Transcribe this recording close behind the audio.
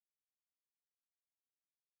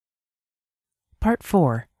Part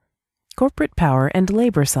 4. Corporate Power and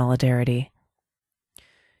Labor Solidarity.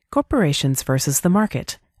 Corporations versus the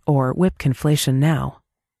Market, or Whip Conflation Now.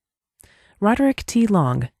 Roderick T.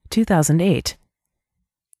 Long, 2008.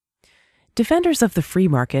 Defenders of the free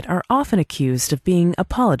market are often accused of being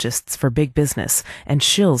apologists for big business and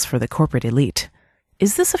shills for the corporate elite.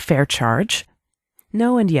 Is this a fair charge?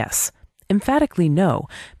 No and yes. Emphatically no,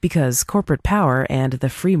 because corporate power and the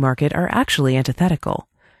free market are actually antithetical.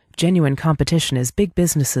 Genuine competition is big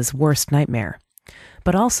business's worst nightmare.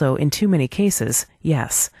 But also, in too many cases,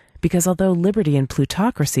 yes, because although liberty and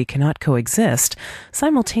plutocracy cannot coexist,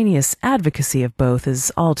 simultaneous advocacy of both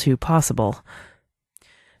is all too possible.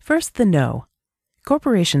 First, the no.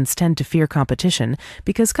 Corporations tend to fear competition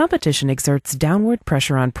because competition exerts downward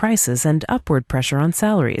pressure on prices and upward pressure on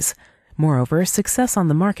salaries. Moreover, success on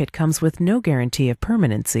the market comes with no guarantee of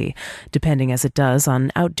permanency, depending as it does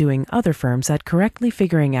on outdoing other firms at correctly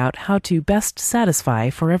figuring out how to best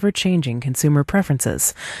satisfy forever changing consumer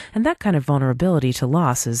preferences, and that kind of vulnerability to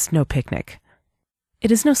loss is no picnic.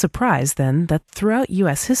 It is no surprise, then, that throughout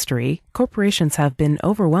U.S. history, corporations have been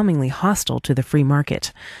overwhelmingly hostile to the free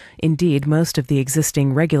market. Indeed, most of the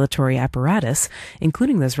existing regulatory apparatus,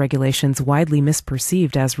 including those regulations widely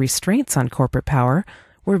misperceived as restraints on corporate power,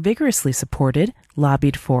 were vigorously supported,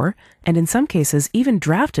 lobbied for, and in some cases even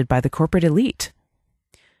drafted by the corporate elite.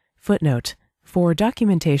 Footnote: for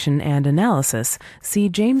documentation and analysis, see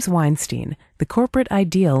James Weinstein, The Corporate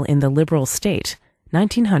Ideal in the Liberal State,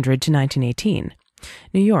 1900 to 1918.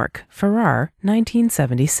 New York, Farrar,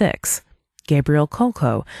 1976. Gabriel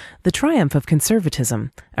Kolko, The Triumph of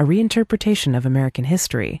Conservatism, A Reinterpretation of American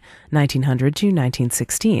History, 1900 to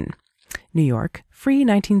 1916. New York, Free,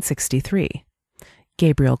 1963.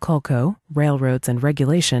 Gabriel Kolko, Railroads and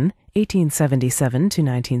Regulation, 1877 to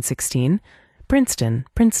 1916. Princeton,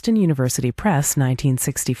 Princeton University Press,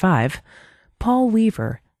 1965. Paul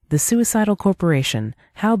Weaver, The Suicidal Corporation,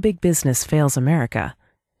 How Big Business Fails America.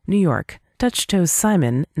 New York, Touchtoes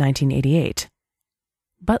Simon, 1988.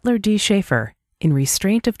 Butler D. Schaefer, In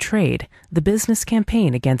Restraint of Trade, The Business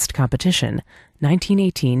Campaign Against Competition,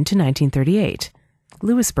 1918 to 1938.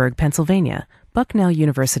 Lewisburg, Pennsylvania, Bucknell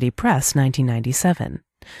University Press, 1997.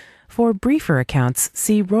 For briefer accounts,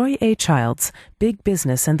 see Roy A. Childs' Big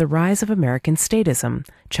Business and the Rise of American Statism,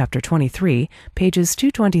 Chapter 23, pages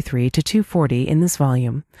 223 to 240 in this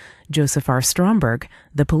volume. Joseph R. Stromberg,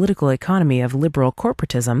 The Political Economy of Liberal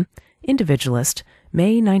Corporatism, Individualist,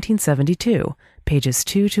 May 1972, pages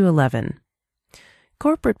 2 to 11.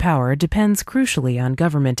 Corporate power depends crucially on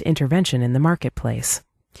government intervention in the marketplace.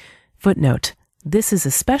 Footnote: this is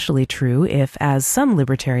especially true if, as some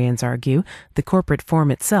libertarians argue, the corporate form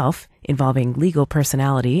itself, involving legal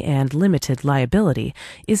personality and limited liability,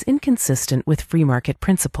 is inconsistent with free market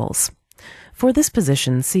principles. For this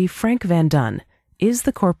position, see Frank Van Dunn, Is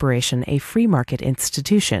the Corporation a Free Market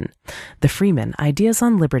Institution? The Freeman, Ideas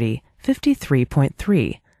on Liberty,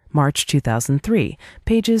 53.3, March 2003,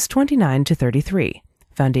 pages 29 to 33.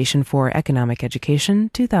 Foundation for Economic Education,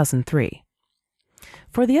 2003.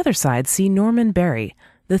 For the other side, see Norman Berry,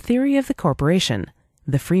 The Theory of the Corporation,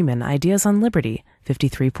 The Freeman, Ideas on Liberty,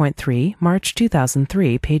 53.3, March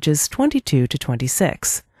 2003, pages 22 to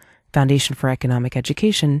 26. Foundation for Economic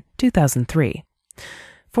Education, 2003.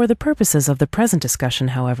 For the purposes of the present discussion,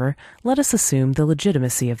 however, let us assume the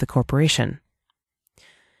legitimacy of the corporation.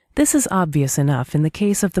 This is obvious enough in the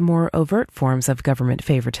case of the more overt forms of government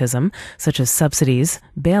favoritism, such as subsidies,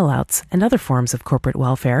 bailouts, and other forms of corporate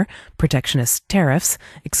welfare, protectionist tariffs,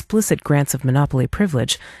 explicit grants of monopoly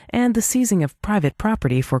privilege, and the seizing of private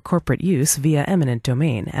property for corporate use via eminent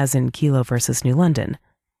domain, as in Kelo versus New London.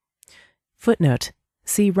 Footnote: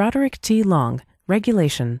 see Roderick T. Long,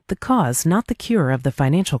 Regulation, the Cause, Not the Cure of the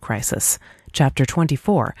Financial Crisis, Chapter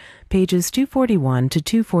 24, pages 241 to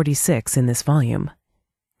 246 in this volume.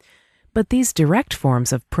 But these direct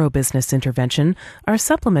forms of pro-business intervention are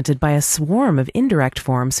supplemented by a swarm of indirect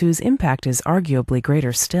forms whose impact is arguably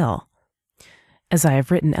greater still. As I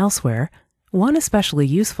have written elsewhere, one especially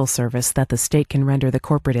useful service that the state can render the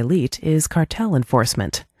corporate elite is cartel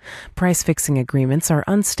enforcement. Price-fixing agreements are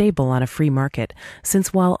unstable on a free market,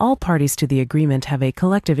 since while all parties to the agreement have a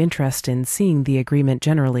collective interest in seeing the agreement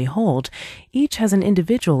generally hold, each has an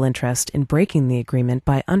individual interest in breaking the agreement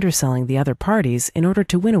by underselling the other parties in order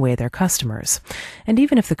to win away their customers. And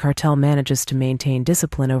even if the cartel manages to maintain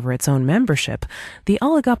discipline over its own membership, the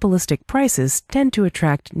oligopolistic prices tend to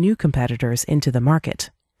attract new competitors into the market.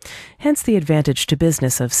 Hence the advantage to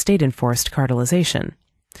business of state-enforced cartelization.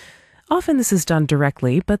 Often this is done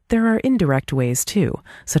directly, but there are indirect ways too,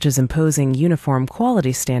 such as imposing uniform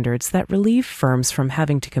quality standards that relieve firms from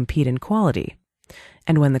having to compete in quality.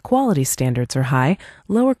 And when the quality standards are high,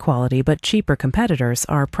 lower quality but cheaper competitors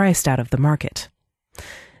are priced out of the market.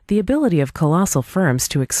 The ability of colossal firms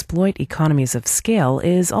to exploit economies of scale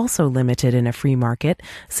is also limited in a free market,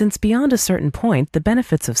 since beyond a certain point the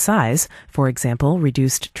benefits of size, for example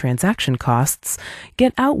reduced transaction costs,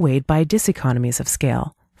 get outweighed by diseconomies of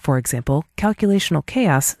scale, for example calculational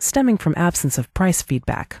chaos stemming from absence of price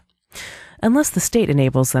feedback. Unless the state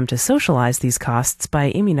enables them to socialize these costs by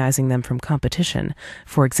immunizing them from competition,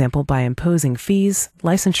 for example by imposing fees,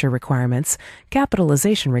 licensure requirements,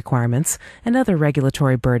 capitalization requirements, and other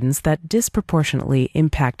regulatory burdens that disproportionately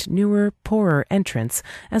impact newer, poorer entrants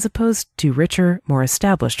as opposed to richer, more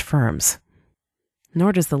established firms.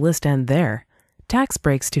 Nor does the list end there. Tax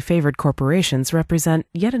breaks to favored corporations represent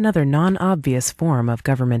yet another non-obvious form of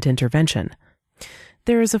government intervention.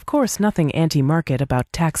 There is of course nothing anti-market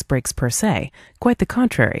about tax breaks per se, quite the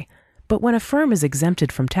contrary. But when a firm is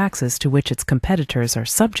exempted from taxes to which its competitors are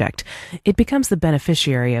subject, it becomes the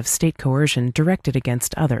beneficiary of state coercion directed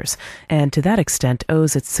against others, and to that extent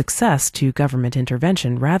owes its success to government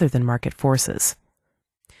intervention rather than market forces.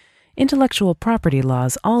 Intellectual property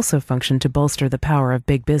laws also function to bolster the power of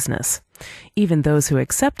big business. Even those who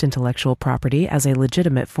accept intellectual property as a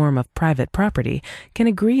legitimate form of private property can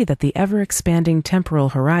agree that the ever-expanding temporal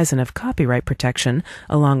horizon of copyright protection,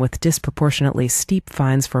 along with disproportionately steep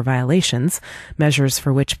fines for violations, measures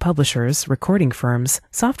for which publishers, recording firms,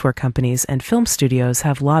 software companies, and film studios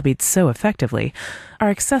have lobbied so effectively,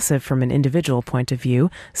 are excessive from an individual point of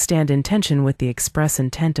view, stand in tension with the express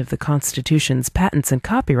intent of the Constitution's Patents and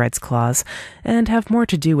Copyrights Clause, and have more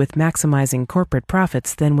to do with maximizing corporate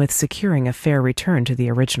profits than with securing a fair return to the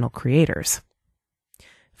original creators.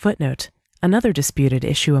 Footnote: another disputed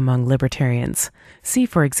issue among libertarians. See,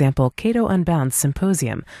 for example, Cato Unbound's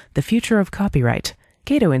Symposium, The Future of Copyright,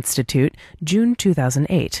 Cato Institute, June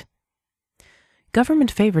 2008.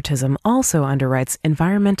 Government favoritism also underwrites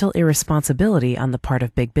environmental irresponsibility on the part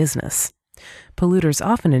of big business. Polluters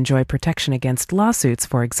often enjoy protection against lawsuits,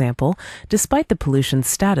 for example, despite the pollution's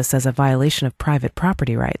status as a violation of private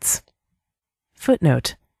property rights.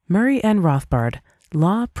 Footnote: Murray N. Rothbard,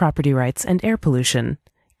 Law, Property Rights, and Air Pollution,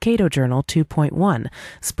 Cato Journal 2.1,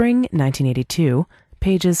 Spring 1982,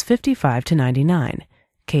 pages 55 to 99,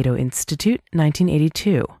 Cato Institute,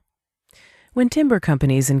 1982. When timber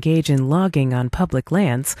companies engage in logging on public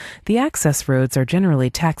lands, the access roads are generally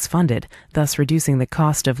tax-funded, thus reducing the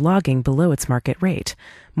cost of logging below its market rate.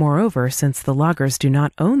 Moreover, since the loggers do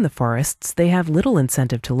not own the forests, they have little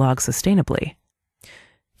incentive to log sustainably.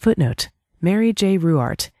 Footnote: Mary J.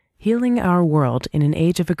 Ruart, Healing Our World in an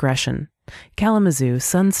Age of Aggression, Kalamazoo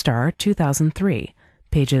Sunstar 2003,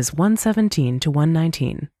 pages 117 to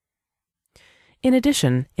 119. In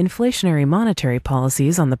addition, inflationary monetary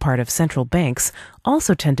policies on the part of central banks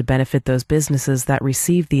also tend to benefit those businesses that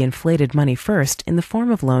receive the inflated money first in the form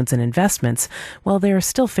of loans and investments, while they are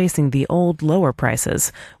still facing the old lower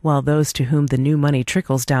prices, while those to whom the new money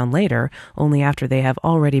trickles down later, only after they have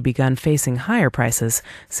already begun facing higher prices,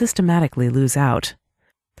 systematically lose out.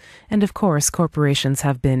 And of course, corporations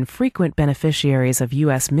have been frequent beneficiaries of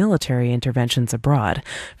U.S. military interventions abroad,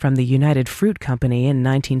 from the United Fruit Company in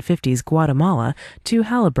 1950s Guatemala to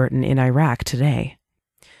Halliburton in Iraq today.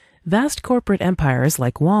 Vast corporate empires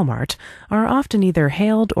like Walmart are often either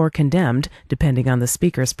hailed or condemned, depending on the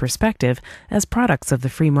speaker's perspective, as products of the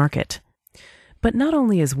free market. But not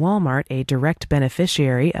only is Walmart a direct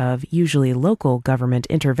beneficiary of usually local government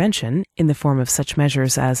intervention in the form of such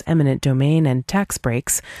measures as eminent domain and tax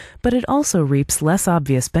breaks, but it also reaps less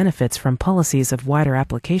obvious benefits from policies of wider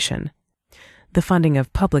application. The funding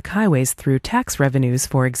of public highways through tax revenues,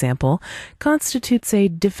 for example, constitutes a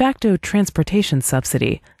de facto transportation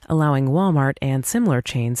subsidy, allowing Walmart and similar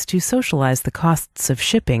chains to socialize the costs of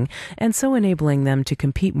shipping and so enabling them to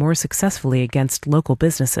compete more successfully against local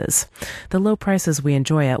businesses. The low prices we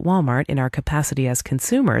enjoy at Walmart in our capacity as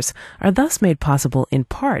consumers are thus made possible in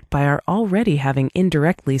part by our already having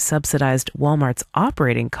indirectly subsidized Walmart's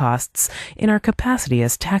operating costs in our capacity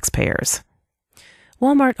as taxpayers.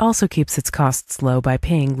 Walmart also keeps its costs low by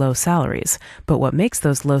paying low salaries, but what makes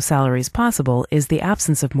those low salaries possible is the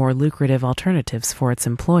absence of more lucrative alternatives for its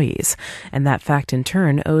employees, and that fact in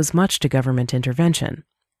turn owes much to government intervention.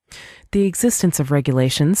 The existence of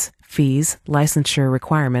regulations, fees, licensure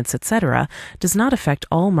requirements, etc., does not affect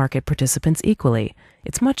all market participants equally.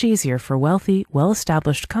 It's much easier for wealthy,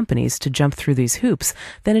 well-established companies to jump through these hoops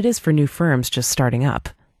than it is for new firms just starting up.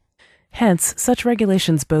 Hence, such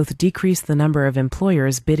regulations both decrease the number of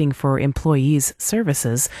employers bidding for employees'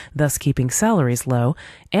 services, thus keeping salaries low,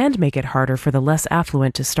 and make it harder for the less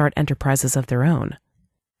affluent to start enterprises of their own.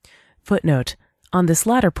 Footnote: On this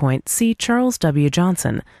latter point, see Charles W.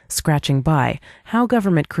 Johnson, Scratching By, How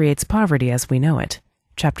Government Creates Poverty as We Know It,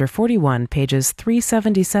 Chapter 41, pages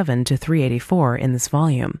 377 to 384 in this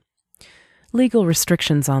volume. Legal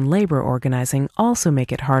restrictions on labor organizing also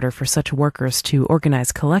make it harder for such workers to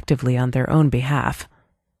organize collectively on their own behalf.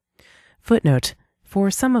 Footnote: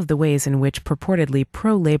 for some of the ways in which purportedly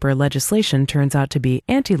pro-labor legislation turns out to be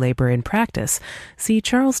anti-labor in practice, see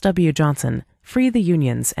Charles W. Johnson, Free the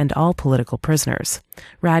Unions and All Political Prisoners.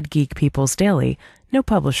 Rad Geek People's Daily, no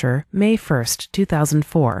publisher, May 1st,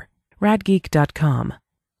 2004. radgeek.com.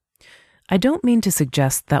 I don't mean to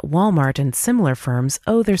suggest that Walmart and similar firms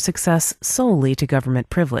owe their success solely to government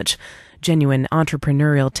privilege. Genuine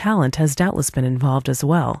entrepreneurial talent has doubtless been involved as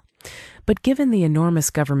well. But given the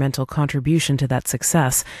enormous governmental contribution to that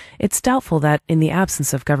success, it's doubtful that, in the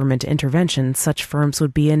absence of government intervention, such firms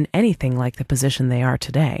would be in anything like the position they are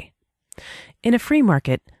today. In a free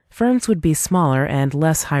market, firms would be smaller and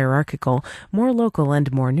less hierarchical, more local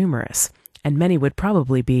and more numerous, and many would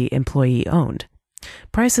probably be employee-owned.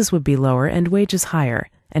 Prices would be lower and wages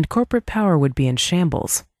higher, and corporate power would be in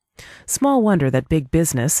shambles. Small wonder that big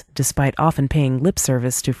business, despite often paying lip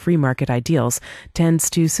service to free market ideals, tends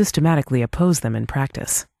to systematically oppose them in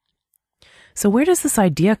practice. So where does this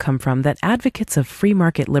idea come from that advocates of free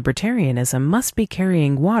market libertarianism must be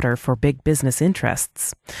carrying water for big business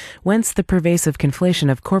interests? Whence the pervasive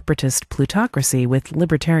conflation of corporatist plutocracy with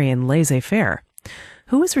libertarian laissez-faire?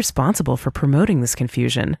 Who is responsible for promoting this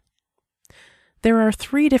confusion? There are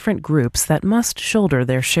three different groups that must shoulder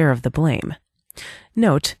their share of the blame.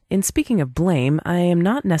 Note, in speaking of blame, I am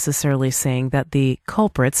not necessarily saying that the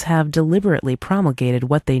culprits have deliberately promulgated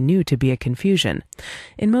what they knew to be a confusion.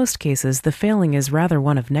 In most cases, the failing is rather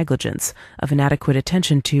one of negligence, of inadequate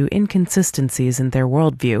attention to inconsistencies in their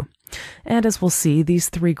worldview. And as we'll see, these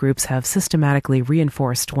three groups have systematically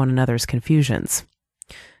reinforced one another's confusions.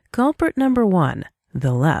 Culprit number one,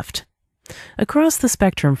 the left. Across the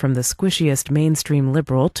spectrum from the squishiest mainstream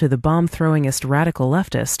liberal to the bomb-throwingest radical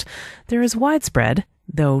leftist, there is widespread,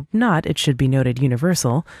 though not, it should be noted,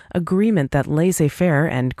 universal, agreement that laissez-faire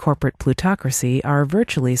and corporate plutocracy are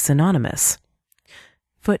virtually synonymous.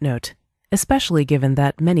 Footnote: especially given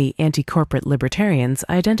that many anti-corporate libertarians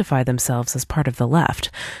identify themselves as part of the left,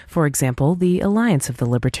 for example, the Alliance of the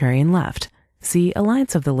Libertarian Left. See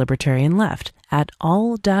Alliance of the Libertarian Left at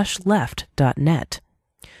all-left.net.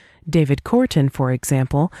 David Corton, for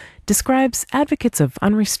example, describes advocates of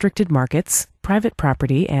unrestricted markets, private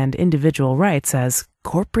property, and individual rights as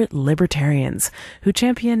corporate libertarians who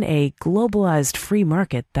champion a globalized free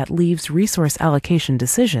market that leaves resource allocation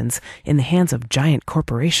decisions in the hands of giant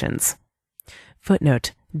corporations.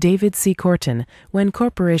 Footnote: David C. Corton, When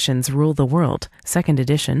Corporations Rule the World, 2nd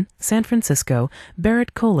edition, San Francisco,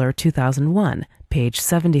 Barrett Kohler, 2001, page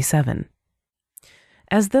 77.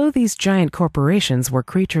 As though these giant corporations were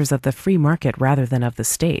creatures of the free market rather than of the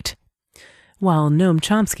state. While Noam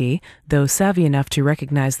Chomsky, though savvy enough to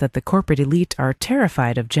recognize that the corporate elite are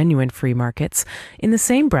terrified of genuine free markets, in the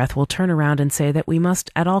same breath will turn around and say that we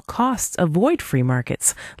must at all costs avoid free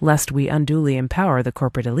markets, lest we unduly empower the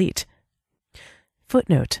corporate elite.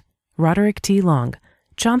 Footnote: Roderick T. Long,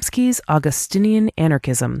 Chomsky's Augustinian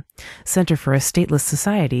Anarchism, Center for a Stateless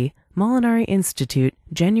Society, Molinari Institute,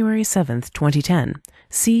 January 7, 2010,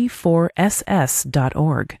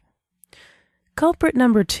 c4ss.org. Culprit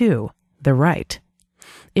number two, the right.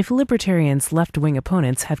 If libertarians' left-wing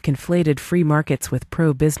opponents have conflated free markets with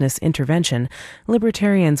pro-business intervention,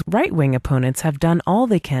 libertarians' right-wing opponents have done all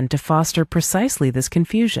they can to foster precisely this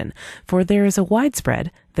confusion, for there is a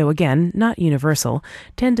widespread, though again not universal,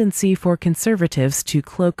 tendency for conservatives to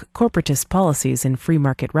cloak corporatist policies in free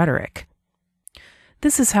market rhetoric.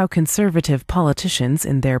 This is how conservative politicians,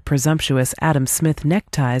 in their presumptuous Adam Smith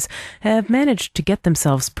neckties, have managed to get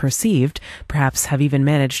themselves perceived, perhaps have even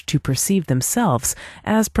managed to perceive themselves,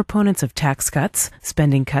 as proponents of tax cuts,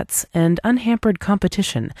 spending cuts, and unhampered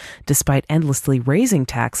competition, despite endlessly raising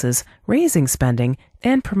taxes, raising spending,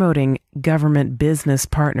 and promoting government-business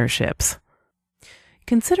partnerships.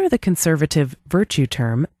 Consider the conservative virtue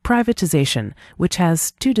term privatization, which has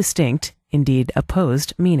two distinct, indeed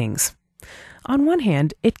opposed, meanings. On one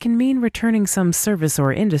hand, it can mean returning some service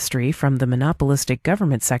or industry from the monopolistic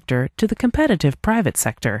government sector to the competitive private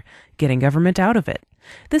sector, getting government out of it.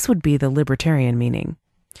 This would be the libertarian meaning.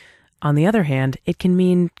 On the other hand, it can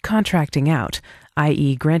mean contracting out,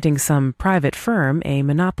 i.e. granting some private firm a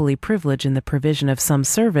monopoly privilege in the provision of some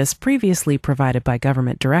service previously provided by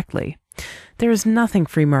government directly. There is nothing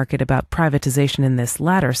free market about privatization in this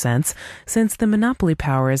latter sense, since the monopoly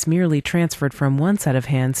power is merely transferred from one set of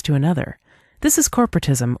hands to another. This is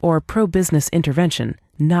corporatism or pro-business intervention,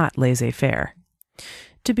 not laissez-faire.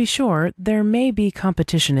 To be sure, there may be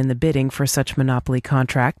competition in the bidding for such monopoly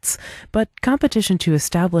contracts, but competition to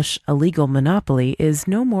establish a legal monopoly is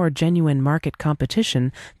no more genuine market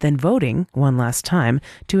competition than voting, one last time,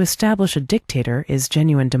 to establish a dictator is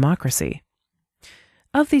genuine democracy.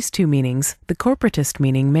 Of these two meanings, the corporatist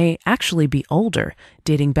meaning may actually be older,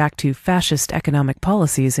 dating back to fascist economic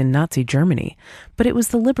policies in Nazi Germany, but it was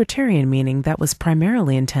the libertarian meaning that was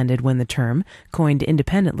primarily intended when the term, coined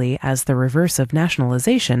independently as the reverse of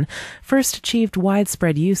nationalization, first achieved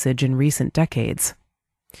widespread usage in recent decades.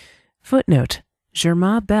 Footnote: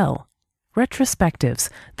 Germain Bell. Retrospectives,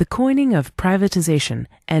 the coining of privatization,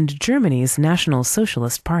 and Germany's National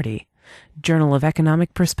Socialist Party. Journal of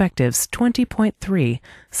Economic Perspectives 20.3,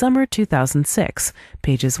 Summer 2006,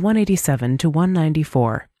 pages 187 to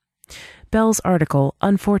 194. Bell's article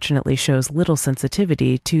unfortunately shows little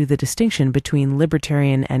sensitivity to the distinction between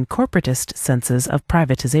libertarian and corporatist senses of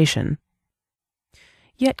privatization.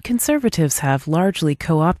 Yet conservatives have largely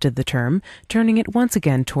co-opted the term, turning it once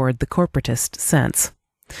again toward the corporatist sense.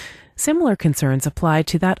 Similar concerns apply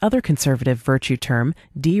to that other conservative virtue term,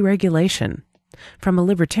 deregulation. From a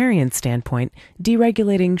libertarian standpoint,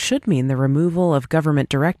 deregulating should mean the removal of government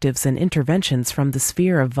directives and interventions from the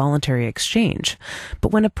sphere of voluntary exchange.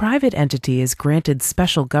 But when a private entity is granted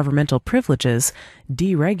special governmental privileges,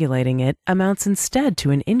 deregulating it amounts instead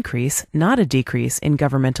to an increase, not a decrease, in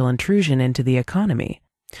governmental intrusion into the economy.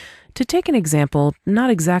 To take an example, not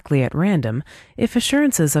exactly at random, if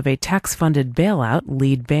assurances of a tax-funded bailout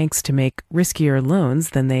lead banks to make riskier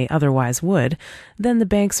loans than they otherwise would, then the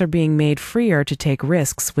banks are being made freer to take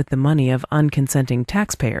risks with the money of unconsenting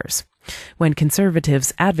taxpayers. When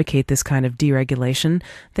conservatives advocate this kind of deregulation,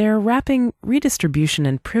 they are wrapping redistribution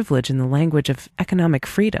and privilege in the language of economic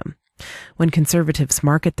freedom. When conservatives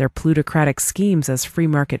market their plutocratic schemes as free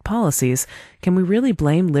market policies, can we really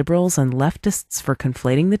blame liberals and leftists for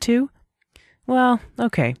conflating the two? Well,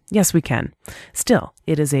 okay, yes we can. Still,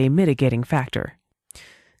 it is a mitigating factor.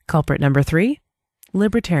 Culprit number 3?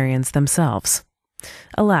 Libertarians themselves.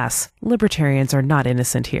 Alas, libertarians are not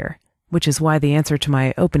innocent here, which is why the answer to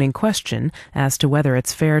my opening question as to whether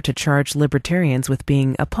it's fair to charge libertarians with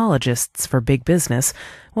being apologists for big business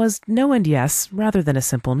was no and yes rather than a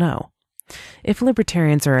simple no. If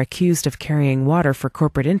libertarians are accused of carrying water for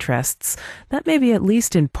corporate interests, that may be at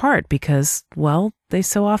least in part because, well, they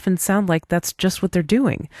so often sound like that's just what they're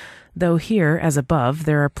doing, though here, as above,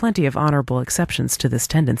 there are plenty of honorable exceptions to this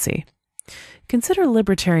tendency. Consider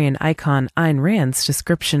libertarian icon Ayn Rand's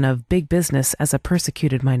description of big business as a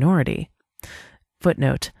persecuted minority.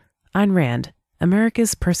 Footnote: Ayn Rand,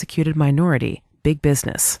 America's Persecuted Minority, Big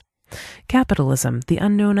Business. Capitalism, the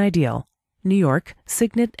Unknown Ideal. New York,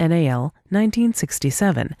 Signet NAL,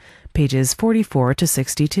 1967, pages 44 to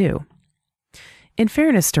 62. In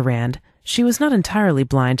fairness to Rand, she was not entirely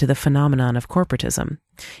blind to the phenomenon of corporatism.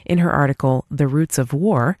 In her article, The Roots of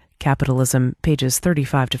War, Capitalism, pages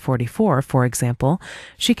 35 to 44, for example,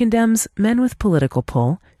 she condemns men with political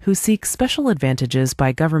pull who seek special advantages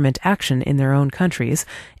by government action in their own countries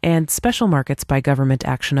and special markets by government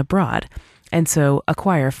action abroad, and so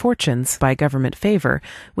acquire fortunes by government favor,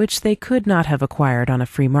 which they could not have acquired on a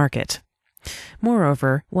free market.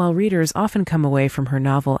 Moreover, while readers often come away from her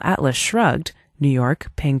novel Atlas Shrugged, New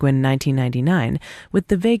York, Penguin 1999, with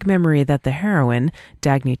the vague memory that the heroine,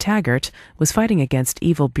 Dagny Taggart, was fighting against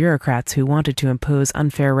evil bureaucrats who wanted to impose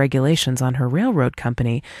unfair regulations on her railroad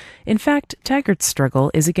company, in fact, Taggart's struggle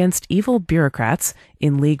is against evil bureaucrats,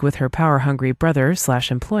 in league with her power-hungry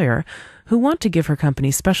brother/employer, who want to give her company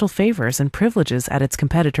special favors and privileges at its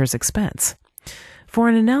competitors' expense. For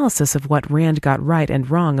an analysis of what Rand got right and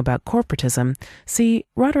wrong about corporatism, see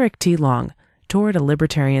Roderick T. Long, Toward a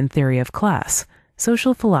Libertarian Theory of Class,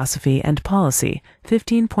 Social Philosophy and Policy,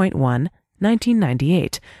 15.1,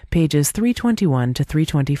 1998, pages 321 to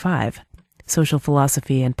 325. Social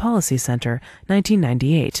Philosophy and Policy Center,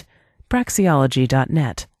 1998.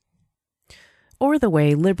 Praxeology.net. Or the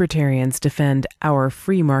way libertarians defend our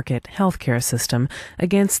free market healthcare system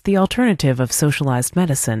against the alternative of socialized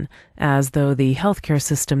medicine, as though the healthcare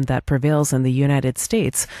system that prevails in the United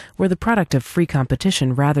States were the product of free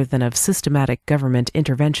competition rather than of systematic government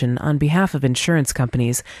intervention on behalf of insurance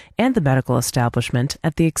companies and the medical establishment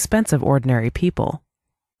at the expense of ordinary people.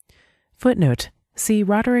 Footnote: see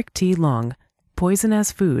Roderick T. Long, Poison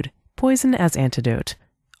as Food, Poison as Antidote,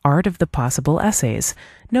 Art of the Possible Essays,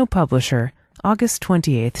 no publisher, August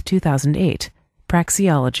 28, 2008,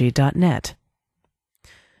 Praxeology.net.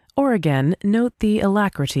 Or again, note the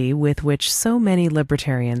alacrity with which so many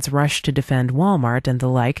libertarians rush to defend Walmart and the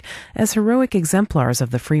like as heroic exemplars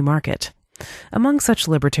of the free market. Among such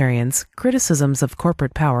libertarians, criticisms of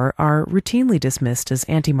corporate power are routinely dismissed as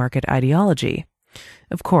anti-market ideology.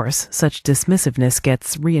 Of course, such dismissiveness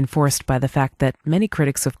gets reinforced by the fact that many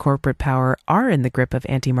critics of corporate power are in the grip of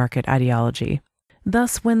anti-market ideology.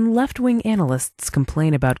 Thus, when left-wing analysts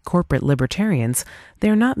complain about corporate libertarians,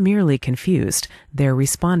 they're not merely confused, they're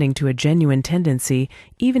responding to a genuine tendency,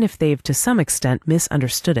 even if they've to some extent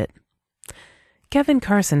misunderstood it. Kevin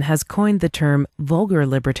Carson has coined the term vulgar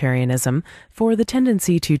libertarianism for the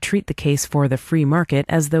tendency to treat the case for the free market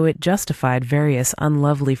as though it justified various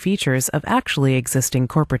unlovely features of actually existing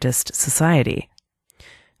corporatist society.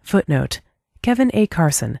 Footnote: Kevin A.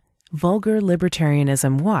 Carson, Vulgar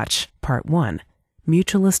Libertarianism Watch, Part 1.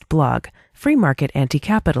 Mutualist blog, Free Market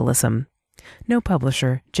Anti-Capitalism. No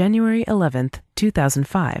publisher, January 11th,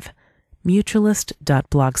 2005.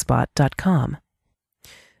 Mutualist.blogspot.com.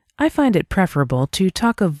 I find it preferable to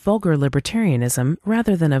talk of vulgar libertarianism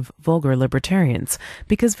rather than of vulgar libertarians,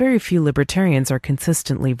 because very few libertarians are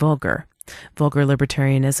consistently vulgar. Vulgar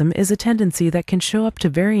libertarianism is a tendency that can show up to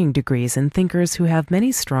varying degrees in thinkers who have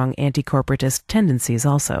many strong anti-corporatist tendencies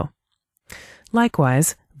also.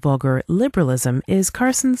 Likewise, vulgar liberalism is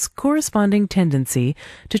Carson's corresponding tendency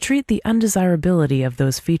to treat the undesirability of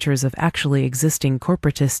those features of actually existing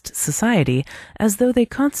corporatist society as though they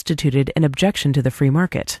constituted an objection to the free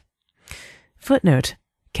market. Footnote: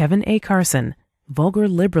 Kevin A. Carson, Vulgar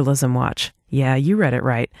Liberalism Watch. Yeah, you read it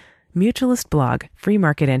right. Mutualist blog, Free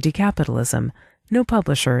Market Anti-Capitalism. No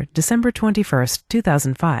publisher, December 21st,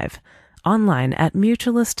 2005. Online at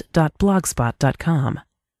mutualist.blogspot.com.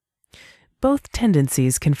 Both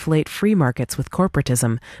tendencies conflate free markets with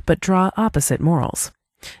corporatism, but draw opposite morals.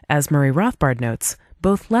 As Murray Rothbard notes,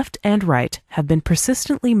 both left and right have been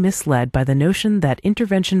persistently misled by the notion that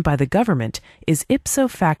intervention by the government is ipso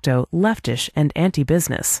facto leftish and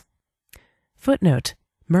anti-business. Footnote: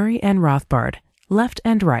 Murray and Rothbard, Left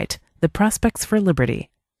and Right, The Prospects for Liberty.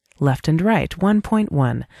 Left and Right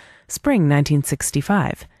 1.1, Spring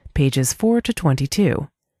 1965, pages 4 to 22,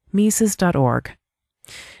 Mises.org.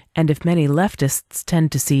 And if many leftists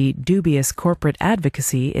tend to see dubious corporate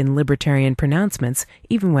advocacy in libertarian pronouncements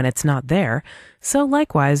even when it's not there, so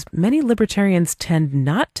likewise many libertarians tend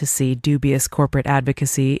not to see dubious corporate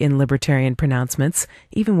advocacy in libertarian pronouncements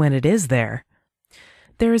even when it is there.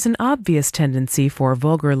 There is an obvious tendency for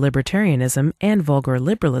vulgar libertarianism and vulgar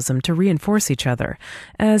liberalism to reinforce each other,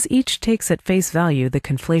 as each takes at face value the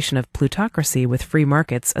conflation of plutocracy with free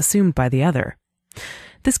markets assumed by the other.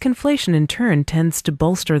 This conflation in turn tends to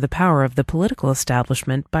bolster the power of the political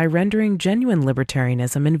establishment by rendering genuine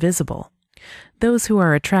libertarianism invisible. Those who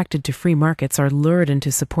are attracted to free markets are lured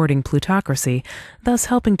into supporting plutocracy, thus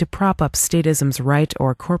helping to prop up statism's right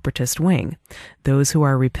or corporatist wing. Those who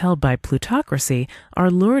are repelled by plutocracy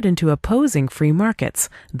are lured into opposing free markets,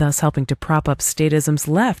 thus helping to prop up statism's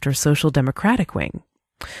left or social democratic wing.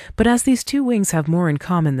 But as these two wings have more in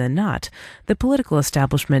common than not, the political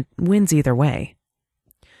establishment wins either way.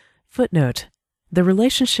 Footnote: The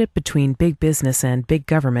relationship between big business and big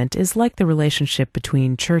government is like the relationship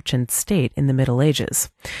between church and state in the Middle Ages.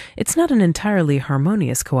 It's not an entirely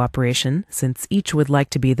harmonious cooperation, since each would like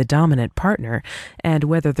to be the dominant partner, and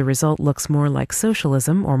whether the result looks more like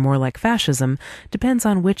socialism or more like fascism depends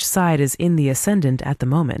on which side is in the ascendant at the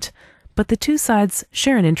moment. But the two sides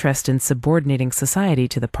share an interest in subordinating society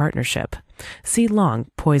to the partnership. See Long,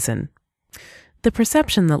 Poison. The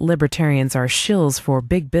perception that libertarians are shills for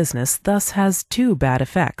big business thus has two bad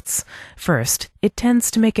effects. First, it tends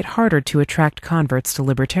to make it harder to attract converts to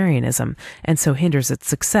libertarianism, and so hinders its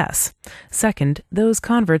success. Second, those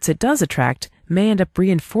converts it does attract may end up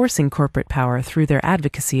reinforcing corporate power through their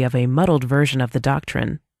advocacy of a muddled version of the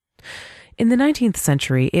doctrine. In the 19th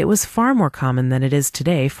century, it was far more common than it is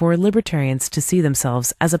today for libertarians to see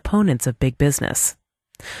themselves as opponents of big business.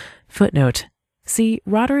 Footnote: See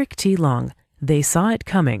Roderick T. Long, They Saw It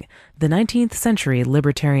Coming, the 19th Century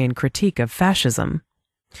Libertarian Critique of Fascism.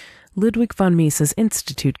 Ludwig von Mises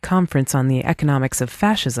Institute Conference on the Economics of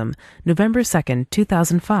Fascism, November 2,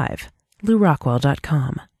 2005,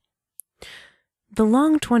 LouRockwell.com. The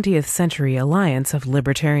long 20th century alliance of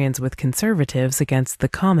libertarians with conservatives against the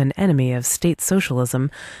common enemy of state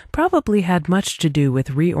socialism probably had much to do with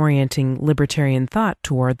reorienting libertarian thought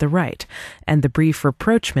toward the right, and the brief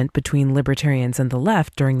rapprochement between libertarians and the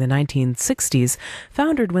left during the 1960s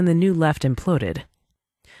foundered when the New Left imploded.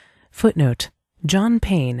 Footnote: John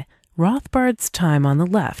Payne, Rothbard's Time on the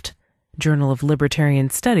Left, Journal of Libertarian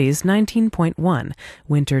Studies 19.1,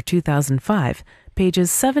 Winter 2005,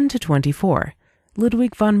 pages 7 to 24.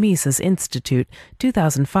 Ludwig von Mises Institute,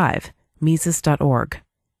 2005, Mises.org.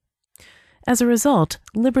 As a result,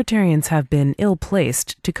 libertarians have been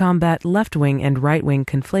ill-placed to combat left-wing and right-wing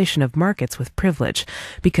conflation of markets with privilege,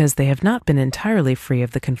 because they have not been entirely free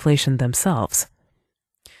of the conflation themselves.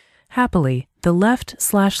 Happily, the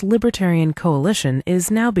left/libertarian coalition is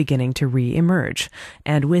now beginning to re-emerge,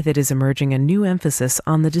 and with it is emerging a new emphasis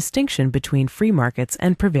on the distinction between free markets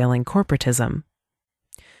and prevailing corporatism.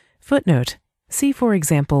 Footnote: see, for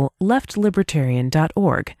example,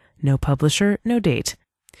 left-libertarian.org, no publisher, no date.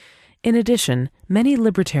 In addition, many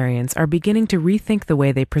libertarians are beginning to rethink the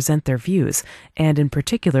way they present their views, and in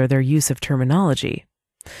particular their use of terminology.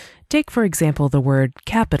 Take, for example, the word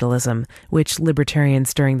capitalism, which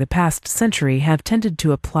libertarians during the past century have tended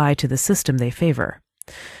to apply to the system they favor.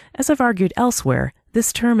 As I've argued elsewhere,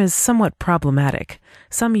 this term is somewhat problematic.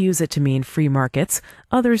 Some use it to mean free markets,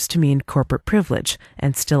 others to mean corporate privilege,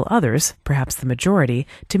 and still others, perhaps the majority,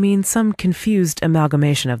 to mean some confused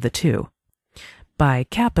amalgamation of the two. By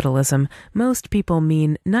capitalism, most people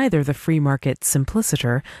mean neither the free market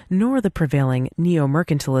simpliciter nor the prevailing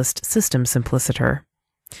neo-mercantilist system simpliciter.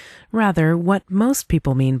 Rather, what most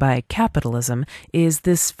people mean by capitalism is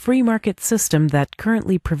this free market system that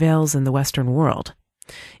currently prevails in the Western world.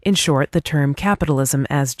 In short, the term capitalism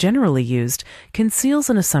as generally used conceals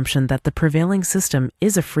an assumption that the prevailing system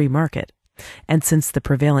is a free market. And since the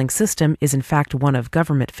prevailing system is in fact one of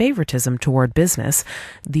government favoritism toward business,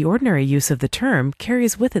 the ordinary use of the term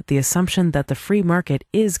carries with it the assumption that the free market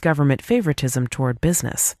is government favoritism toward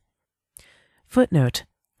business. Footnote: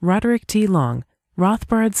 Roderick T. Long,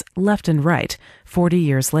 Rothbard's Left and Right, 40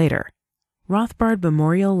 Years Later. Rothbard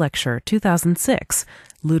Memorial Lecture, 2006,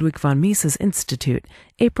 Ludwig von Mises Institute,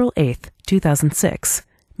 April 8, 2006,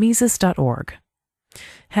 Mises.org.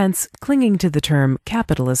 Hence, clinging to the term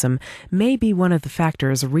capitalism may be one of the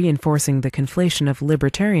factors reinforcing the conflation of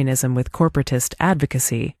libertarianism with corporatist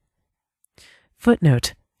advocacy.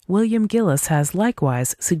 Footnote: William Gillis has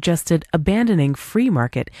likewise suggested abandoning free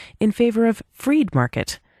market in favor of freed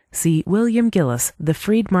market. See William Gillis, The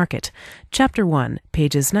Freed Market, Chapter 1,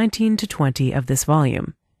 pages 19 to 20 of this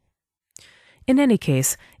volume. In any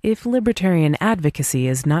case, if libertarian advocacy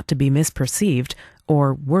is not to be misperceived,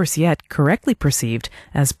 or worse yet, correctly perceived,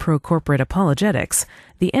 as pro-corporate apologetics,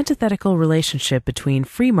 the antithetical relationship between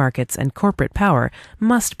free markets and corporate power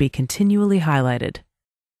must be continually highlighted.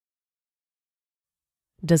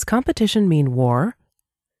 Does competition mean war?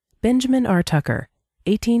 Benjamin R. Tucker,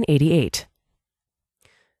 1888.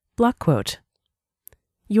 Block quote: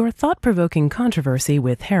 Your thought-provoking controversy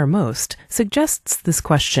with Herr Most suggests this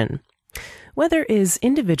question. Whether is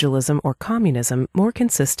individualism or communism more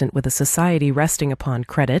consistent with a society resting upon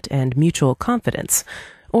credit and mutual confidence?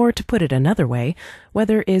 Or, to put it another way,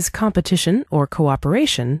 whether is competition or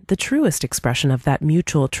cooperation the truest expression of that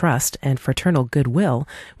mutual trust and fraternal goodwill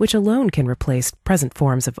which alone can replace present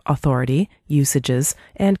forms of authority, usages,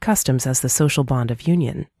 and customs as the social bond of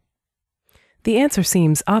union? The answer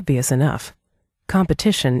seems obvious enough.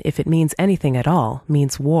 Competition, if it means anything at all,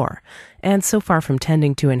 means war, and so far from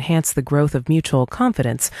tending to enhance the growth of mutual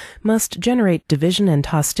confidence, must generate division and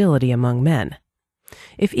hostility among men.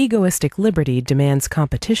 If egoistic liberty demands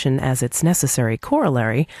competition as its necessary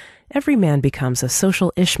corollary, every man becomes a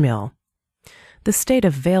social Ishmael. The state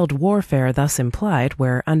of veiled warfare thus implied,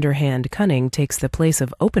 where underhand cunning takes the place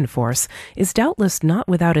of open force, is doubtless not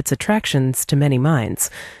without its attractions to many minds,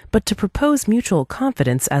 but to propose mutual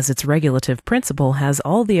confidence as its regulative principle has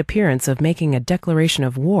all the appearance of making a declaration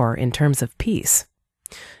of war in terms of peace.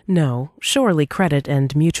 No, surely credit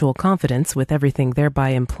and mutual confidence, with everything thereby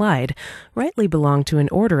implied, rightly belong to an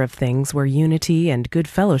order of things where unity and good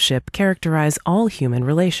fellowship characterize all human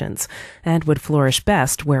relations, and would flourish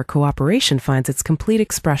best where cooperation finds its complete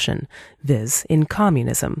expression, viz., in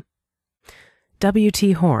communism. W.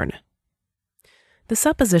 T. Horn. The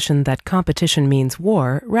supposition that competition means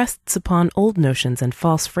war rests upon old notions and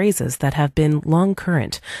false phrases that have been long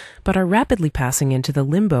current, but are rapidly passing into the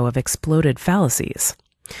limbo of exploded fallacies.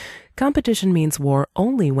 Competition means war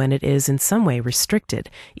only when it is in some way restricted,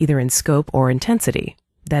 either in scope or intensity.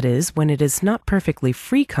 That is, when it is not perfectly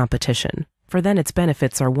free competition, for then its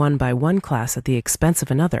benefits are won by one class at the expense of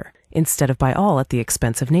another, instead of by all at the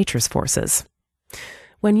expense of nature's forces.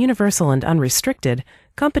 When universal and unrestricted,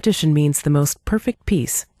 competition means the most perfect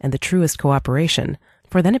peace and the truest cooperation,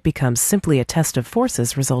 for then it becomes simply a test of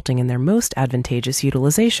forces resulting in their most advantageous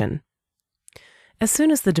utilization. As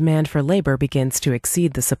soon as the demand for labor begins to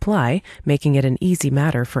exceed the supply, making it an easy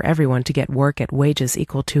matter for everyone to get work at wages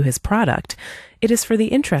equal to his product, it is for the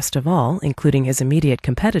interest of all, including his immediate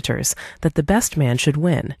competitors, that the best man should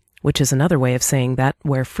win, which is another way of saying that,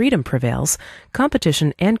 where freedom prevails,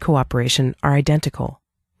 competition and cooperation are identical.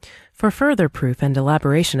 For further proof and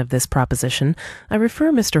elaboration of this proposition, I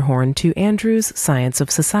refer Mr. Horn to Andrew's Science of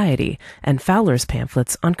Society and Fowler's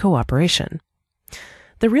pamphlets on cooperation.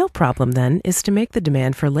 The real problem, then, is to make the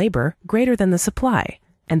demand for labor greater than the supply,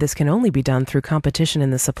 and this can only be done through competition in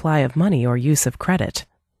the supply of money or use of credit.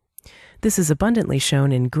 This is abundantly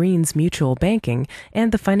shown in Green's Mutual Banking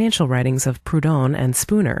and the financial writings of Proudhon and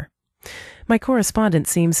Spooner. My correspondent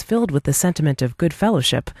seems filled with the sentiment of good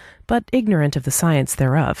fellowship, but ignorant of the science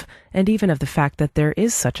thereof, and even of the fact that there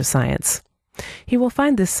is such a science. He will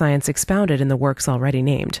find this science expounded in the works already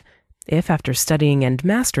named. If, after studying and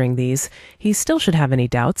mastering these, he still should have any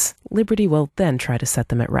doubts, liberty will then try to set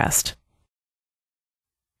them at rest.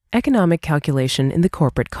 Economic Calculation in the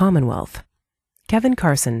Corporate Commonwealth. Kevin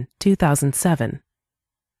Carson, 2007.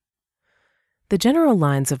 The general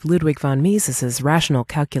lines of Ludwig von Mises's rational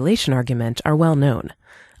calculation argument are well known.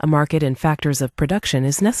 A market in factors of production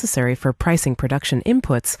is necessary for pricing production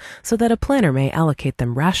inputs so that a planner may allocate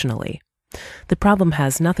them rationally. The problem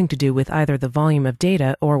has nothing to do with either the volume of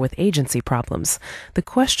data or with agency problems. The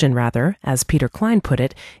question, rather, as Peter Klein put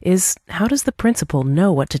it, is how does the principal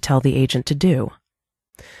know what to tell the agent to do?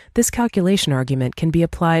 This calculation argument can be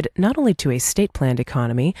applied not only to a state-planned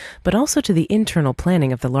economy, but also to the internal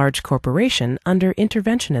planning of the large corporation under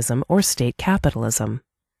interventionism or state capitalism.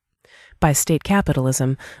 By state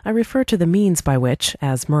capitalism, I refer to the means by which,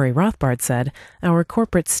 as Murray Rothbard said, our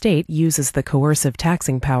corporate state uses the coercive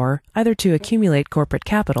taxing power either to accumulate corporate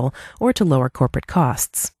capital or to lower corporate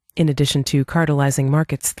costs. In addition to cartelizing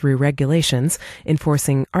markets through regulations,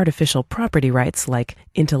 enforcing artificial property rights like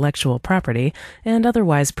intellectual property, and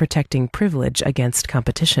otherwise protecting privilege against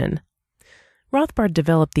competition. Rothbard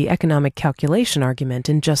developed the economic calculation argument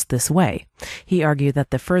in just this way. He argued that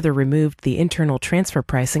the further removed the internal transfer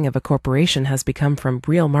pricing of a corporation has become from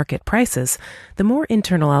real market prices, the more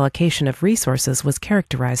internal allocation of resources was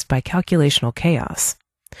characterized by calculational chaos.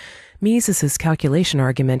 Mises's calculation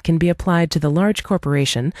argument can be applied to the large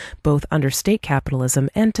corporation, both under state capitalism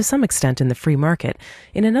and to some extent in the free market,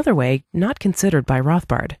 in another way not considered by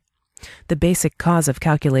Rothbard. The basic cause of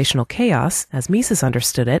calculational chaos, as Mises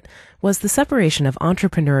understood it, was the separation of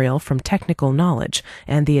entrepreneurial from technical knowledge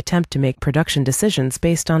and the attempt to make production decisions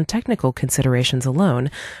based on technical considerations alone,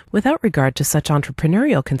 without regard to such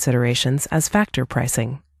entrepreneurial considerations as factor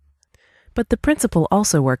pricing. But the principle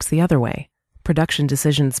also works the other way. Production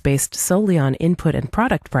decisions based solely on input and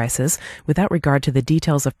product prices, without regard to the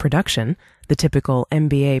details of production, the typical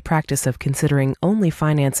MBA practice of considering only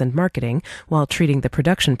finance and marketing while treating the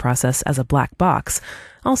production process as a black box,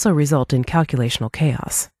 also result in calculational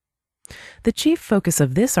chaos. The chief focus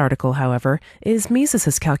of this article, however, is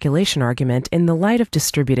Mises's calculation argument in the light of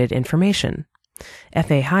distributed information.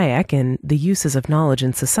 F.A. Hayek, in The Uses of Knowledge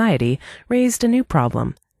in Society, raised a new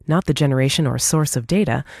problem. Not the generation or source of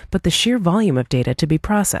data, but the sheer volume of data to be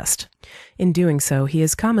processed. In doing so, he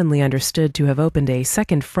is commonly understood to have opened a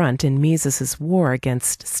second front in Mises's war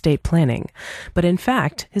against state planning, but in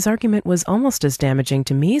fact, his argument was almost as damaging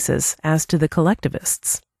to Mises as to the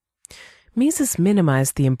collectivists. Mises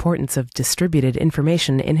minimized the importance of distributed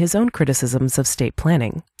information in his own criticisms of state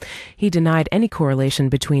planning. He denied any correlation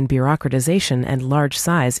between bureaucratization and large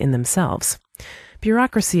size in themselves.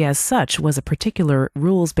 Bureaucracy as such was a particular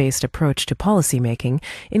rules-based approach to policymaking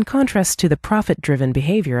in contrast to the profit-driven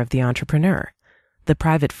behavior of the entrepreneur. The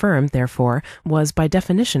private firm, therefore, was by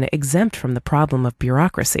definition exempt from the problem of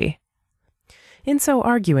bureaucracy. In so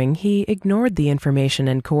arguing, he ignored the information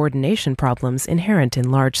and coordination problems inherent in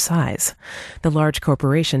large size. The large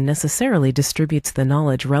corporation necessarily distributes the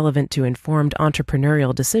knowledge relevant to informed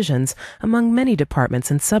entrepreneurial decisions among many departments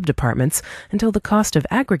and subdepartments until the cost of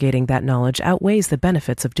aggregating that knowledge outweighs the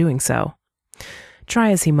benefits of doing so. Try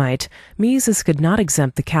as he might, Mises could not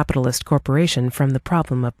exempt the capitalist corporation from the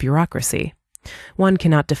problem of bureaucracy. One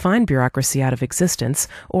cannot define bureaucracy out of existence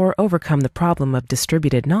or overcome the problem of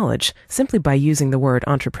distributed knowledge simply by using the word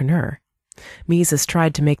entrepreneur. Mises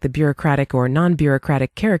tried to make the bureaucratic or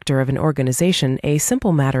non-bureaucratic character of an organization a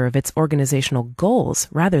simple matter of its organizational goals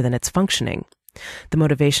rather than its functioning. The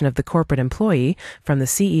motivation of the corporate employee, from the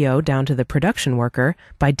CEO down to the production worker,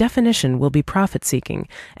 by definition will be profit-seeking,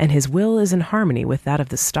 and his will is in harmony with that of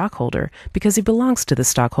the stockholder because he belongs to the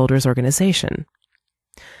stockholder's organization.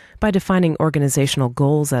 By defining organizational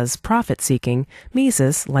goals as profit-seeking,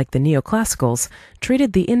 Mises, like the neoclassicals,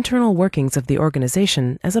 treated the internal workings of the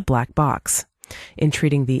organization as a black box. In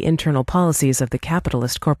treating the internal policies of the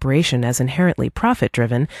capitalist corporation as inherently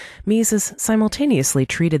profit-driven, Mises simultaneously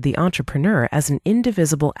treated the entrepreneur as an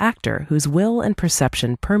indivisible actor whose will and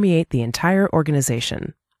perception permeate the entire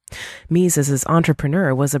organization. Mises's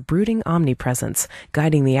entrepreneur was a brooding omnipresence,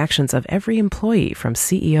 guiding the actions of every employee from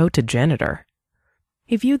CEO to janitor.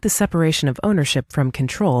 He viewed the separation of ownership from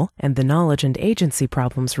control and the knowledge and agency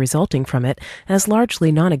problems resulting from it as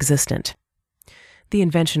largely non-existent. The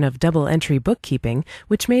invention of double-entry bookkeeping,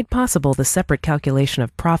 which made possible the separate calculation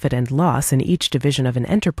of profit and loss in each division of an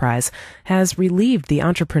enterprise, has relieved the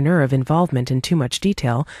entrepreneur of involvement in too much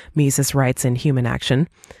detail, Mises writes in Human Action.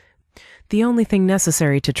 The only thing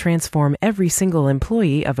necessary to transform every single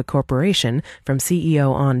employee of a corporation, from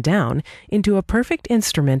CEO on down, into a perfect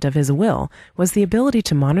instrument of his will was the ability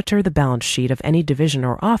to monitor the balance sheet of any division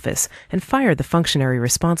or office and fire the functionary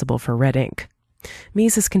responsible for red ink.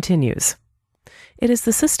 Mises continues, "It is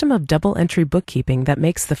the system of double-entry bookkeeping that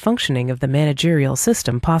makes the functioning of the managerial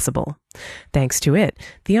system possible. Thanks to it,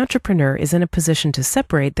 the entrepreneur is in a position to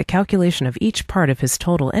separate the calculation of each part of his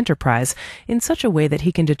total enterprise in such a way that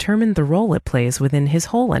he can determine the role it plays within his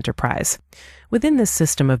whole enterprise. Within this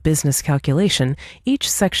system of business calculation, each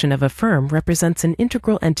section of a firm represents an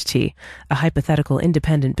integral entity, a hypothetical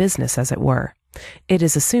independent business, as it were. It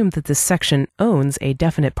is assumed that this section owns a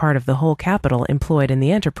definite part of the whole capital employed in the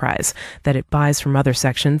enterprise, that it buys from other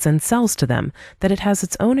sections and sells to them, that it has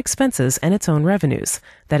its own expenses and its own revenues,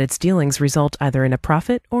 that its dealings result either in a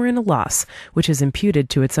profit or in a loss, which is imputed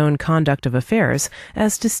to its own conduct of affairs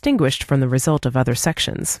as distinguished from the result of other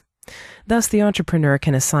sections. Thus, the entrepreneur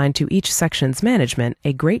can assign to each section's management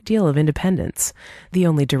a great deal of independence. The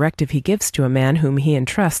only directive he gives to a man whom he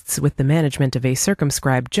entrusts with the management of a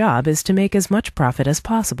circumscribed job is to make as much profit as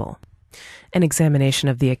possible. An examination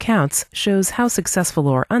of the accounts shows how successful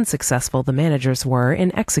or unsuccessful the managers were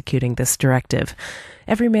in executing this directive.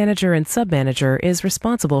 Every manager and sub-manager is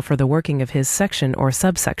responsible for the working of his section or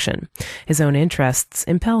subsection. His own interests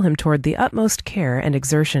impel him toward the utmost care and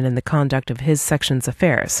exertion in the conduct of his section's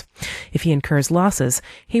affairs. If he incurs losses,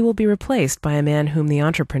 he will be replaced by a man whom the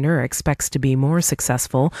entrepreneur expects to be more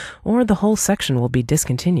successful, or the whole section will be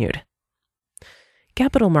discontinued.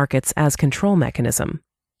 Capital markets as control mechanism.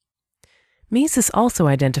 Mises also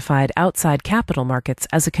identified outside capital markets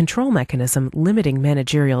as a control mechanism limiting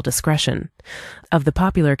managerial discretion. Of the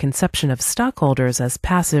popular conception of stockholders as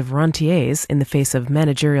passive rentiers in the face of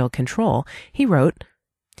managerial control, he wrote,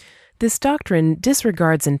 "This doctrine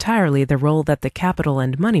disregards entirely the role that the capital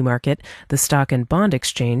and money market, the stock and bond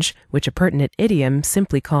exchange, which a pertinent idiom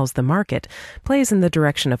simply calls the market, plays in the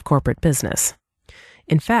direction of corporate business.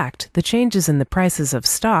 In fact, the changes in the prices of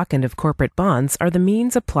stock and of corporate bonds are the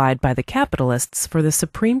means applied by the capitalists for the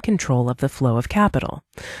supreme control of the flow of capital.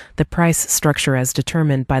 The price structure as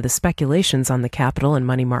determined by the speculations on the capital and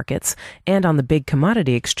money markets and on the big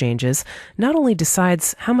commodity exchanges not only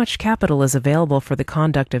decides how much capital is available for the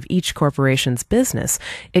conduct of each corporation's business,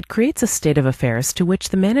 it creates a state of affairs to which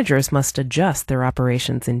the managers must adjust their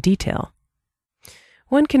operations in detail."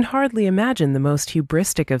 One can hardly imagine the most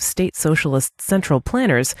hubristic of state socialist central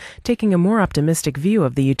planners taking a more optimistic view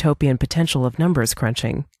of the utopian potential of numbers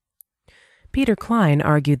crunching. Peter Klein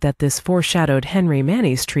argued that this foreshadowed Henry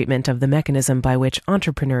Manny's treatment of the mechanism by which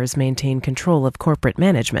entrepreneurs maintain control of corporate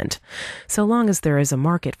management. So long as there is a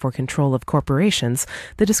market for control of corporations,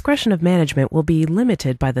 the discretion of management will be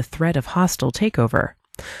limited by the threat of hostile takeover.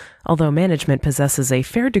 Although management possesses a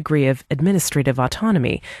fair degree of administrative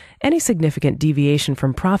autonomy, any significant deviation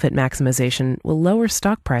from profit maximization will lower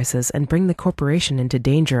stock prices and bring the corporation into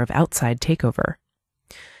danger of outside takeover.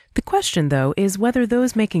 The question, though, is whether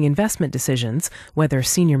those making investment decisions, whether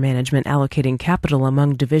senior management allocating capital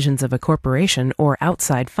among divisions of a corporation or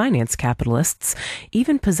outside finance capitalists,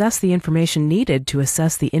 even possess the information needed to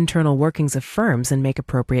assess the internal workings of firms and make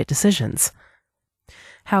appropriate decisions.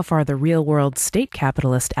 How far the real-world state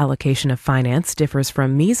capitalist allocation of finance differs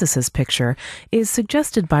from Mises's picture is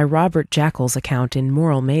suggested by Robert Jackal's account in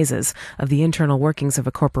Moral Mazes of the internal workings of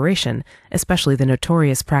a corporation, especially the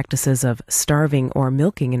notorious practices of starving or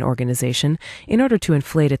milking an organization in order to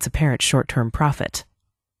inflate its apparent short-term profit.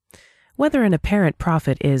 Whether an apparent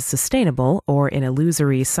profit is sustainable or an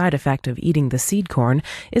illusory side effect of eating the seed corn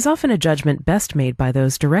is often a judgment best made by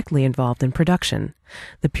those directly involved in production.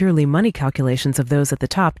 The purely money calculations of those at the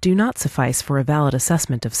top do not suffice for a valid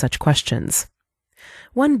assessment of such questions.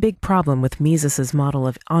 One big problem with Mises's model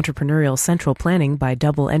of entrepreneurial central planning by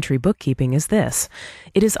double-entry bookkeeping is this.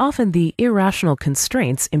 It is often the irrational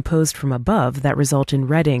constraints imposed from above that result in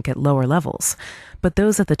red ink at lower levels. But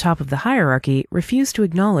those at the top of the hierarchy refuse to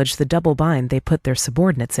acknowledge the double bind they put their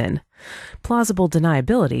subordinates in. Plausible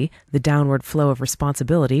deniability, the downward flow of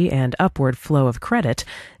responsibility and upward flow of credit,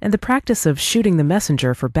 and the practice of shooting the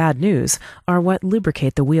messenger for bad news are what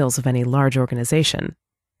lubricate the wheels of any large organization.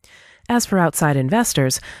 As for outside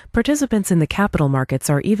investors, participants in the capital markets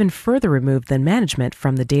are even further removed than management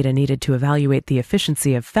from the data needed to evaluate the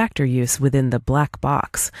efficiency of factor use within the black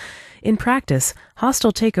box. In practice,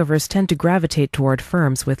 hostile takeovers tend to gravitate toward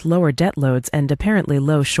firms with lower debt loads and apparently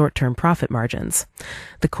low short-term profit margins.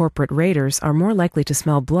 The corporate raiders are more likely to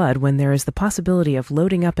smell blood when there is the possibility of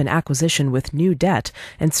loading up an acquisition with new debt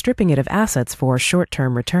and stripping it of assets for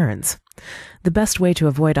short-term returns. The best way to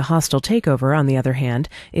avoid a hostile takeover, on the other hand,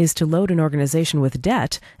 is to load an organization with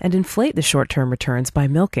debt and inflate the short-term returns by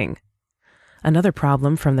milking. Another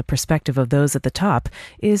problem from the perspective of those at the top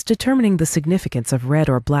is determining the significance of red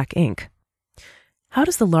or black ink. How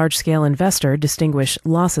does the large-scale investor distinguish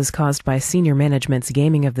losses caused by senior management's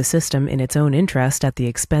gaming of the system in its own interest at the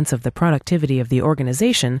expense of the productivity of the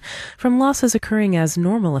organization from losses occurring as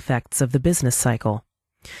normal effects of the business cycle?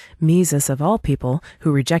 Mises, of all people,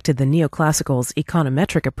 who rejected the neoclassical's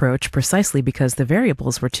econometric approach precisely because the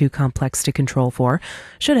variables were too complex to control for,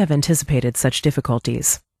 should have anticipated such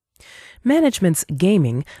difficulties. Management's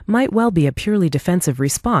gaming might well be a purely defensive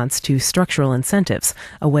response to structural incentives,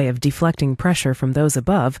 a way of deflecting pressure from those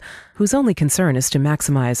above, whose only concern is to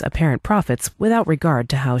maximize apparent profits without regard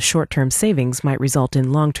to how short-term savings might result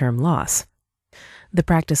in long-term loss. The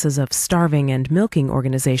practices of starving and milking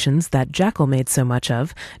organizations that Jekyll made so much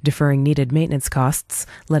of, deferring needed maintenance costs,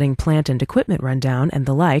 letting plant and equipment run down, and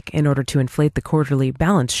the like in order to inflate the quarterly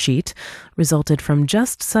balance sheet, resulted from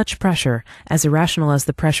just such pressure, as irrational as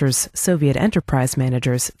the pressures Soviet enterprise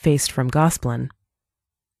managers faced from Gosplan.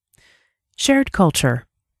 Shared culture.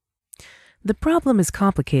 The problem is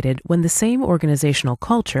complicated when the same organizational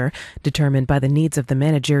culture, determined by the needs of the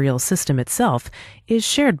managerial system itself, is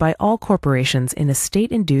shared by all corporations in a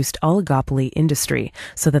state-induced oligopoly industry,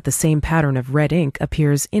 so that the same pattern of red ink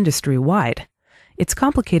appears industry-wide. It's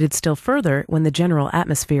complicated still further when the general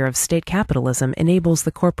atmosphere of state capitalism enables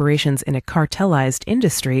the corporations in a cartelized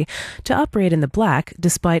industry to operate in the black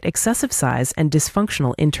despite excessive size and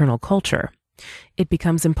dysfunctional internal culture. It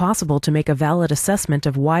becomes impossible to make a valid assessment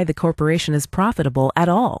of why the corporation is profitable at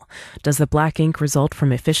all. Does the black ink result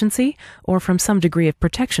from efficiency or from some degree of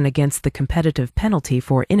protection against the competitive penalty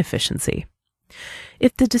for inefficiency?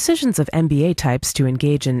 If the decisions of MBA types to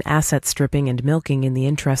engage in asset stripping and milking in the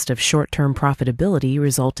interest of short-term profitability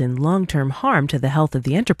result in long-term harm to the health of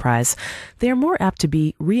the enterprise, they are more apt to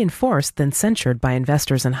be reinforced than censured by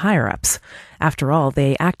investors and higher-ups. After all,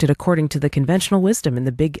 they acted according to the conventional wisdom in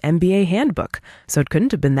the big MBA handbook, so it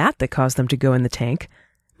couldn't have been that caused them to go in the tank.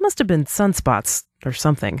 It must have been sunspots or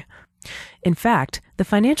something. In fact, the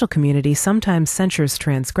financial community sometimes censures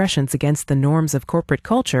transgressions against the norms of corporate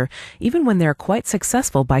culture, even when they are quite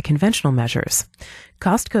successful by conventional measures.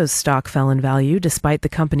 Costco's stock fell in value despite the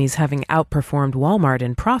company's having outperformed Walmart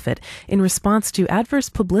in profit in response to adverse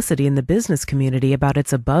publicity in the business community about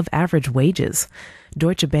its above-average wages.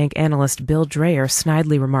 Deutsche Bank analyst Bill Dreyer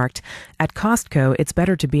snidely remarked, "At Costco, it's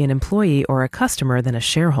better to be an employee or a customer than a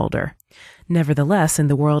shareholder." Nevertheless, in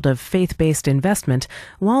the world of faith-based investment,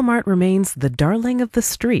 Walmart remains the darling of the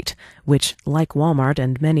street, which, like Walmart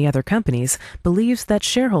and many other companies, believes that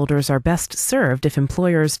shareholders are best served if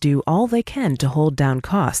employers do all they can to hold down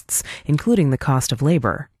costs, including the cost of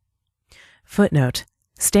labor. Footnote: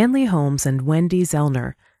 Stanley Holmes and Wendy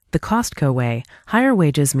Zellner. The Costco Way. Higher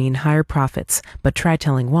wages mean higher profits, but try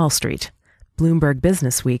telling Wall Street. Bloomberg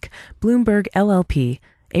Businessweek. Bloomberg LLP.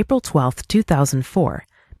 April 12, 2004.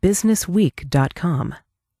 businessweek.com.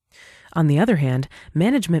 On the other hand,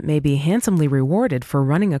 management may be handsomely rewarded for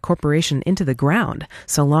running a corporation into the ground,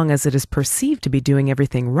 so long as it is perceived to be doing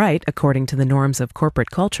everything right according to the norms of corporate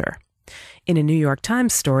culture. In a New York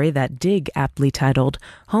Times story that Dig aptly titled,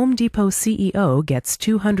 "Home Depot CEO Gets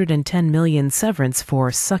 $210 Million Severance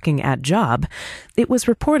for Sucking at Job," it was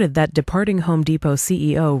reported that departing Home Depot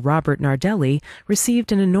CEO Robert Nardelli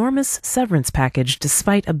received an enormous severance package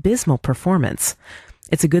despite abysmal performance.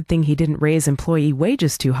 It's a good thing he didn't raise employee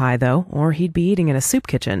wages too high, though, or he'd be eating in a soup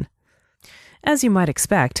kitchen. As you might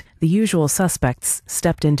expect, the usual suspects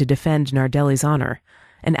stepped in to defend Nardelli's honor.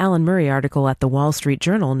 An Alan Murray article at the Wall Street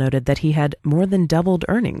Journal noted that he had more than doubled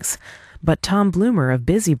earnings. But Tom Bloomer of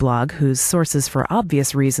BusyBlog, whose sources for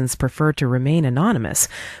obvious reasons prefer to remain anonymous,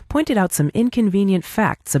 pointed out some inconvenient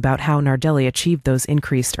facts about how Nardelli achieved those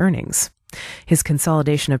increased earnings. His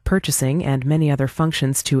consolidation of purchasing and many other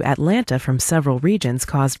functions to Atlanta from several regions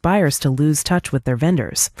caused buyers to lose touch with their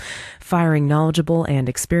vendors. Firing knowledgeable and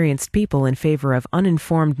experienced people in favor of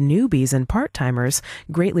uninformed newbies and part-timers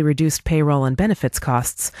greatly reduced payroll and benefits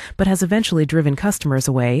costs, but has eventually driven customers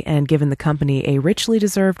away and given the company a richly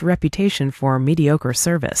deserved reputation for mediocre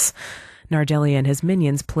service. Nardelli and his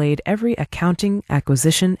minions played every accounting,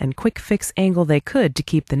 acquisition, and quick fix angle they could to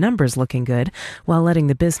keep the numbers looking good while letting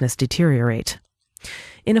the business deteriorate.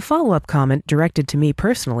 In a follow-up comment directed to me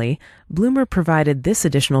personally, Bloomer provided this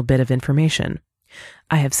additional bit of information.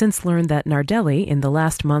 I have since learned that Nardelli, in the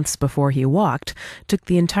last months before he walked, took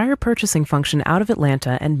the entire purchasing function out of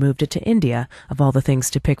Atlanta and moved it to India, of all the things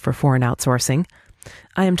to pick for foreign outsourcing.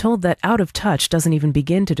 I am told that out of touch doesn't even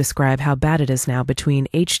begin to describe how bad it is now between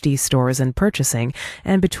HD stores and purchasing,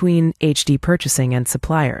 and between HD purchasing and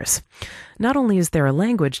suppliers. Not only is there a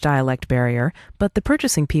language dialect barrier, but the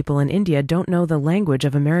purchasing people in India don't know the language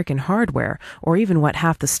of American hardware, or even what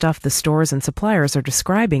half the stuff the stores and suppliers are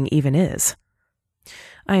describing even is.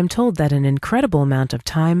 I am told that an incredible amount of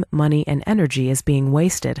time, money, and energy is being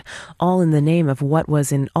wasted, all in the name of what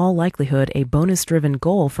was in all likelihood a bonus-driven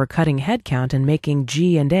goal for cutting headcount and making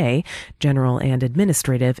G&A, general and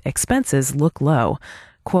administrative, expenses look low.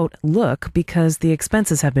 Quote, look, because the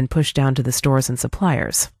expenses have been pushed down to the stores and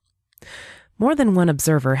suppliers. More than one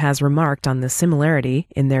observer has remarked on the similarity,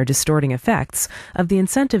 in their distorting effects, of the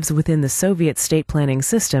incentives within the Soviet state planning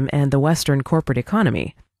system and the Western corporate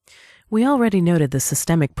economy. We already noted the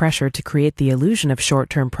systemic pressure to create the illusion of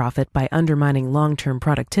short-term profit by undermining long-term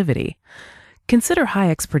productivity. Consider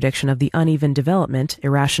Hayek's prediction of the uneven development,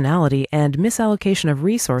 irrationality, and misallocation of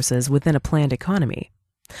resources within a planned economy.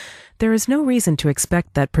 There is no reason to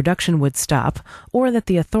expect that production would stop, or that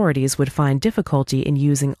the authorities would find difficulty in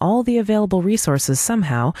using all the available resources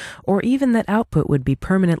somehow, or even that output would be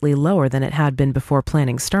permanently lower than it had been before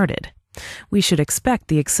planning started. We should expect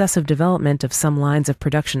the excessive development of some lines of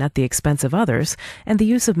production at the expense of others, and the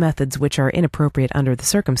use of methods which are inappropriate under the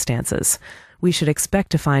circumstances. We should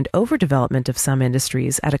expect to find overdevelopment of some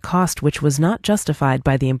industries at a cost which was not justified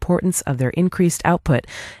by the importance of their increased output,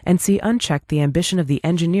 and see unchecked the ambition of the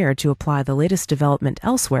engineer to apply the latest development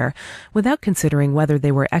elsewhere, without considering whether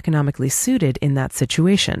they were economically suited in that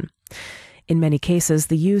situation. In many cases,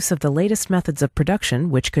 the use of the latest methods of production,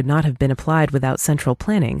 which could not have been applied without central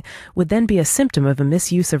planning, would then be a symptom of a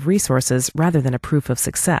misuse of resources rather than a proof of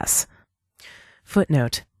success.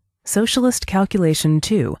 Footnote: Socialist Calculation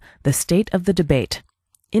 2, The State of the Debate.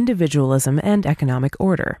 Individualism and Economic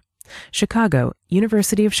Order. Chicago,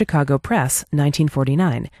 University of Chicago Press,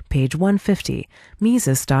 1949, page 150,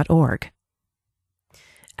 Mises.org.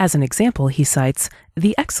 As an example, he cites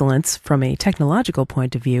the excellence, from a technological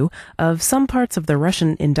point of view, of some parts of the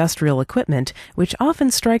Russian industrial equipment, which often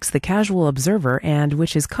strikes the casual observer and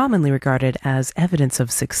which is commonly regarded as evidence of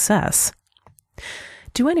success.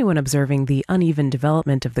 To anyone observing the uneven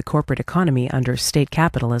development of the corporate economy under state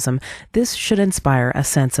capitalism, this should inspire a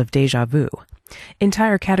sense of déjà vu.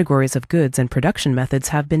 Entire categories of goods and production methods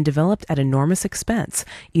have been developed at enormous expense,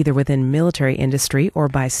 either within military industry or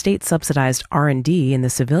by state-subsidized R&D in the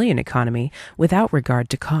civilian economy, without regard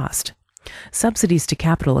to cost. Subsidies to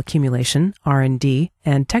capital accumulation, R&D,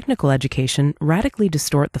 and technical education radically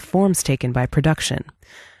distort the forms taken by production.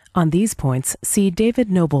 On these points, see David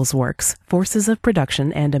Noble's works, Forces of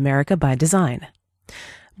Production and America by Design.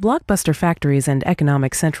 Blockbuster factories and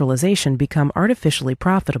economic centralization become artificially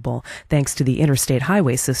profitable thanks to the interstate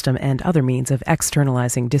highway system and other means of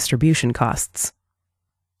externalizing distribution costs.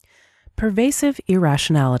 Pervasive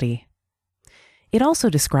irrationality. It also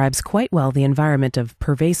describes quite well the environment of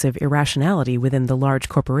pervasive irrationality within the large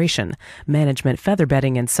corporation, management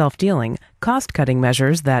featherbedding and self-dealing, cost-cutting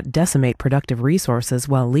measures that decimate productive resources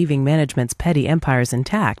while leaving management's petty empires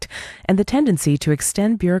intact, and the tendency to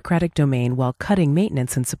extend bureaucratic domain while cutting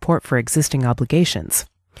maintenance and support for existing obligations.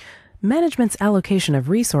 Management's allocation of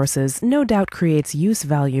resources no doubt creates use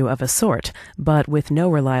value of a sort, but with no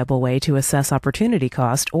reliable way to assess opportunity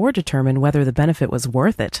cost or determine whether the benefit was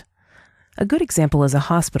worth it. A good example is a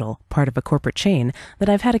hospital, part of a corporate chain, that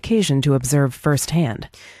I've had occasion to observe firsthand.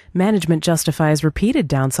 Management justifies repeated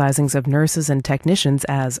downsizings of nurses and technicians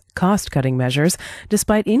as cost-cutting measures,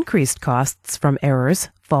 despite increased costs from errors,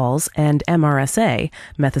 falls, and MRSA,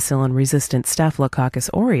 methicillin-resistant Staphylococcus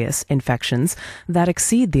aureus, infections that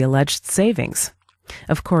exceed the alleged savings.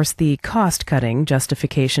 Of course, the cost-cutting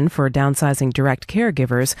justification for downsizing direct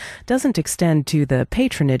caregivers doesn't extend to the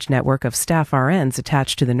patronage network of staff RNs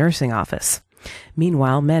attached to the nursing office.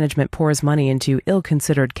 Meanwhile, management pours money into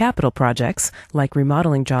ill-considered capital projects, like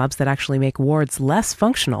remodeling jobs that actually make wards less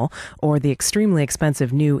functional, or the extremely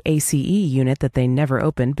expensive new ACE unit that they never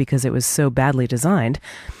opened because it was so badly designed.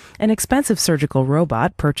 An expensive surgical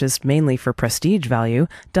robot, purchased mainly for prestige value,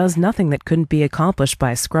 does nothing that couldn't be accomplished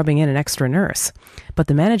by scrubbing in an extra nurse. But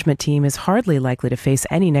the management team is hardly likely to face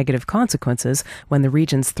any negative consequences when the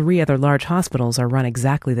region's 3 other large hospitals are run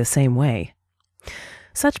exactly the same way.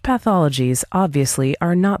 Such pathologies obviously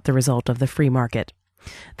are not the result of the free market.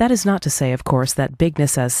 That is not to say, of course, that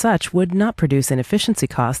bigness as such would not produce inefficiency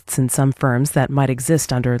costs in some firms that might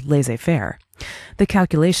exist under laissez-faire. The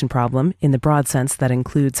calculation problem, in the broad sense that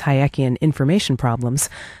includes Hayekian information problems,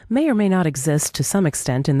 may or may not exist to some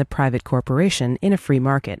extent in the private corporation in a free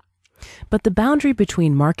market. But the boundary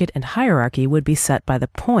between market and hierarchy would be set by the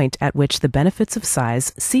point at which the benefits of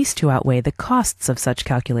size cease to outweigh the costs of such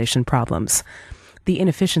calculation problems. The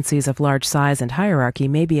inefficiencies of large size and hierarchy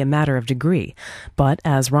may be a matter of degree, but,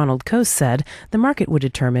 as Ronald Coase said, the market would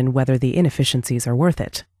determine whether the inefficiencies are worth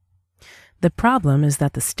it. The problem is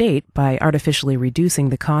that the state, by artificially reducing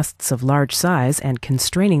the costs of large size and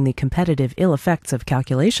constraining the competitive ill effects of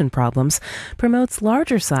calculation problems, promotes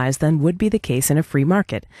larger size than would be the case in a free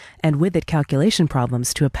market, and with it calculation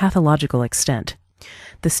problems to a pathological extent.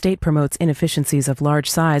 The state promotes inefficiencies of large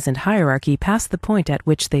size and hierarchy past the point at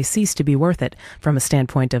which they cease to be worth it from a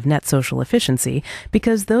standpoint of net social efficiency,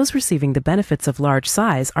 because those receiving the benefits of large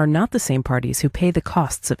size are not the same parties who pay the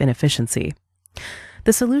costs of inefficiency.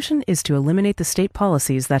 The solution is to eliminate the state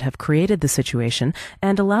policies that have created the situation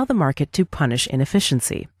and allow the market to punish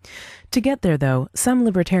inefficiency. To get there, though, some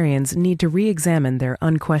libertarians need to re-examine their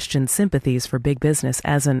unquestioned sympathies for big business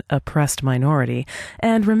as an oppressed minority,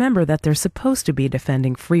 and remember that they're supposed to be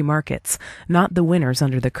defending free markets, not the winners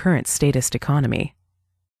under the current statist economy.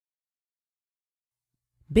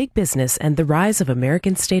 Big Business and the Rise of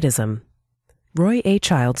American Statism. Roy A.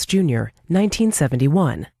 Childs, Jr.,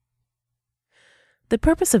 1971. The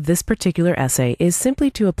purpose of this particular essay is simply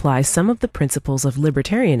to apply some of the principles of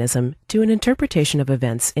libertarianism to an interpretation of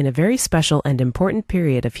events in a very special and important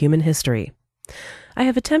period of human history. I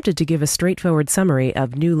have attempted to give a straightforward summary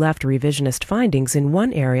of New Left revisionist findings in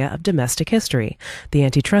one area of domestic history, the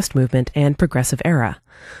antitrust movement and progressive era.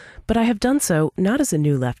 But I have done so not as a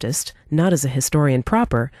New Leftist, not as a historian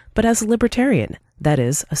proper, but as a libertarian, that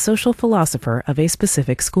is, a social philosopher of a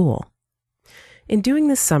specific school. In doing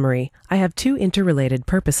this summary, I have two interrelated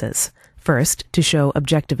purposes. First, to show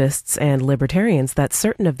objectivists and libertarians that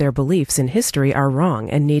certain of their beliefs in history are wrong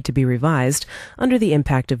and need to be revised under the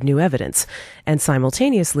impact of new evidence, and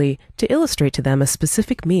simultaneously to illustrate to them a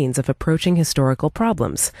specific means of approaching historical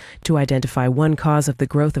problems, to identify one cause of the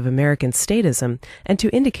growth of American statism, and to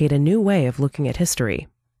indicate a new way of looking at history.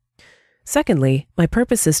 Secondly, my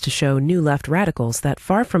purpose is to show New Left radicals that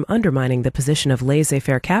far from undermining the position of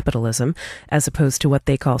laissez-faire capitalism, as opposed to what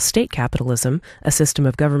they call state capitalism, a system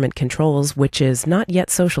of government controls which is not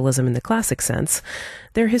yet socialism in the classic sense,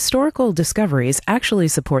 their historical discoveries actually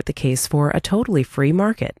support the case for a totally free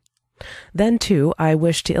market. Then, too, I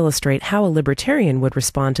wish to illustrate how a libertarian would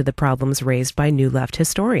respond to the problems raised by New Left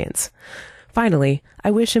historians. Finally,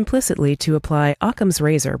 I wish implicitly to apply Occam's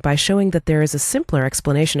razor by showing that there is a simpler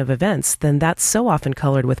explanation of events than that so often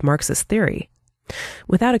colored with Marxist theory.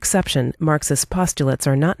 Without exception, Marxist postulates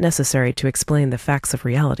are not necessary to explain the facts of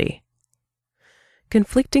reality.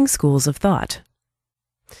 Conflicting schools of thought.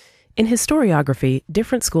 In historiography,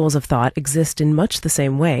 different schools of thought exist in much the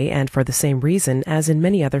same way and for the same reason as in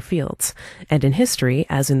many other fields, and in history,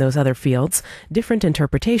 as in those other fields, different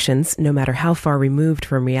interpretations, no matter how far removed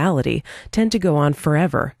from reality, tend to go on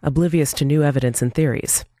forever, oblivious to new evidence and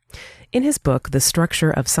theories. In his book, The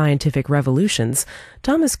Structure of Scientific Revolutions,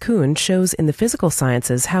 Thomas Kuhn shows in the physical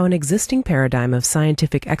sciences how an existing paradigm of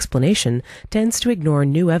scientific explanation tends to ignore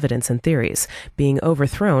new evidence and theories, being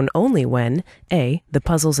overthrown only when a. the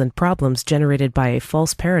puzzles and problems generated by a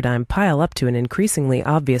false paradigm pile up to an increasingly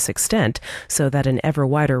obvious extent, so that an ever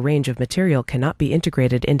wider range of material cannot be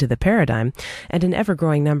integrated into the paradigm, and an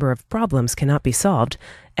ever-growing number of problems cannot be solved,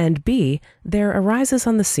 and b. there arises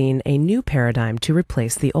on the scene a new paradigm to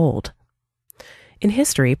replace the old. In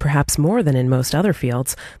history, perhaps more than in most other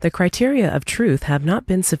fields, the criteria of truth have not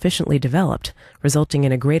been sufficiently developed, resulting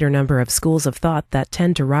in a greater number of schools of thought that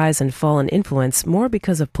tend to rise and fall in influence more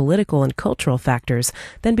because of political and cultural factors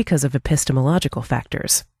than because of epistemological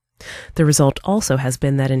factors. The result also has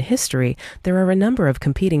been that in history, there are a number of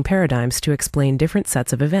competing paradigms to explain different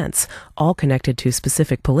sets of events, all connected to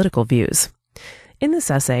specific political views. In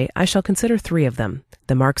this essay, I shall consider three of them: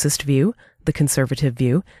 the Marxist view, the conservative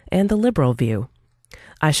view, and the liberal view.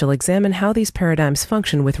 I shall examine how these paradigms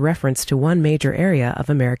function with reference to one major area of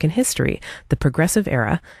American history, the progressive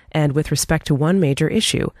era, and with respect to one major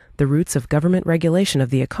issue, the roots of government regulation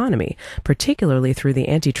of the economy, particularly through the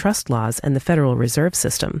antitrust laws and the Federal Reserve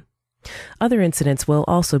System. Other incidents will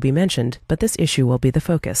also be mentioned, but this issue will be the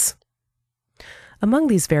focus. Among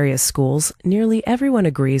these various schools, nearly everyone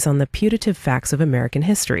agrees on the putative facts of American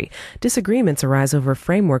history. Disagreements arise over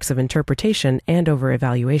frameworks of interpretation and over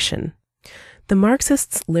evaluation. The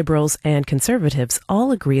Marxists, liberals, and conservatives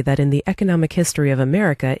all agree that in the economic history of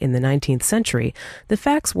America in the 19th century, the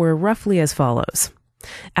facts were roughly as follows.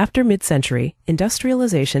 After mid-century,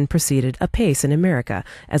 industrialization proceeded apace in America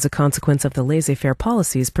as a consequence of the laissez-faire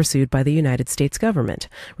policies pursued by the United States government,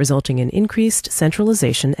 resulting in increased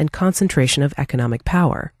centralization and concentration of economic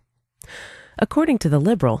power. According to the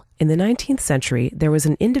liberal, in the 19th century, there was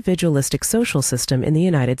an individualistic social system in the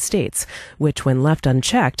United States, which, when left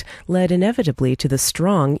unchecked, led inevitably to the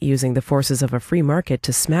strong using the forces of a free market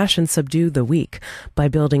to smash and subdue the weak by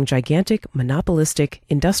building gigantic, monopolistic,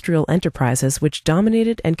 industrial enterprises which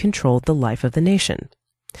dominated and controlled the life of the nation.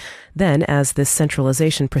 Then, as this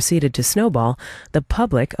centralization proceeded to snowball, the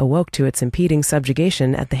public awoke to its impeding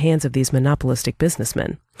subjugation at the hands of these monopolistic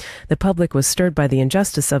businessmen. The public was stirred by the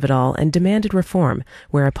injustice of it all and demanded reform,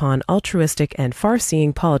 whereupon altruistic and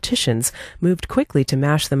far-seeing politicians moved quickly to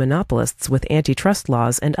mash the monopolists with antitrust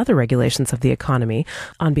laws and other regulations of the economy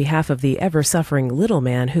on behalf of the ever-suffering little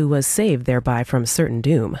man who was saved thereby from certain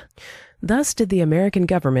doom. Thus did the American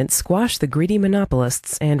government squash the greedy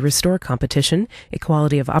monopolists and restore competition,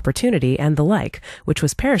 equality of opportunity, and the like, which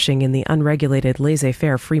was perishing in the unregulated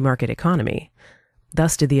laissez-faire free market economy.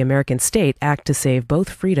 Thus did the American state act to save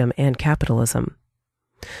both freedom and capitalism.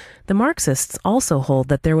 The Marxists also hold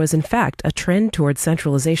that there was in fact a trend towards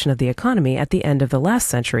centralization of the economy at the end of the last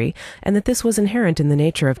century, and that this was inherent in the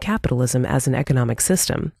nature of capitalism as an economic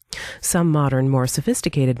system. Some modern, more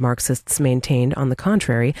sophisticated Marxists maintained, on the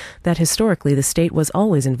contrary, that historically the state was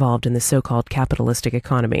always involved in the so-called capitalistic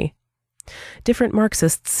economy. Different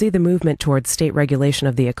Marxists see the movement towards state regulation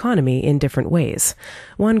of the economy in different ways.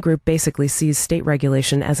 One group basically sees state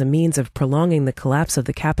regulation as a means of prolonging the collapse of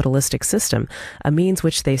the capitalistic system, a means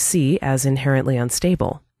which they see as inherently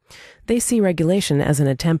unstable. They see regulation as an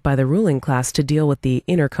attempt by the ruling class to deal with the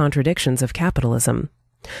inner contradictions of capitalism.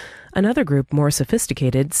 Another group, more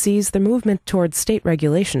sophisticated, sees the movement towards state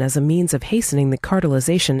regulation as a means of hastening the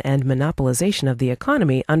cartelization and monopolization of the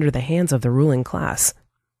economy under the hands of the ruling class.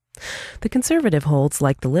 The conservative holds,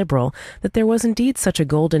 like the liberal, that there was indeed such a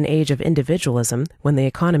golden age of individualism when the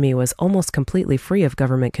economy was almost completely free of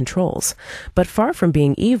government controls. But far from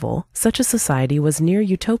being evil, such a society was near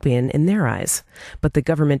utopian in their eyes. But the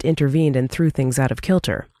government intervened and threw things out of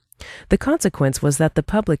kilter. The consequence was that the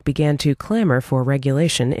public began to clamor for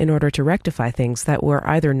regulation in order to rectify things that were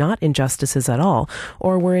either not injustices at all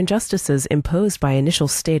or were injustices imposed by initial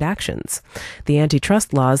state actions. The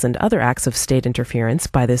antitrust laws and other acts of state interference,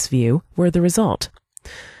 by this view, were the result.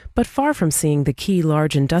 But far from seeing the key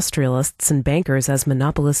large industrialists and bankers as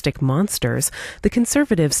monopolistic monsters, the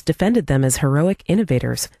conservatives defended them as heroic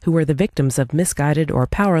innovators who were the victims of misguided or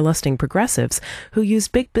power-lusting progressives who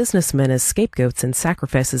used big businessmen as scapegoats and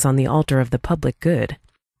sacrifices on the altar of the public good.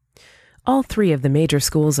 All three of the major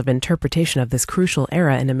schools of interpretation of this crucial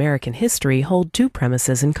era in American history hold two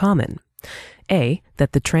premises in common. A,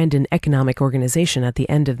 that the trend in economic organization at the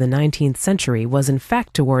end of the 19th century was in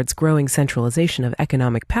fact towards growing centralization of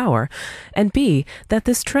economic power, and B, that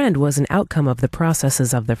this trend was an outcome of the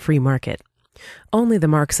processes of the free market. Only the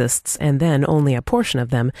Marxists, and then only a portion of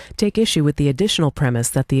them, take issue with the additional premise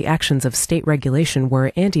that the actions of state regulation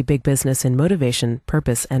were anti-big business in motivation,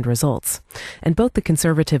 purpose, and results. And both the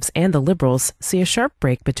conservatives and the liberals see a sharp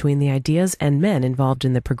break between the ideas and men involved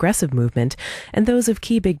in the progressive movement and those of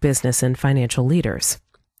key big business and financial leaders.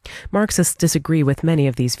 Marxists disagree with many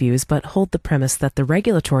of these views, but hold the premise that the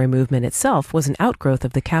regulatory movement itself was an outgrowth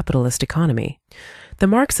of the capitalist economy. The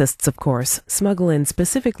Marxists, of course, smuggle in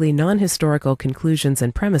specifically non-historical conclusions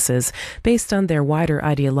and premises based on their wider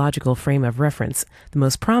ideological frame of reference, the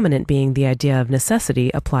most prominent being the idea of necessity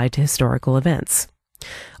applied to historical events.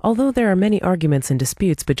 Although there are many arguments and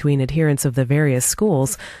disputes between adherents of the various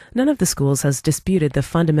schools, none of the schools has disputed the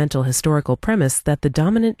fundamental historical premise that the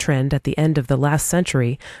dominant trend at the end of the last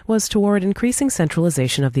century was toward increasing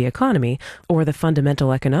centralization of the economy, or the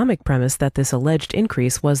fundamental economic premise that this alleged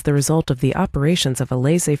increase was the result of the operations of a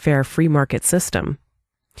laissez-faire free market system.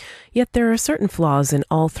 Yet there are certain flaws in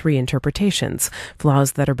all three interpretations,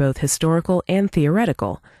 flaws that are both historical and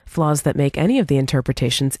theoretical, flaws that make any of the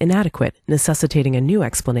interpretations inadequate, necessitating a new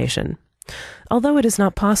explanation. Although it is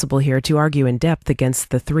not possible here to argue in depth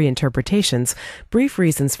against the three interpretations, brief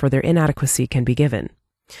reasons for their inadequacy can be given.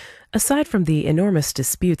 Aside from the enormous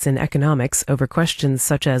disputes in economics over questions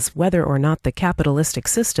such as whether or not the capitalistic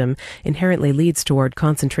system inherently leads toward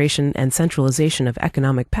concentration and centralization of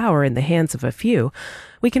economic power in the hands of a few,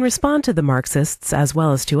 we can respond to the Marxists, as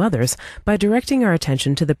well as to others, by directing our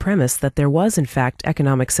attention to the premise that there was in fact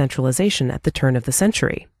economic centralization at the turn of the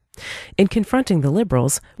century. In confronting the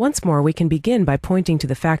liberals, once more we can begin by pointing to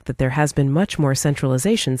the fact that there has been much more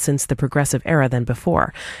centralization since the progressive era than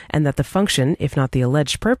before, and that the function, if not the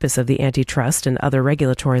alleged purpose of the antitrust and other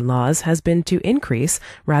regulatory laws, has been to increase,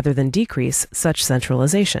 rather than decrease, such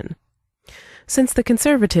centralization. Since the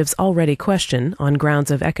conservatives already question, on grounds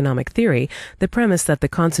of economic theory, the premise that the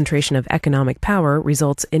concentration of economic power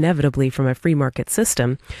results inevitably from a free market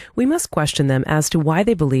system, we must question them as to why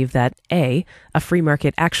they believe that A, a free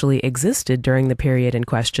market actually existed during the period in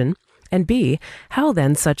question, and B, how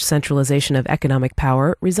then such centralization of economic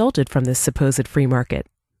power resulted from this supposed free market.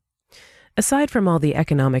 Aside from all the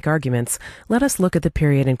economic arguments, let us look at the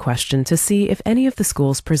period in question to see if any of the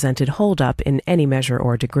schools presented hold up in any measure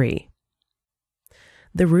or degree.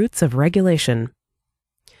 The roots of regulation.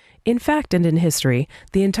 In fact and in history,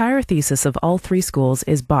 the entire thesis of all three schools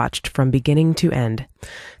is botched from beginning to end.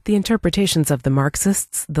 The interpretations of the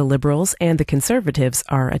Marxists, the liberals, and the conservatives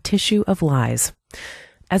are a tissue of lies.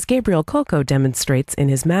 As Gabriel Kolko demonstrates in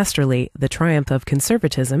his masterly The Triumph of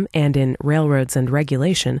Conservatism and in Railroads and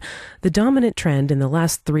Regulation, the dominant trend in the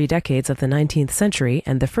last 3 decades of the 19th century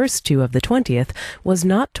and the first 2 of the 20th was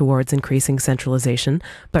not towards increasing centralization,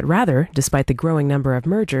 but rather, despite the growing number of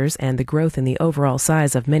mergers and the growth in the overall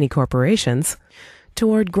size of many corporations,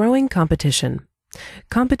 toward growing competition.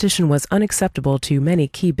 Competition was unacceptable to many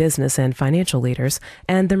key business and financial leaders,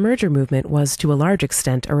 and the merger movement was to a large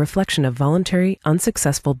extent a reflection of voluntary,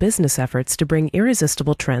 unsuccessful business efforts to bring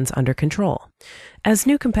irresistible trends under control. As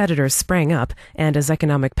new competitors sprang up, and as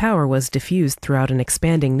economic power was diffused throughout an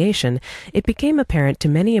expanding nation, it became apparent to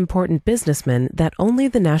many important businessmen that only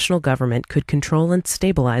the national government could control and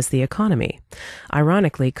stabilize the economy.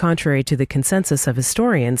 Ironically, contrary to the consensus of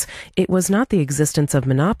historians, it was not the existence of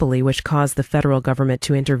monopoly which caused the federal government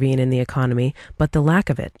to intervene in the economy, but the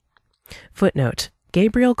lack of it. Footnote: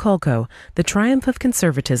 Gabriel Kolko, The Triumph of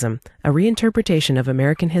Conservatism, a reinterpretation of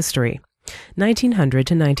American history, 1900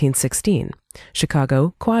 to 1916.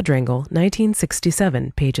 Chicago, Quadrangle,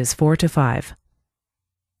 1967, pages 4 to 5.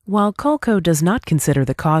 While Kolko does not consider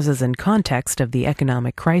the causes and context of the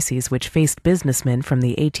economic crises which faced businessmen from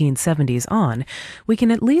the 1870s on, we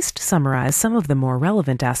can at least summarize some of the more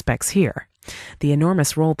relevant aspects here. The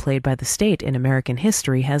enormous role played by the state in American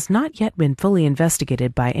history has not yet been fully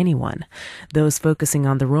investigated by anyone. Those focusing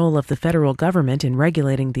on the role of the federal government in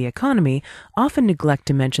regulating the economy often neglect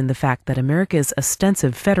to mention the fact that America's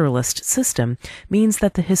ostensive federalist system means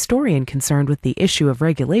that the historian concerned with the issue of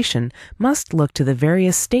regulation must look to the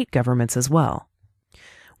various state governments as well.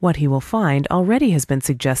 What he will find already has been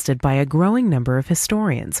suggested by a growing number of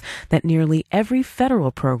historians, that nearly every federal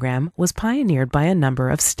program was pioneered by a number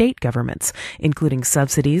of state governments, including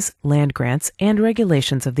subsidies, land grants, and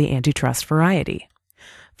regulations of the antitrust variety.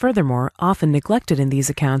 Furthermore, often neglected in these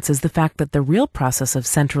accounts is the fact that the real process of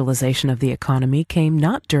centralization of the economy came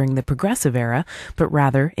not during the Progressive era, but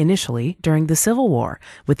rather, initially, during the Civil War,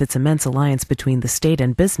 with its immense alliance between the state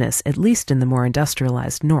and business, at least in the more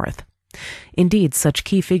industrialized North. Indeed, such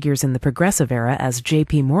key figures in the Progressive era as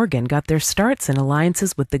J.P. Morgan got their starts in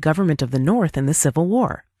alliances with the government of the North in the Civil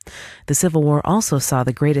War. The Civil War also saw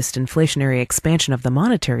the greatest inflationary expansion of the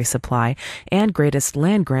monetary supply and greatest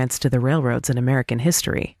land grants to the railroads in American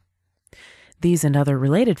history. These and other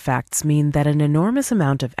related facts mean that an enormous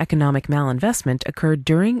amount of economic malinvestment occurred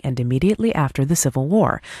during and immediately after the Civil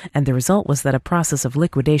War, and the result was that a process of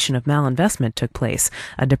liquidation of malinvestment took place,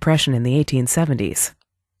 a depression in the 1870s.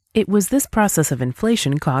 It was this process of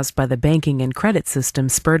inflation caused by the banking and credit system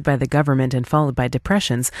spurred by the government and followed by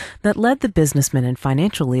depressions that led the businessmen and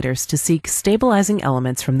financial leaders to seek stabilizing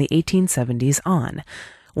elements from the 1870s on.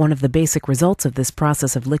 One of the basic results of this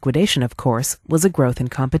process of liquidation, of course, was a growth in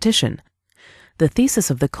competition. The thesis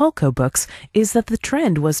of the Kolko books is that the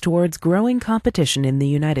trend was towards growing competition in the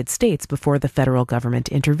United States before the federal government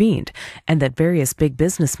intervened, and that various big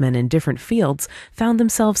businessmen in different fields found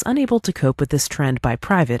themselves unable to cope with this trend by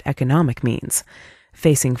private economic means.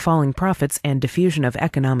 Facing falling profits and diffusion of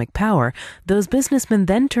economic power, those businessmen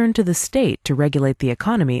then turned to the state to regulate the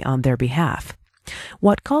economy on their behalf.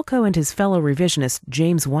 What Kolko and his fellow revisionist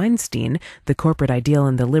James Weinstein, The Corporate Ideal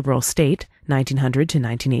in the Liberal State, 1900 to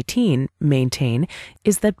 1918, maintain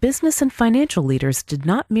is that business and financial leaders did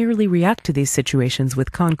not merely react to these situations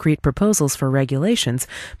with concrete proposals for regulations,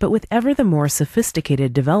 but with ever the more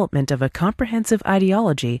sophisticated development of a comprehensive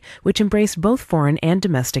ideology which embraced both foreign and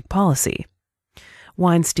domestic policy.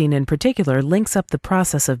 Weinstein in particular links up the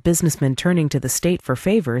process of businessmen turning to the state for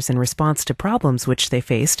favors in response to problems which they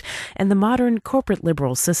faced and the modern corporate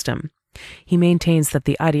liberal system. He maintains that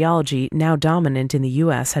the ideology now dominant in the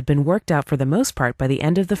U.S. had been worked out for the most part by the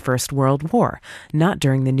end of the First World War, not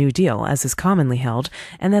during the New Deal, as is commonly held,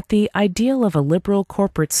 and that the ideal of a liberal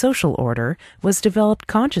corporate social order was developed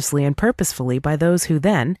consciously and purposefully by those who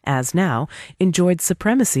then, as now, enjoyed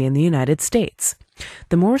supremacy in the United States,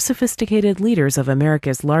 the more sophisticated leaders of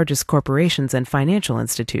America's largest corporations and financial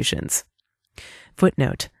institutions.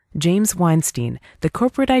 Footnote: James Weinstein, The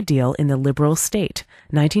Corporate Ideal in the Liberal State,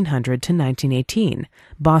 1900 to 1918,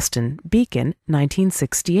 Boston, Beacon,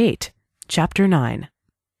 1968, Chapter 9.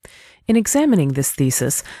 In examining this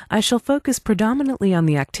thesis, I shall focus predominantly on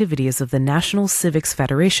the activities of the National Civics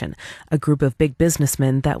Federation, a group of big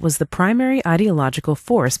businessmen that was the primary ideological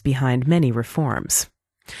force behind many reforms.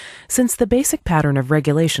 Since the basic pattern of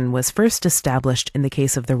regulation was first established in the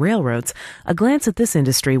case of the railroads, a glance at this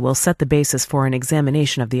industry will set the basis for an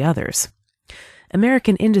examination of the others.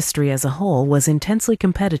 American industry as a whole was intensely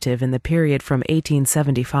competitive in the period from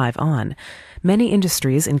 1875 on. Many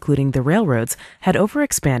industries, including the railroads, had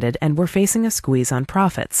overexpanded and were facing a squeeze on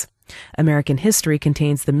profits. American history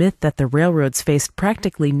contains the myth that the railroads faced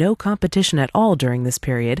practically no competition at all during this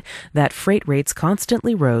period, that freight rates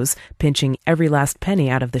constantly rose, pinching every last penny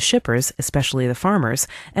out of the shippers, especially the farmers,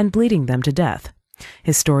 and bleeding them to death.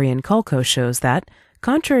 Historian Kulko shows that,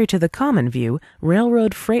 contrary to the common view,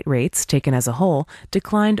 railroad freight rates, taken as a whole,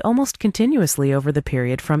 declined almost continuously over the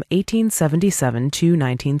period from 1877 to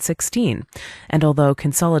 1916, and although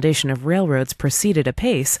consolidation of railroads proceeded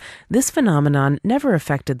apace, this phenomenon never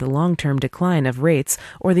affected the long-term decline of rates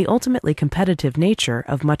or the ultimately competitive nature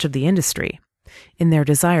of much of the industry. In their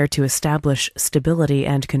desire to establish stability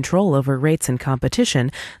and control over rates and competition,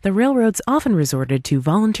 the railroads often resorted to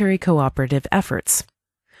voluntary cooperative efforts.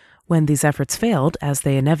 When these efforts failed, as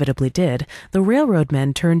they inevitably did, the railroad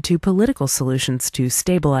men turned to political solutions to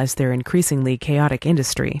stabilize their increasingly chaotic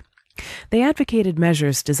industry. They advocated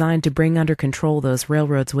measures designed to bring under control those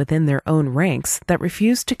railroads within their own ranks that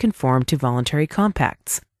refused to conform to voluntary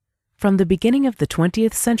compacts. From the beginning of the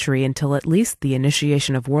 20th century until at least the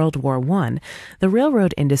initiation of World War I, the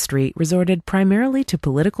railroad industry resorted primarily to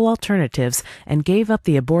political alternatives and gave up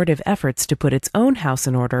the abortive efforts to put its own house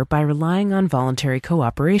in order by relying on voluntary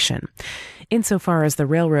cooperation. Insofar as the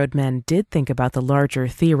railroad men did think about the larger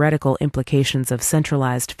theoretical implications of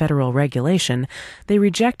centralized federal regulation, they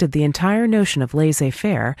rejected the entire notion of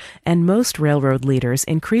laissez-faire, and most railroad leaders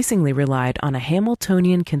increasingly relied on a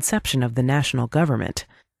Hamiltonian conception of the national government.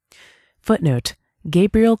 Footnote: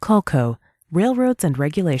 Gabriel Kulko, Railroads and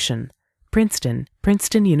Regulation, Princeton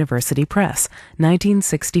University Press,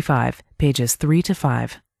 1965, pages 3 to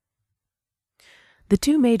 5. The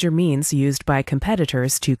two major means used by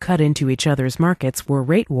competitors to cut into each other's markets were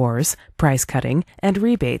rate wars, price cutting, and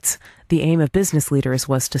rebates. The aim of business leaders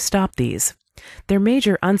was to stop these. Their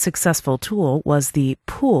major unsuccessful tool was the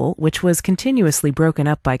pool, which was continuously broken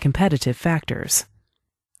up by competitive factors.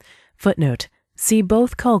 Footnote: See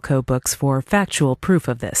both Kulko books for factual proof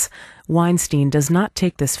of this. Weinstein does not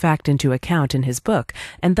take this fact into account in his book,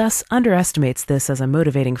 and thus underestimates this as a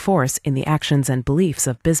motivating force in the actions and beliefs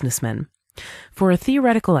of businessmen. For a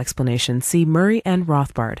theoretical explanation, see Murray and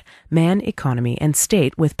Rothbard, Man, Economy, and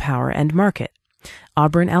State with Power and Market.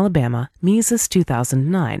 Auburn, Alabama, Mises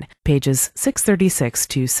 2009, pages 636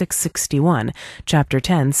 to 661, Chapter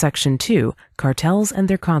 10, Section 2, Cartels and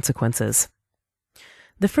Their Consequences.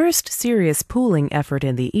 The first serious pooling effort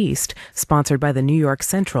in the East, sponsored by the New York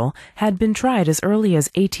Central, had been tried as early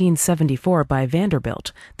as 1874 by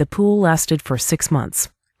Vanderbilt. The pool lasted for 6 months.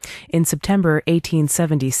 In September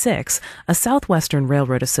 1876, a Southwestern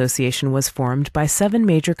Railroad Association was formed by 7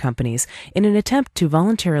 major companies in an attempt to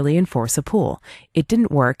voluntarily enforce a pool. It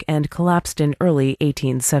didn't work and collapsed in early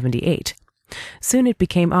 1878. Soon it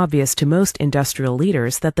became obvious to most industrial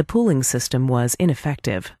leaders that the pooling system was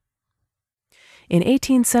ineffective. In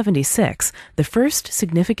 1876, the first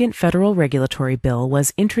significant federal regulatory bill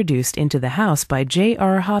was introduced into the House by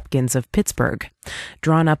J.R. Hopkins of Pittsburgh.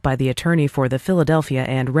 Drawn up by the attorney for the Philadelphia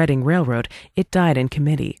and Reading Railroad, it died in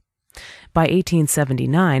committee. By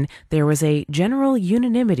 1879, there was a general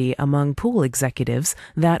unanimity among pool executives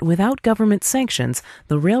that without government sanctions,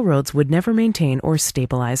 the railroads would never maintain or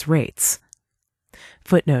stabilize rates.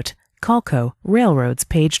 Footnote: Kulko, Railroads,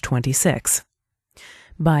 page 26.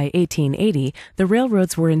 By 1880, the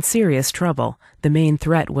railroads were in serious trouble. The main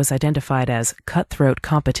threat was identified as cutthroat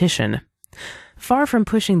competition. Far from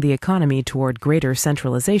pushing the economy toward greater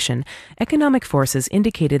centralization, economic forces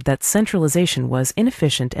indicated that centralization was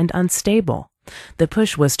inefficient and unstable. The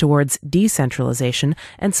push was towards decentralization,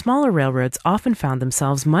 and smaller railroads often found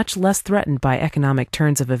themselves much less threatened by economic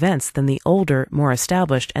turns of events than the older, more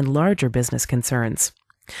established, and larger business concerns.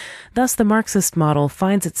 Thus, the Marxist model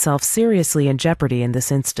finds itself seriously in jeopardy in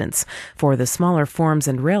this instance, for the smaller forms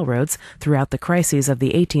and railroads, throughout the crises of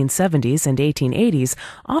the 1870s and 1880s,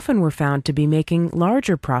 often were found to be making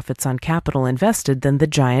larger profits on capital invested than the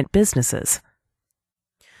giant businesses.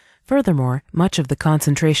 Furthermore, much of the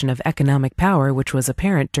concentration of economic power which was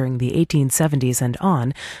apparent during the 1870s and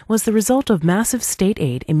on was the result of massive state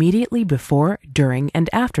aid immediately before, during, and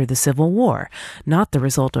after the Civil War, not the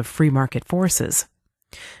result of free market forces.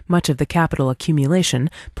 Much of the capital accumulation,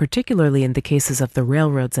 particularly in the cases of the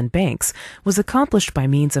railroads and banks, was accomplished by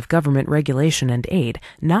means of government regulation and aid,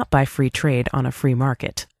 not by free trade on a free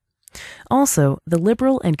market. Also, the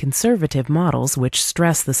liberal and conservative models which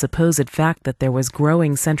stress the supposed fact that there was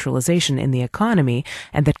growing centralization in the economy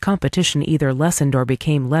and that competition either lessened or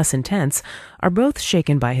became less intense are both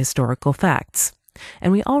shaken by historical facts.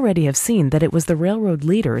 And we already have seen that it was the railroad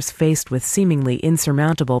leaders faced with seemingly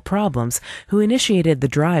insurmountable problems who initiated the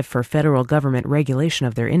drive for federal government regulation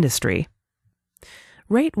of their industry.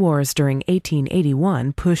 Rate wars during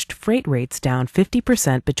 1881 pushed freight rates down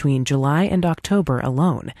 50% between July and October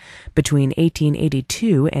alone. Between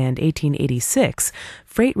 1882 and 1886,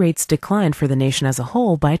 freight rates declined for the nation as a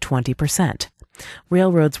whole by 20%.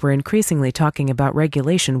 Railroads were increasingly talking about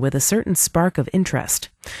regulation with a certain spark of interest.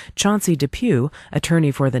 Chauncey Depew,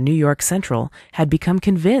 attorney for the New York Central, had become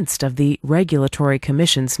convinced of the Regulatory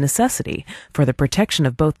Commission's necessity for the protection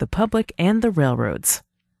of both the public and the railroads.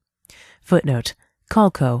 Footnote: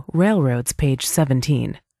 Calco, Railroads, page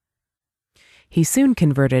 17. He soon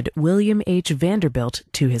converted William H. Vanderbilt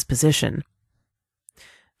to his position.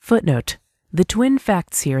 Footnote: The twin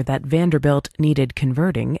facts here that Vanderbilt needed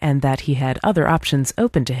converting and that he had other options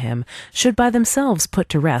open to him should by themselves put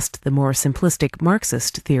to rest the more simplistic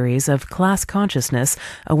Marxist theories of class consciousness,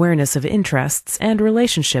 awareness of interests, and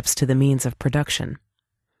relationships to the means of production.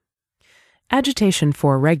 Agitation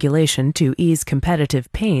for regulation to ease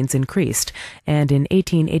competitive pains increased, and in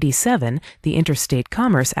 1887 the Interstate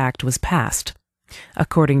Commerce Act was passed.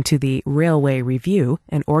 According to the Railway Review,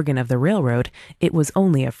 an organ of the railroad, it was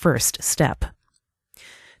only a first step.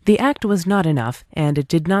 The act was not enough, and it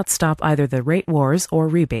did not stop either the rate wars or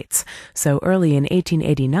rebates. So early in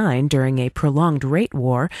 1889, during a prolonged rate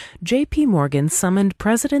war, J.P. Morgan summoned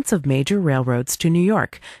presidents of major railroads to New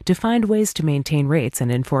York to find ways to maintain rates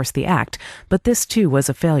and enforce the act, but this too was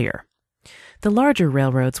a failure. The larger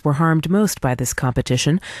railroads were harmed most by this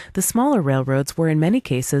competition. The smaller railroads were in many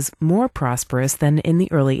cases more prosperous than in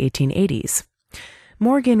the early 1880s.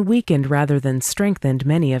 Morgan weakened rather than strengthened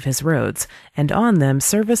many of his roads, and on them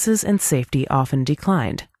services and safety often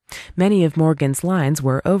declined. Many of Morgan's lines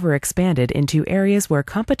were overexpanded into areas where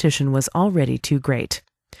competition was already too great.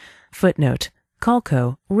 Footnote: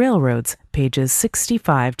 Calco, Railroads, pages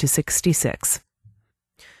 65 to 66.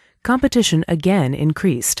 Competition again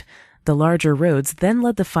increased. The larger roads then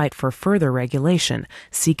led the fight for further regulation,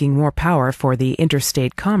 seeking more power for the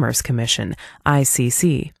Interstate Commerce Commission,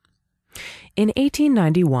 ICC. In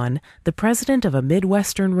 1891, the president of a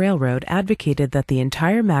Midwestern railroad advocated that the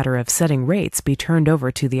entire matter of setting rates be turned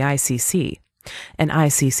over to the ICC. An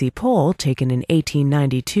ICC poll taken in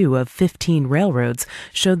 1892 of 15 railroads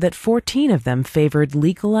showed that 14 of them favored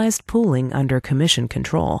legalized pooling under commission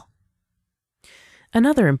control.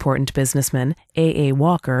 Another important businessman, A.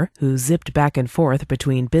 Walker, who zipped back and forth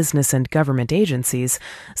between business and government agencies,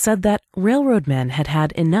 said that railroad men had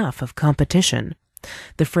had enough of competition.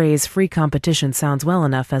 The phrase free competition sounds well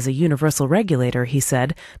enough as a universal regulator, he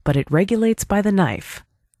said, but it regulates by the knife.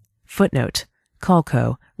 Footnote: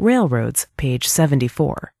 Calco, Railroads, page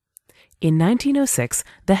 74. In 1906,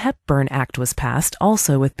 the Hepburn Act was passed,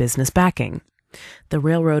 also with business backing. The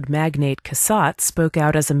railroad magnate Cassatt spoke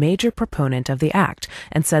out as a major proponent of the act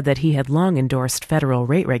and said that he had long endorsed federal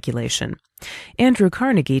rate regulation. Andrew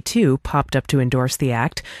Carnegie, too, popped up to endorse the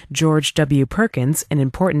act. George W. Perkins, an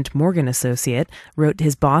important Morgan associate, wrote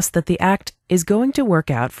his boss that the act is going to work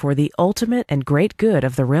out for the ultimate and great good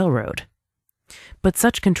of the railroad. But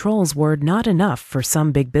such controls were not enough for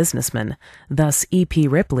some big businessmen. Thus, E.P.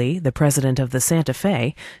 Ripley, the president of the Santa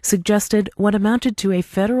Fe, suggested what amounted to a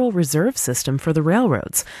Federal Reserve System for the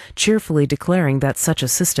railroads, cheerfully declaring that such a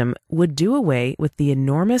system would do away with the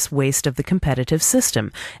enormous waste of the competitive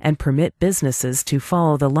system and permit businesses to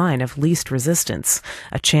follow the line of least resistance,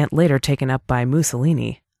 a chant later taken up by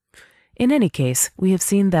Mussolini. In any case, we have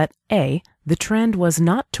seen that A. The trend was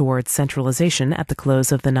not towards centralization at the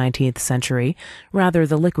close of the 19th century. Rather,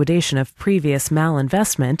 the liquidation of previous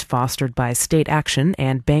malinvestment fostered by state action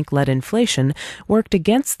and bank-led inflation worked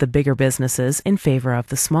against the bigger businesses in favor of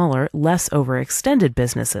the smaller, less overextended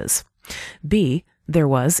businesses. B. There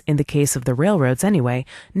was, in the case of the railroads anyway,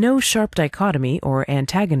 no sharp dichotomy or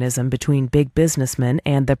antagonism between big businessmen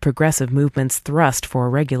and the progressive movement's thrust for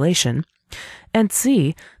regulation. And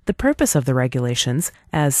C, the purpose of the regulations,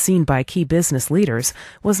 as seen by key business leaders,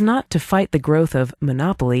 was not to fight the growth of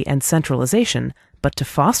monopoly and centralization, but to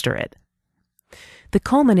foster it. The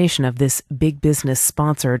culmination of this big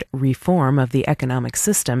business-sponsored reform of the economic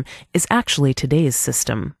system is actually today's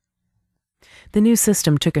system. The new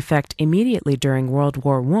system took effect immediately during World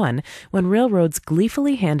War I, when railroads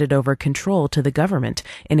gleefully handed over control to the government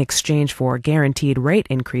in exchange for guaranteed rate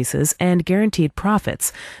increases and guaranteed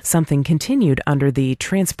profits, something continued under the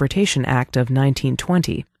Transportation Act of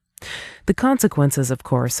 1920. The consequences, of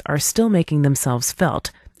course, are still making themselves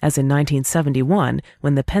felt, as in 1971,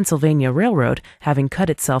 when the Pennsylvania Railroad, having cut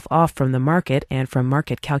itself off from the market and from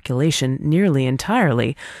market calculation nearly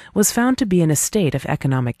entirely, was found to be in a state of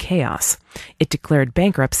economic chaos. It declared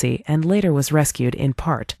bankruptcy and later was rescued in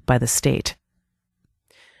part by the state.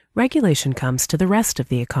 Regulation comes to the rest of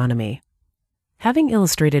the economy. Having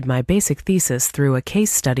illustrated my basic thesis through a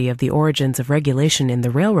case study of the origins of regulation in the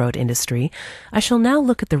railroad industry, I shall now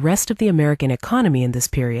look at the rest of the American economy in this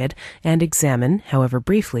period and examine, however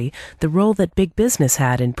briefly, the role that big business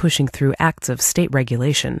had in pushing through acts of state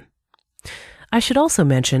regulation. I should also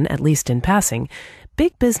mention, at least in passing,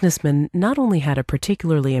 big businessmen not only had a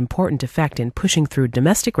particularly important effect in pushing through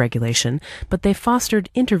domestic regulation, but they fostered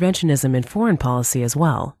interventionism in foreign policy as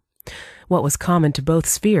well. What was common to both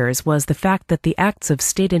spheres was the fact that the acts of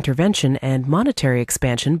state intervention and monetary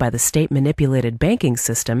expansion by the state-manipulated banking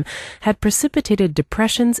system had precipitated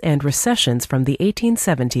depressions and recessions from the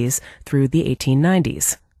 1870s through the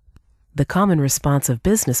 1890s. The common response of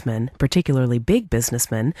businessmen, particularly big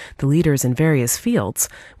businessmen, the leaders in various fields,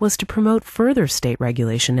 was to promote further state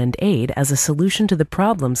regulation and aid as a solution to the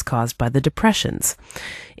problems caused by the depressions.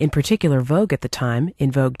 In particular vogue at the time,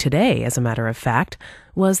 in vogue today as a matter of fact,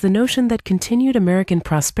 was the notion that continued American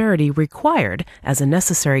prosperity required, as a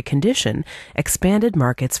necessary condition, expanded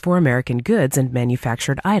markets for American goods and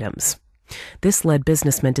manufactured items. This led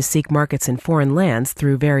businessmen to seek markets in foreign lands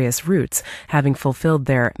through various routes, having fulfilled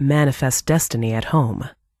their manifest destiny at home.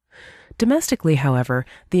 Domestically, however,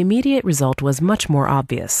 the immediate result was much more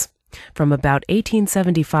obvious. From about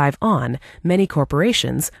 1875 on, many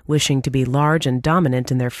corporations, wishing to be large and dominant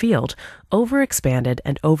in their field, overexpanded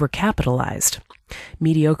and overcapitalized.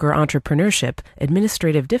 Mediocre entrepreneurship,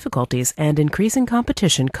 administrative difficulties, and increasing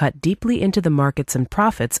competition cut deeply into the markets and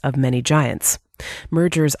profits of many giants.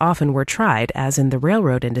 Mergers often were tried, as in the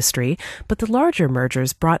railroad industry, but the larger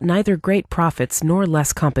mergers brought neither great profits nor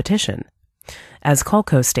less competition. As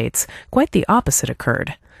Kolko states, quite the opposite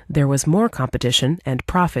occurred. There was more competition, and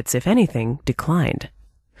profits, if anything, declined.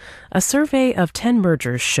 A survey of 10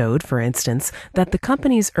 mergers showed, for instance, that the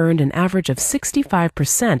companies earned an average of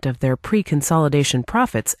 65% of their pre-consolidation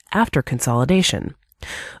profits after consolidation.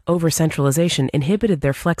 Over-centralization inhibited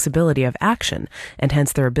their flexibility of action, and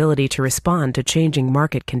hence their ability to respond to changing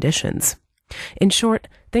market conditions. In short,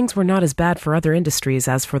 things were not as bad for other industries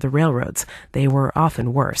as for the railroads. They were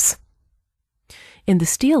often worse. In the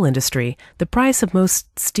steel industry, the price of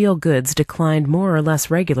most steel goods declined more or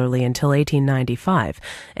less regularly until 1895,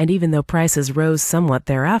 and even though prices rose somewhat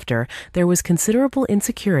thereafter, there was considerable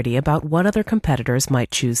insecurity about what other competitors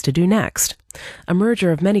might choose to do next. A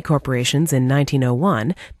merger of many corporations in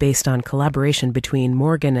 1901, based on collaboration between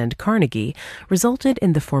Morgan and Carnegie, resulted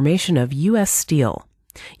in the formation of U.S. Steel.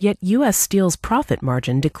 Yet U.S. Steel's profit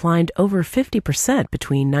margin declined over 50%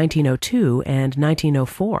 between 1902 and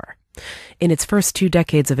 1904. In its first 2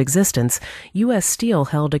 decades of existence, U.S. Steel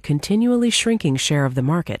held a continually shrinking share of the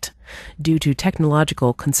market. Due to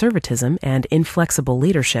technological conservatism and inflexible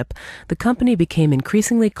leadership, the company became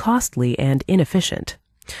increasingly costly and inefficient.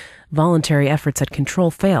 Voluntary efforts at control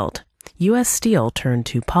failed. U.S. Steel turned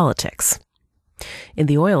to politics. In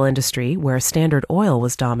the oil industry, where Standard Oil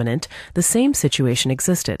was dominant, the same situation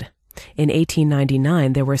existed. In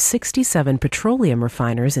 1899, there were 67 petroleum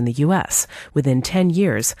refiners in the U.S. Within 10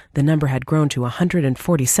 years, the number had grown to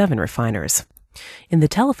 147 refiners. In the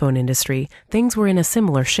telephone industry, things were in a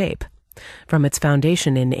similar shape. From its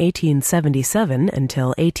foundation in 1877 until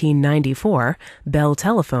 1894, Bell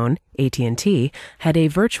Telephone, AT&T, had a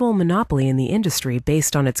virtual monopoly in the industry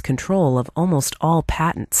based on its control of almost all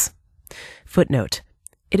patents. Footnote: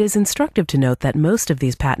 it is instructive to note that most of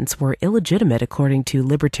these patents were illegitimate according to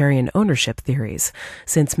libertarian ownership theories,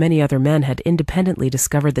 since many other men had independently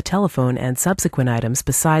discovered the telephone and subsequent items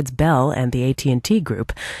besides Bell and the AT&T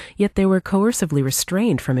group, yet they were coercively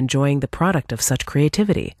restrained from enjoying the product of such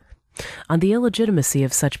creativity. On the illegitimacy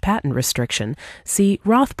of such patent restriction, see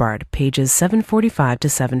Rothbard, pages 745 to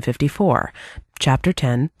 754, Chapter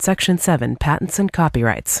 10, Section 7, Patents and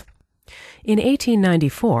Copyrights. In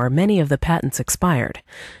 1894, many of the patents expired.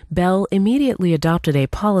 Bell immediately adopted a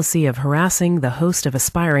policy of harassing the host of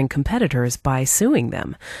aspiring competitors by suing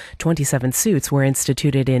them. 27 suits were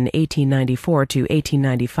instituted in 1894 to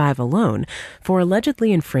 1895 alone for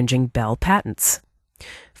allegedly infringing Bell patents.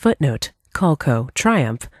 Footnote, Colco,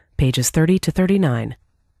 Triumph, pages 30 to 39.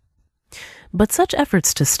 But such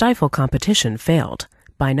efforts to stifle competition failed.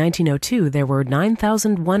 By 1902, there were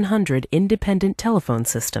 9,100 independent telephone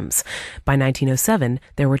systems. By 1907,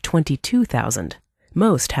 there were 22,000.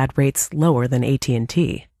 Most had rates lower than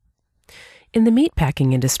AT&T. In the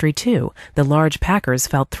meatpacking industry, too, the large packers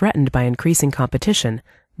felt threatened by increasing competition.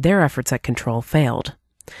 Their efforts at control failed.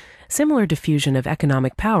 Similar diffusion of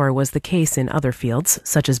economic power was the case in other fields,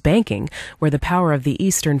 such as banking, where the power of the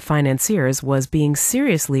Eastern financiers was being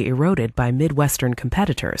seriously eroded by Midwestern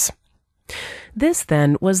competitors. This,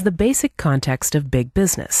 then, was the basic context of big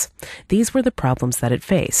business. These were the problems that it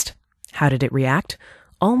faced. How did it react?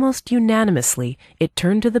 Almost unanimously, it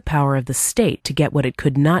turned to the power of the state to get what it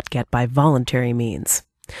could not get by voluntary means.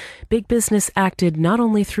 Big business acted not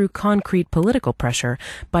only through concrete political pressure,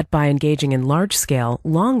 but by engaging in large-scale,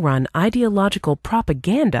 long-run ideological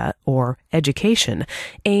propaganda, or education,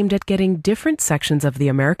 aimed at getting different sections of the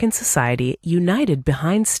American society united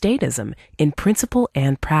behind statism in principle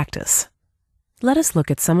and practice. Let us look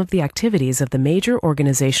at some of the activities of the major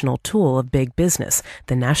organizational tool of big business,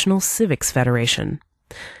 the National Civics Federation.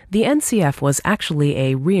 The NCF was actually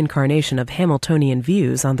a reincarnation of Hamiltonian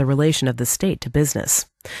views on the relation of the state to business.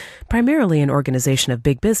 Primarily an organization of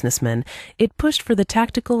big businessmen, it pushed for the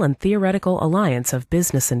tactical and theoretical alliance of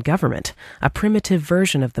business and government, a primitive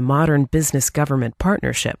version of the modern business-government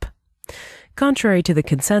partnership. Contrary to the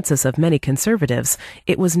consensus of many conservatives,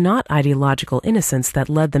 it was not ideological innocence that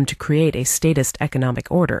led them to create a statist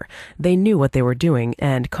economic order. They knew what they were doing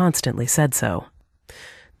and constantly said so.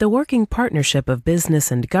 The working partnership of business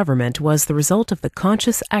and government was the result of the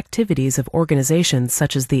conscious activities of organizations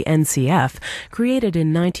such as the NCF, created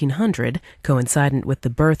in 1900, coincident with the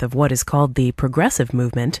birth of what is called the progressive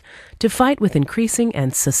movement, to fight with increasing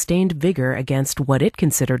and sustained vigor against what it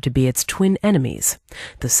considered to be its twin enemies,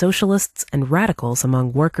 the socialists and radicals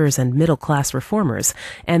among workers and middle-class reformers,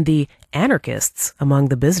 and the anarchists among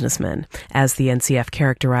the businessmen, as the NCF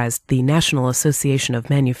characterized the National Association of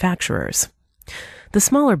Manufacturers. The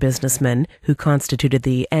smaller businessmen, who constituted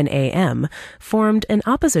the NAM, formed an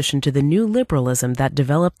opposition to the new liberalism that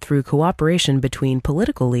developed through cooperation between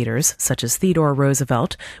political leaders such as Theodore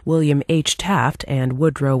Roosevelt, William H. Taft, and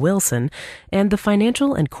Woodrow Wilson, and the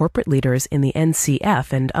financial and corporate leaders in the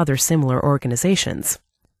NCF and other similar organizations.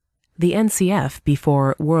 The NCF,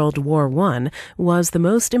 before World War I, was the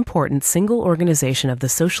most important single organization of the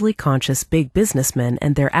socially conscious big businessmen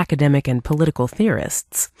and their academic and political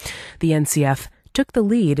theorists. The NCF took the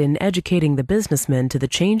lead in educating the businessmen to the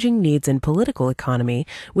changing needs in political economy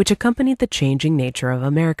which accompanied the changing nature of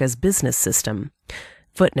America's business system.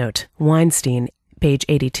 Footnote, Weinstein, page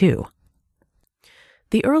 82.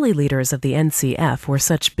 The early leaders of the NCF were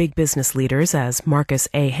such big business leaders as Marcus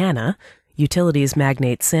A. Hanna, utilities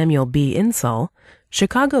magnate Samuel B. Insull,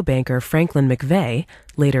 Chicago banker Franklin McVeigh,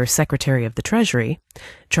 later Secretary of the Treasury,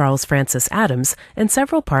 Charles Francis Adams, and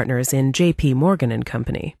several partners in J.P. Morgan and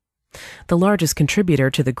Company. The largest contributor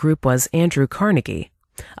to the group was Andrew Carnegie.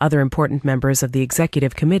 Other important members of the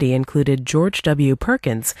executive committee included George W.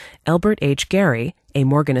 Perkins, Elbert H. Gary, a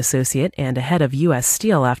Morgan associate and a head of U.S.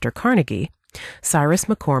 Steel after Carnegie, Cyrus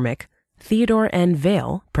McCormick, Theodore N.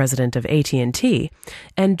 Vail, president of AT&T,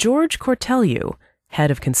 and George Cortelyou,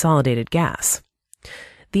 head of Consolidated Gas.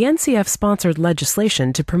 The NCF sponsored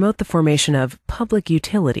legislation to promote the formation of public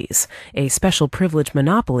utilities, a special privilege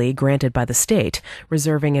monopoly granted by the state,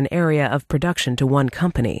 reserving an area of production to one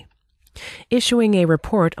company. Issuing a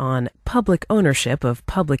report on public ownership of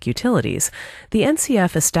public utilities, the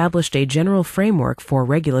NCF established a general framework for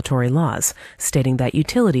regulatory laws, stating that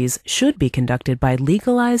utilities should be conducted by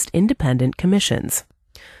legalized independent commissions.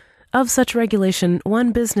 Of such regulation,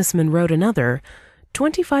 one businessman wrote another,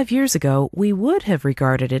 25 years ago, we would have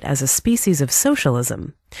regarded it as a species of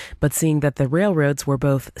socialism, but seeing that the railroads were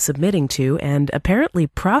both submitting to and apparently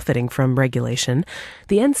profiting from regulation,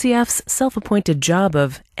 the NCF's self-appointed job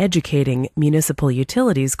of educating municipal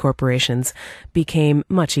utilities corporations became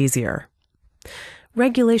much easier.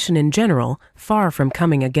 Regulation in general, far from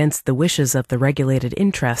coming against the wishes of the regulated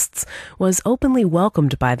interests, was openly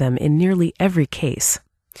welcomed by them in nearly every case.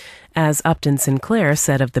 As Upton Sinclair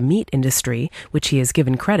said of the meat industry, which he is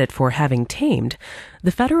given credit for having tamed,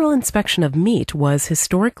 the federal inspection of meat was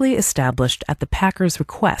historically established at the packers'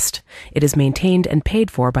 request. It is maintained and paid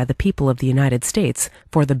for by the people of the United States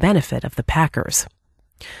for the benefit of the packers.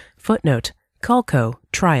 Footnote: Culco,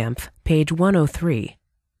 Triumph, page 103.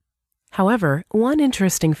 However, one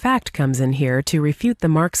interesting fact comes in here to refute the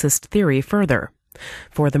Marxist theory further.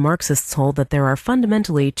 For the Marxists hold that there are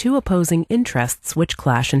fundamentally two opposing interests which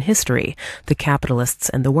clash in history, the capitalists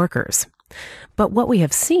and the workers. But what we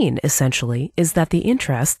have seen, essentially, is that the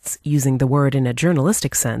interests, using the word in a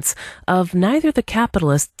journalistic sense, of neither the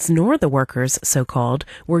capitalists nor the workers, so-called,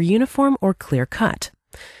 were uniform or clear-cut.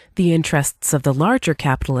 The interests of the larger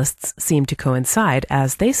capitalists seemed to coincide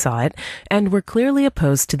as they saw it, and were clearly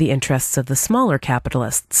opposed to the interests of the smaller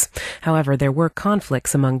capitalists. However, there were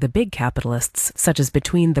conflicts among the big capitalists, such as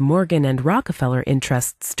between the Morgan and Rockefeller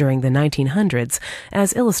interests during the 1900s,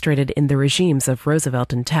 as illustrated in the regimes of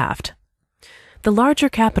Roosevelt and Taft. The larger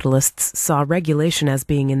capitalists saw regulation as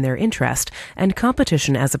being in their interest, and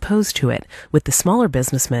competition as opposed to it. With the smaller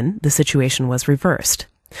businessmen, the situation was reversed.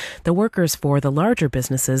 The workers for the larger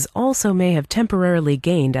businesses also may have temporarily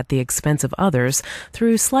gained at the expense of others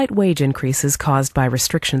through slight wage increases caused by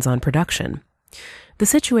restrictions on production. The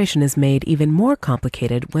situation is made even more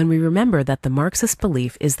complicated when we remember that the Marxist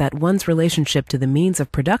belief is that one's relationship to the means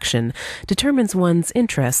of production determines one's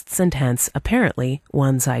interests and hence, apparently,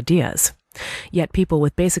 one's ideas. Yet people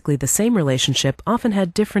with basically the same relationship often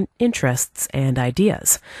had different interests and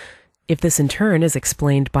ideas. If this in turn is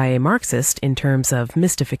explained by a Marxist in terms of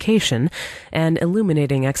mystification, an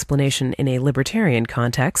illuminating explanation in a libertarian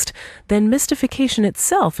context, then mystification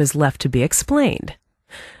itself is left to be explained.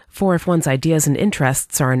 For if one's ideas and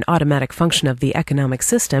interests are an automatic function of the economic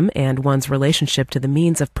system and one's relationship to the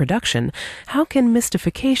means of production, how can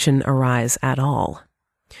mystification arise at all?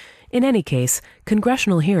 In any case,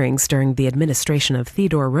 congressional hearings during the administration of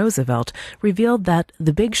Theodore Roosevelt revealed that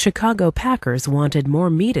the big Chicago packers wanted more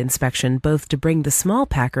meat inspection both to bring the small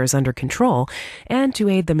packers under control and to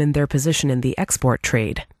aid them in their position in the export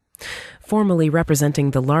trade. Formally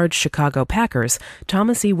representing the large Chicago packers,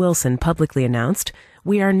 Thomas E. Wilson publicly announced,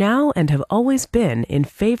 "We are now and have always been in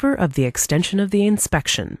favor of the extension of the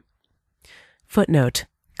inspection." Footnote: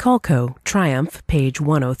 Culco, Triumph, page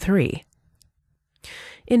 103.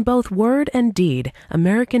 In both word and deed,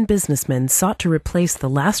 American businessmen sought to replace the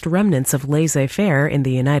last remnants of laissez-faire in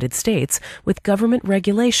the United States with government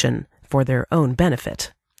regulation for their own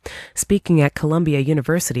benefit. Speaking at Columbia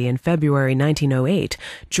University in February 1908,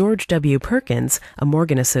 George W. Perkins, a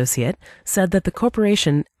Morgan associate, said that the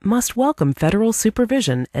corporation must welcome federal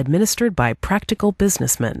supervision administered by practical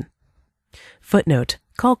businessmen. Footnote: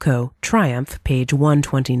 Culco, Triumph, page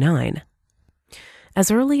 129. As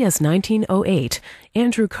early as 1908,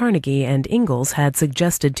 Andrew Carnegie and Ingalls had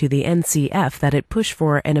suggested to the NCF that it push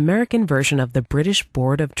for an American version of the British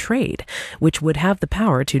Board of Trade, which would have the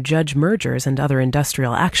power to judge mergers and other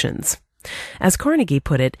industrial actions. As Carnegie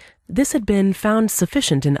put it, this had been found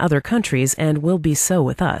sufficient in other countries and will be so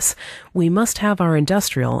with us. We must have our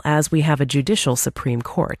industrial as we have a judicial Supreme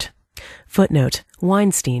Court. Footnote: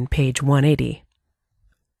 Weinstein, page 180.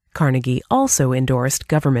 Carnegie also endorsed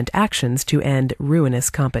government actions to end ruinous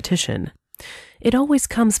competition. It always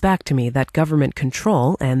comes back to me that government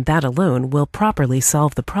control, and that alone, will properly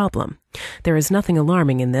solve the problem. There is nothing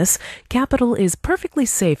alarming in this. Capital is perfectly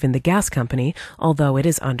safe in the gas company, although it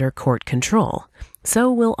is under court control.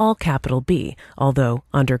 So will all capital be, although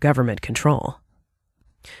under government control.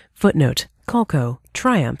 Footnote: Culco,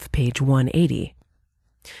 Triumph, page 180.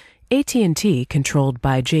 AT&T, controlled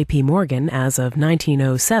by J.P. Morgan as of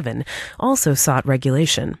 1907, also sought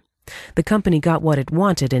regulation. The company got what it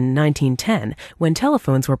wanted in 1910 when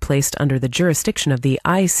telephones were placed under the jurisdiction of the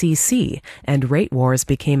ICC and rate wars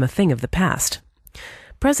became a thing of the past.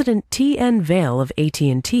 President T.N. Vail of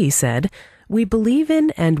AT&T said, "We believe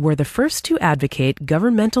in and were the first to advocate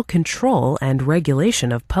governmental control and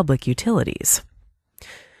regulation of public utilities."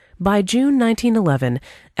 By June 1911,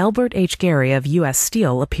 Elbert H. Gary of U.S.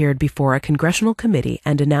 Steel appeared before a congressional committee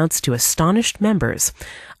and announced to astonished members,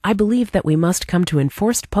 "I believe that we must come to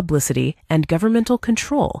enforced publicity and governmental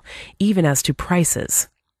control, even as to prices."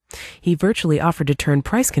 He virtually offered to turn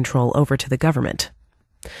price control over to the government.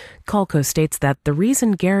 Culco states that the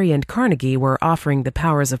reason Gary and Carnegie were offering the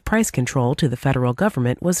powers of price control to the federal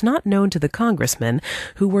government was not known to the congressmen,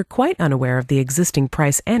 who were quite unaware of the existing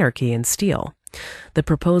price anarchy in steel. The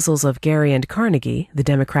proposals of Gary and Carnegie, the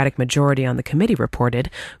Democratic majority on the committee reported,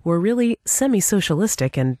 were really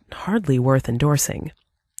semi-socialistic and hardly worth endorsing.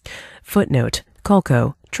 Footnote: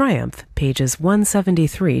 Culco, Triumph, pages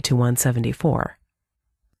 173 to 174.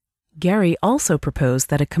 Gary also proposed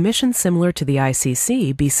that a commission similar to the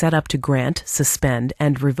ICC be set up to grant, suspend,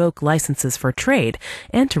 and revoke licenses for trade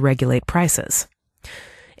and to regulate prices.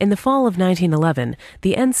 In the fall of 1911,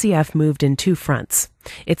 the NCF moved in two fronts.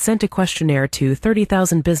 It sent a questionnaire to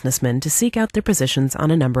 30,000 businessmen to seek out their positions on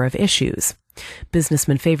a number of issues.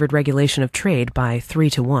 Businessmen favored regulation of trade by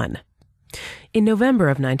 3-1. In November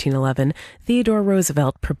of 1911, Theodore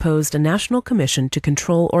Roosevelt proposed a national commission to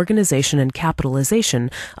control organization and capitalization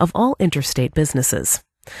of all interstate businesses.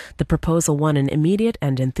 The proposal won an immediate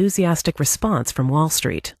and enthusiastic response from Wall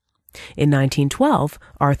Street. In 1912,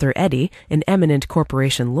 Arthur Eddy, an eminent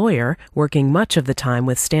corporation lawyer working much of the time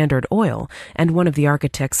with Standard Oil and one of the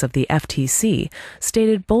architects of the FTC,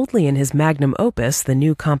 stated boldly in his magnum opus, The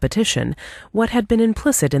New Competition, what had been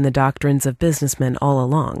implicit in the doctrines of businessmen all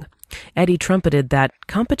along. Eddy trumpeted that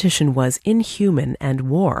competition was inhuman and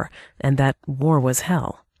that war was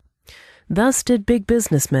hell. Thus did big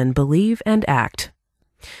businessmen believe and act.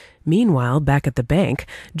 Meanwhile, back at the bank,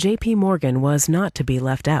 J.P. Morgan was not to be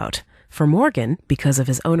left out. For Morgan, because of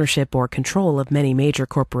his ownership or control of many major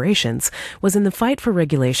corporations, was in the fight for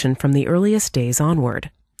regulation from the earliest days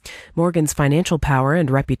onward. Morgan's financial power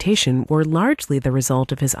and reputation were largely the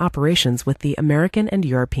result of his operations with the American and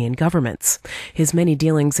European governments. His many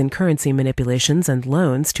dealings in currency manipulations and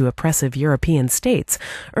loans to oppressive European states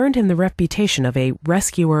earned him the reputation of a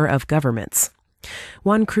rescuer of governments.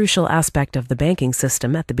 One crucial aspect of the banking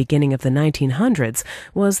system at the beginning of the 1900s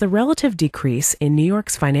was the relative decrease in New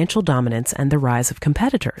York's financial dominance and the rise of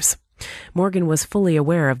competitors. Morgan was fully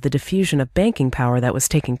aware of the diffusion of banking power that was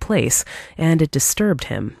taking place, and it disturbed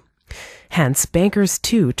him. Hence, bankers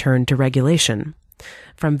too turned to regulation.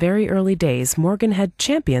 From very early days, Morgan had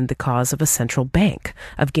championed the cause of a central bank,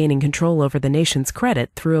 of gaining control over the nation's credit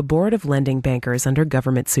through a board of lending bankers under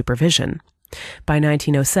government supervision. By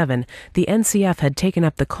 1907, the NCF had taken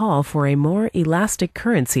up the call for a more elastic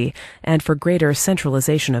currency and for greater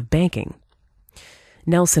centralization of banking.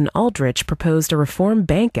 Nelson Aldrich proposed a Reform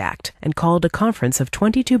Bank Act and called a conference of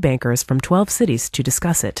 22 bankers from 12 cities to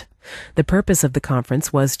discuss it. The purpose of the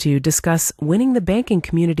conference was to discuss winning the banking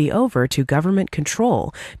community over to government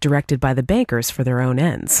control directed by the bankers for their own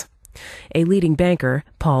ends. A leading banker,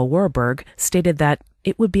 Paul Warburg, stated that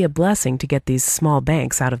it would be a blessing to get these small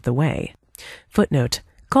banks out of the way. Footnote: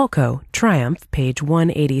 Colco, Triumph, page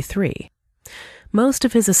 183. Most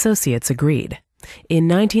of his associates agreed. In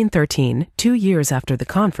 1913, 2 years after the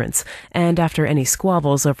conference, and after any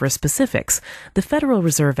squabbles over specifics, the Federal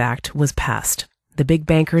Reserve Act was passed. The big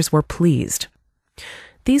bankers were pleased.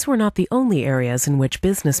 These were not the only areas in which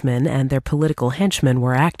businessmen and their political henchmen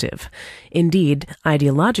were active. Indeed,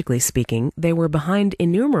 ideologically speaking, they were behind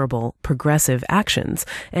innumerable progressive actions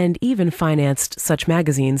and even financed such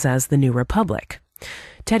magazines as The New Republic.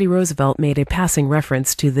 Teddy Roosevelt made a passing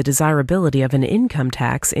reference to the desirability of an income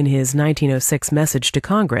tax in his 1906 message to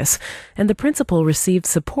Congress, and the principle received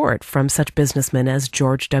support from such businessmen as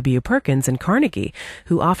George W. Perkins and Carnegie,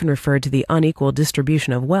 who often referred to the unequal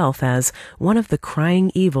distribution of wealth as one of the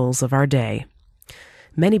crying evils of our day.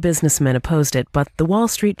 Many businessmen opposed it, but the Wall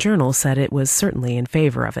Street Journal said it was certainly in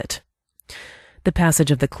favor of it. The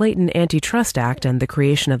passage of the Clayton Antitrust Act and the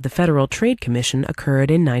creation of the Federal Trade Commission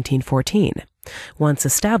occurred in 1914. Once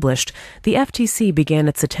established, the FTC began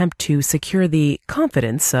its attempt to secure the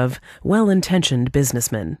confidence of well-intentioned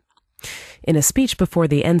businessmen. In a speech before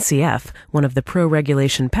the NCF, one of the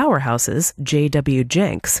pro-regulation powerhouses, J.W.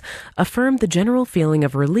 Jenks, affirmed the general feeling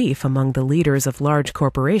of relief among the leaders of large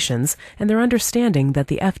corporations and their understanding that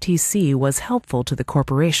the FTC was helpful to the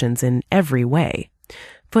corporations in every way.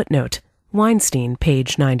 Footnote: Weinstein,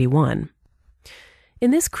 page 91.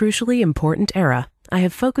 In this crucially important era, I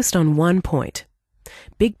have focused on one point.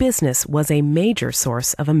 Big business was a major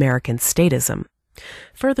source of American statism.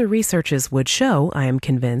 Further researches would show, I am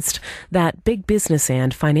convinced, that big business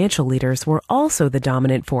and financial leaders were also the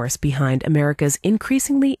dominant force behind America's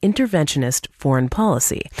increasingly interventionist foreign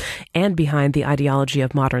policy and behind the ideology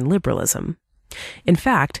of modern liberalism. In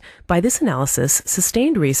fact, by this analysis,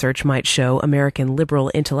 sustained research might show American liberal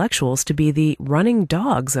intellectuals to be the running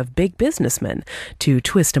dogs of big businessmen, to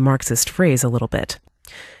twist a Marxist phrase a little bit.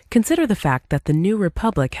 Consider the fact that the New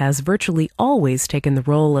Republic has virtually always taken the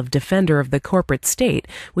role of defender of the corporate state,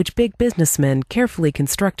 which big businessmen carefully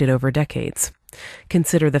constructed over decades.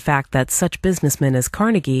 Consider the fact that such businessmen as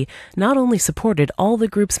Carnegie not only supported all the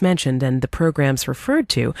groups mentioned and the programs referred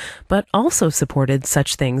to, but also supported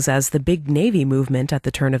such things as the big Navy movement at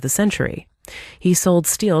the turn of the century. He sold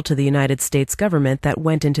steel to the United States government that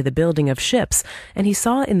went into the building of ships, and he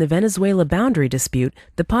saw in the Venezuela boundary dispute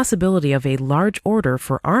the possibility of a large order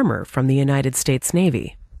for armor from the United States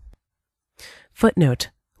Navy. Footnote: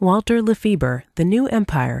 Walter Lefebvre, The New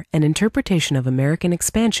Empire, An Interpretation of American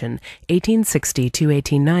Expansion, 1860 to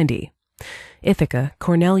 1890. Ithaca,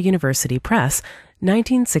 Cornell University Press,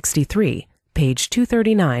 1963, page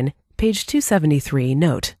 239, page 273,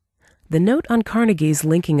 note. The note on Carnegie's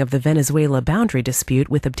linking of the Venezuela boundary dispute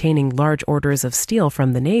with obtaining large orders of steel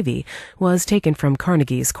from the Navy was taken from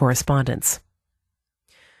Carnegie's correspondence.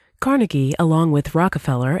 Carnegie, along with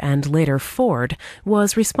Rockefeller and later Ford,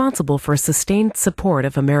 was responsible for sustained support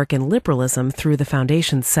of American liberalism through the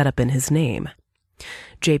foundations set up in his name.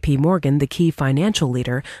 J.P. Morgan, the key financial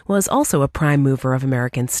leader, was also a prime mover of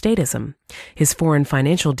American statism. His foreign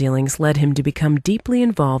financial dealings led him to become deeply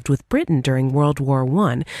involved with Britain during World War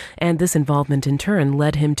I, and this involvement in turn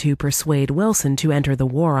led him to persuade Wilson to enter the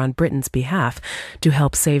war on Britain's behalf to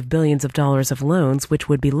help save billions of dollars of loans which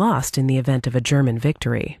would be lost in the event of a German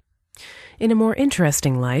victory. In a more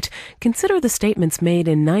interesting light, consider the statements made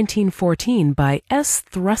in 1914 by S.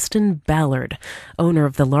 Thruston Ballard, owner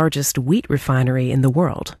of the largest wheat refinery in the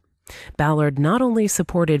world. Ballard not only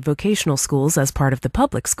supported vocational schools as part of the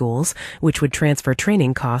public schools, which would transfer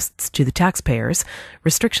training costs to the taxpayers,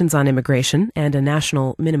 restrictions on immigration, and a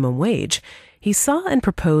national minimum wage, he saw and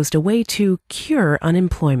proposed a way to cure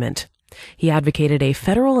unemployment. He advocated a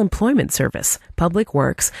federal employment service, public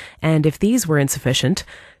works, and if these were insufficient,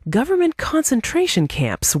 government concentration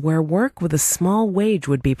camps where work with a small wage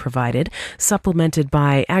would be provided, supplemented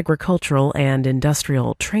by agricultural and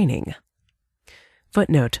industrial training.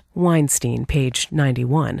 Footnote, Weinstein, page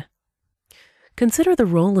 91. Consider the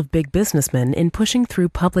role of big businessmen in pushing through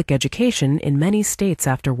public education in many states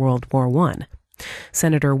after World War I.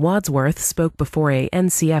 Senator Wadsworth spoke before a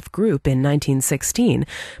NCF group in 1916,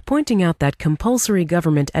 pointing out that compulsory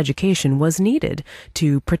government education was needed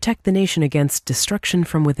to protect the nation against destruction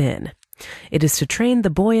from within. It is to train the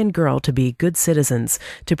boy and girl to be good citizens,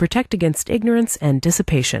 to protect against ignorance and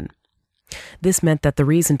dissipation. This meant that the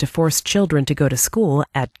reason to force children to go to school,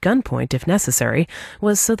 at gunpoint if necessary,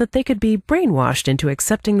 was so that they could be brainwashed into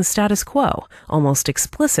accepting the status quo, almost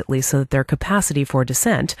explicitly so that their capacity for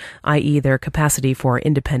dissent, i.e. their capacity for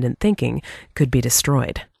independent thinking, could be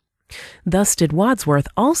destroyed. Thus did Wadsworth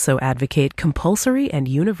also advocate compulsory and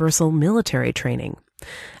universal military training.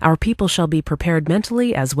 Our people shall be prepared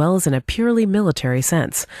mentally as well as in a purely military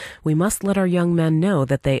sense. We must let our young men know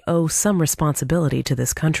that they owe some responsibility to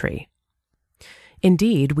this country.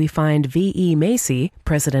 Indeed, we find V.E. Macy,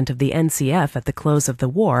 president of the NCF at the close of the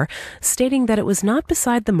war, stating that it was not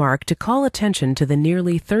beside the mark to call attention to the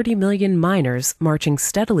nearly 30 million miners marching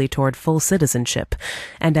steadily toward full citizenship,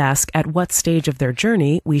 and ask at what stage of their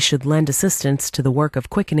journey we should lend assistance to the work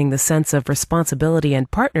of quickening the sense of responsibility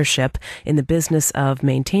and partnership in the business of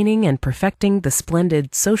maintaining and perfecting the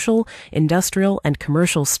splendid social, industrial, and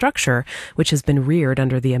commercial structure which has been reared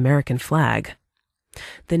under the American flag.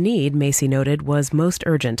 The need, Macy noted, was most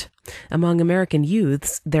urgent. Among American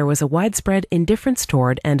youths, there was a widespread indifference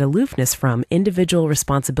toward and aloofness from individual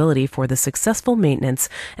responsibility for the successful maintenance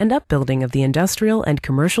and upbuilding of the industrial and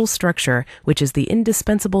commercial structure which is the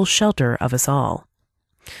indispensable shelter of us all.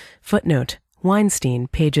 Footnote, Weinstein,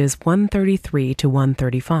 pages 133 to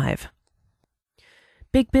 135.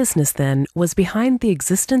 Big business, then, was behind the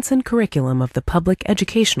existence and curriculum of the public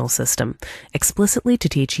educational system, explicitly to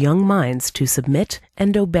teach young minds to submit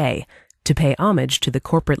and obey, to pay homage to the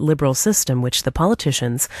corporate liberal system which the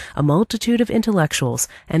politicians, a multitude of intellectuals,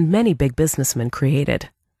 and many big businessmen created.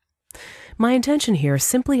 My intention here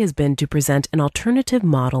simply has been to present an alternative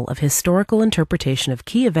model of historical interpretation of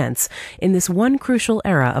key events in this one crucial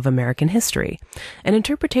era of American history, an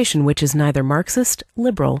interpretation which is neither Marxist,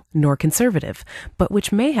 liberal, nor conservative, but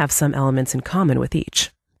which may have some elements in common with each.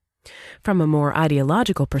 From a more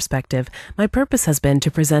ideological perspective, my purpose has been to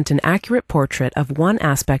present an accurate portrait of one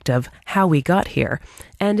aspect of how we got here,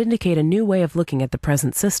 and indicate a new way of looking at the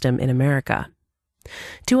present system in America.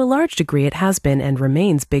 To a large degree, it has been and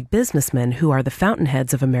remains big businessmen who are the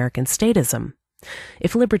fountainheads of American statism.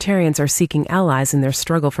 If libertarians are seeking allies in their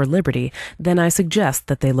struggle for liberty, then I suggest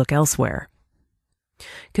that they look elsewhere.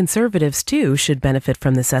 Conservatives, too, should benefit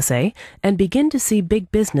from this essay and begin to see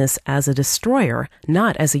big business as a destroyer,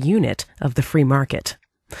 not as a unit, of the free market.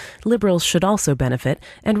 Liberals should also benefit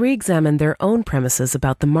and re-examine their own premises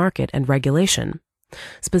about the market and regulation.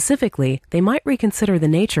 Specifically, they might reconsider the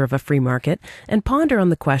nature of a free market and ponder on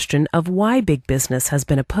the question of why big business has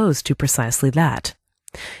been opposed to precisely that.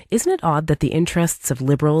 Isn't it odd that the interests of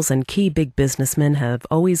liberals and key big businessmen have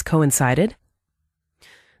always coincided?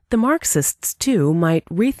 The Marxists, too, might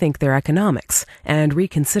rethink their economics and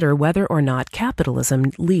reconsider whether or not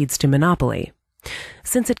capitalism leads to monopoly.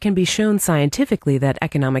 Since it can be shown scientifically that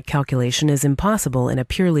economic calculation is impossible in a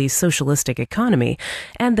purely socialistic economy,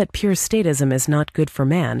 and that pure statism is not good for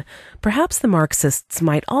man, perhaps the Marxists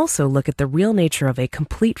might also look at the real nature of a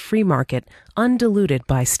complete free market, undiluted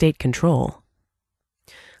by state control.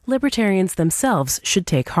 Libertarians themselves should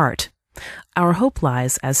take heart. Our hope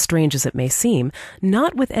lies, as strange as it may seem,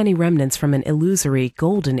 not with any remnants from an illusory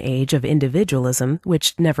golden age of individualism,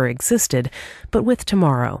 which never existed, but with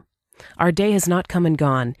tomorrow. Our day has not come and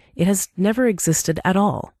gone. It has never existed at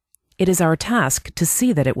all. It is our task to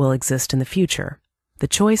see that it will exist in the future. The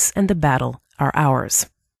choice and the battle are ours.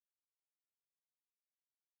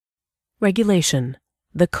 Regulation.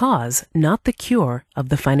 The cause, not the cure, of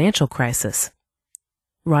the financial crisis.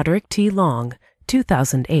 Roderick T. Long,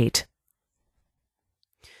 2008.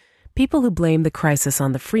 People who blame the crisis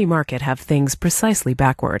on the free market have things precisely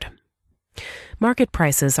backward. Market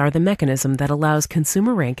prices are the mechanism that allows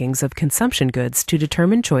consumer rankings of consumption goods to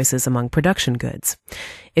determine choices among production goods.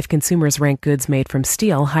 If consumers rank goods made from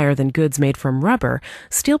steel higher than goods made from rubber,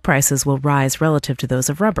 steel prices will rise relative to those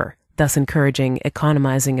of rubber, thus encouraging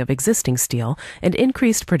economizing of existing steel and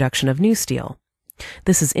increased production of new steel.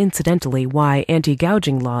 This is incidentally why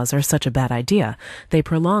anti-gouging laws are such a bad idea. They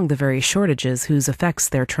prolong the very shortages whose effects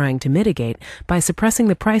they're trying to mitigate by suppressing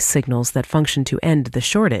the price signals that function to end the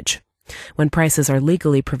shortage. When prices are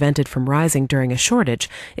legally prevented from rising during a shortage,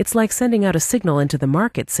 it's like sending out a signal into the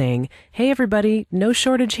market saying, "Hey everybody, no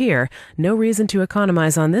shortage here, no reason to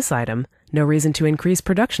economize on this item, no reason to increase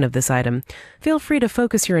production of this item. Feel free to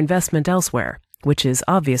focus your investment elsewhere," which is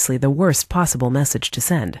obviously the worst possible message to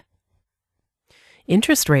send.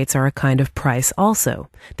 Interest rates are a kind of price also.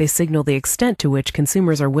 They signal the extent to which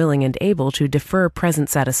consumers are willing and able to defer present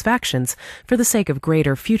satisfactions for the sake of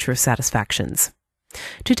greater future satisfactions.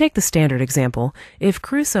 To take the standard example, if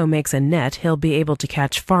Crusoe makes a net, he'll be able to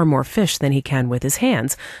catch far more fish than he can with his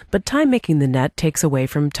hands, but time making the net takes away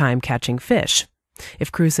from time catching fish. If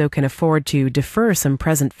Crusoe can afford to defer some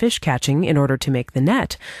present fish catching in order to make the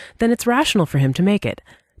net, then it's rational for him to make it.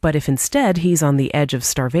 But if instead he's on the edge of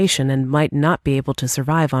starvation and might not be able to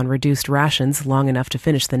survive on reduced rations long enough to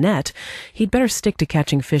finish the net, he'd better stick to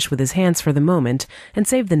catching fish with his hands for the moment and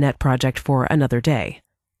save the net project for another day.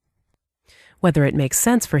 Whether it makes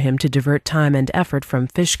sense for him to divert time and effort from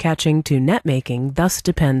fish catching to net making thus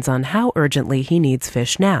depends on how urgently he needs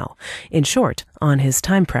fish now, in short, on his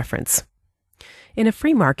time preference. In a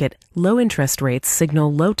free market, low interest rates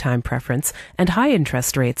signal low time preference and high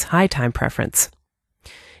interest rates high time preference.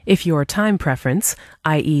 If your time preference,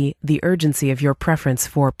 i.e., the urgency of your preference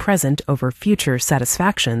for present over future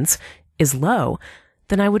satisfactions, is low,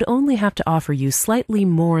 then I would only have to offer you slightly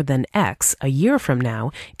more than X a year from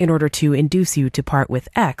now in order to induce you to part with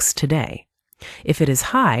X today. If it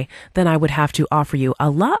is high, then I would have to offer you a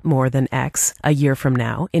lot more than X a year from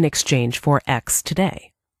now in exchange for X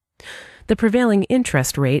today. The prevailing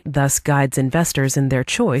interest rate thus guides investors in their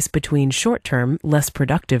choice between short-term, less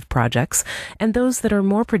productive projects and those that are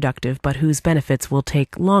more productive but whose benefits will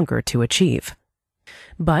take longer to achieve.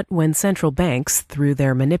 But when central banks, through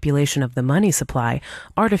their manipulation of the money supply,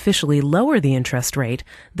 artificially lower the interest rate,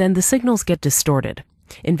 then the signals get distorted.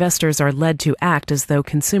 Investors are led to act as though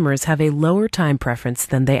consumers have a lower time preference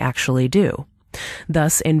than they actually do.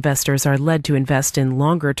 Thus, investors are led to invest in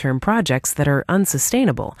longer-term projects that are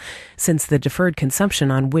unsustainable, since the deferred consumption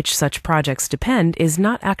on which such projects depend is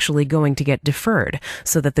not actually going to get deferred,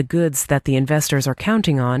 so that the goods that the investors are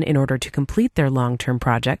counting on in order to complete their long-term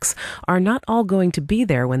projects are not all going to be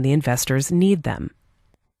there when the investors need them.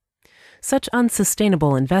 Such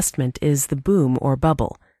unsustainable investment is the boom or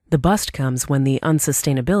bubble. The bust comes when the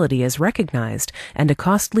unsustainability is recognized and a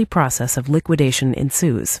costly process of liquidation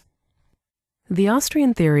ensues. The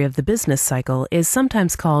Austrian theory of the business cycle is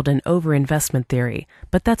sometimes called an overinvestment theory,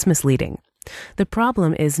 but that's misleading. The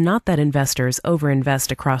problem is not that investors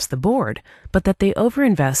overinvest across the board, but that they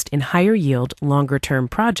overinvest in higher yield, longer-term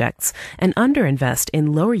projects and underinvest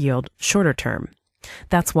in lower yield, shorter term.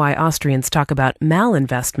 That's why Austrians talk about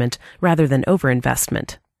malinvestment rather than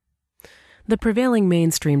overinvestment. The prevailing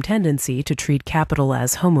mainstream tendency to treat capital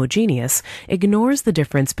as homogeneous ignores the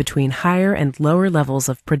difference between higher and lower levels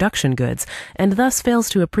of production goods and thus fails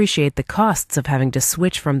to appreciate the costs of having to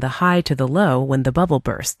switch from the high to the low when the bubble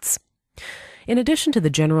bursts. In addition to the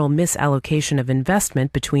general misallocation of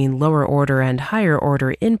investment between lower order and higher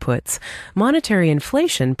order inputs, monetary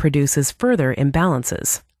inflation produces further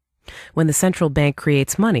imbalances. When the central bank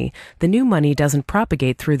creates money, the new money doesn't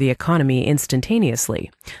propagate through the economy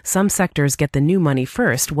instantaneously. Some sectors get the new money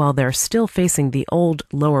first while they're still facing the old,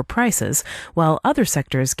 lower prices, while other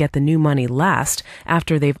sectors get the new money last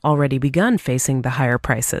after they've already begun facing the higher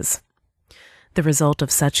prices. The result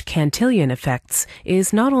of such Cantillon effects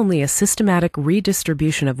is not only a systematic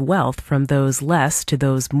redistribution of wealth from those less to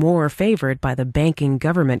those more favored by the banking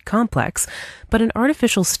government complex, but an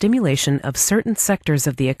artificial stimulation of certain sectors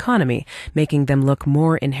of the economy, making them look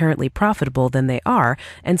more inherently profitable than they are,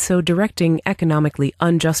 and so directing economically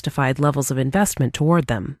unjustified levels of investment toward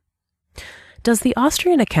them. Does the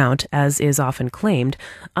Austrian account, as is often claimed,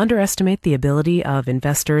 underestimate the ability of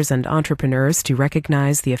investors and entrepreneurs to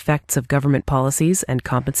recognize the effects of government policies and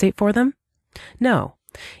compensate for them? No.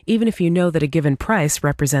 Even if you know that a given price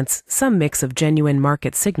represents some mix of genuine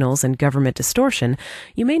market signals and government distortion,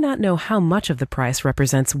 you may not know how much of the price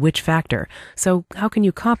represents which factor, so how can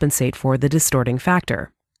you compensate for the distorting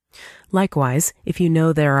factor? Likewise, if you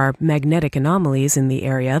know there are magnetic anomalies in the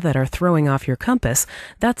area that are throwing off your compass,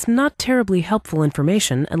 that's not terribly helpful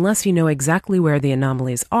information unless you know exactly where the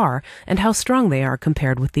anomalies are and how strong they are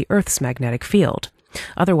compared with the Earth's magnetic field.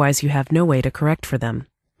 Otherwise, you have no way to correct for them.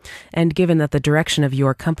 And given that the direction of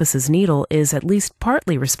your compass's needle is at least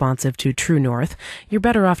partly responsive to true north, you're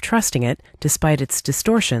better off trusting it, despite its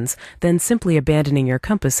distortions, than simply abandoning your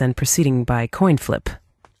compass and proceeding by coin flip.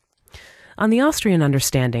 On the Austrian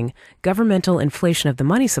understanding, governmental inflation of the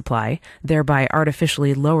money supply, thereby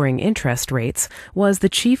artificially lowering interest rates, was the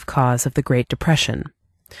chief cause of the Great Depression.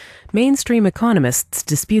 Mainstream economists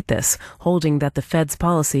dispute this, holding that the Fed's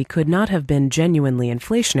policy could not have been genuinely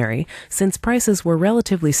inflationary, since prices were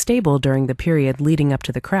relatively stable during the period leading up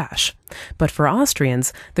to the crash. But for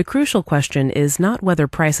Austrians, the crucial question is not whether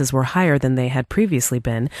prices were higher than they had previously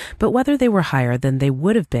been, but whether they were higher than they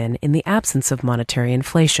would have been in the absence of monetary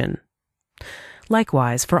inflation.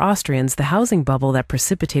 Likewise, for Austrians, the housing bubble that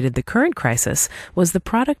precipitated the current crisis was the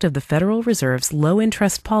product of the Federal Reserve's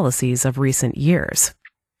low-interest policies of recent years.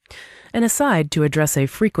 An aside to address a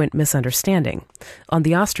frequent misunderstanding. On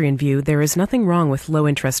the Austrian view, there is nothing wrong with low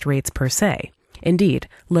interest rates per se. Indeed,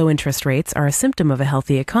 low interest rates are a symptom of a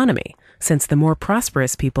healthy economy, since the more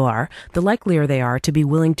prosperous people are, the likelier they are to be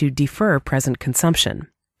willing to defer present consumption.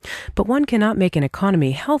 But one cannot make an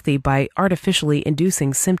economy healthy by artificially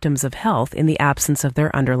inducing symptoms of health in the absence of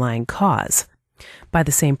their underlying cause. By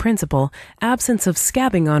the same principle, absence of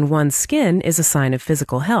scabbing on one's skin is a sign of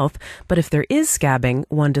physical health, but if there is scabbing,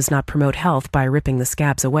 one does not promote health by ripping the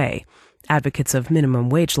scabs away. Advocates of minimum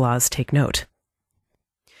wage laws take note.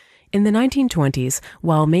 In the 1920s,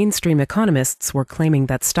 while mainstream economists were claiming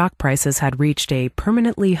that stock prices had reached a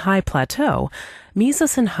permanently high plateau,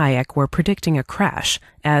 Mises and Hayek were predicting a crash,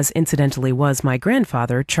 as incidentally was my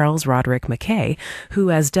grandfather, Charles Roderick Mackay,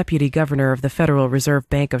 who as deputy governor of the Federal Reserve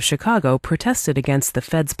Bank of Chicago protested against the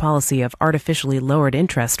Fed's policy of artificially lowered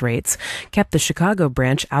interest rates, kept the Chicago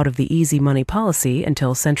branch out of the easy money policy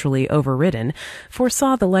until centrally overridden,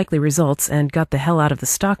 foresaw the likely results, and got the hell out of the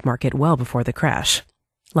stock market well before the crash.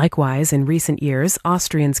 Likewise, in recent years,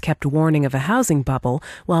 Austrians kept warning of a housing bubble,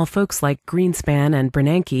 while folks like Greenspan and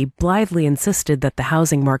Bernanke blithely insisted that the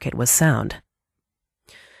housing market was sound.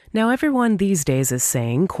 Now everyone these days is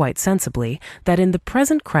saying, quite sensibly, that in the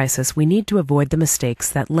present crisis we need to avoid the mistakes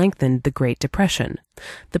that lengthened the Great Depression.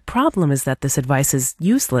 The problem is that this advice is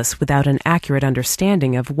useless without an accurate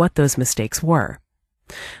understanding of what those mistakes were.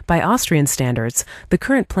 By Austrian standards, the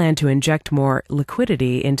current plan to inject more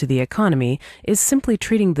liquidity into the economy is simply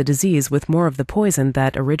treating the disease with more of the poison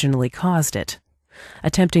that originally caused it.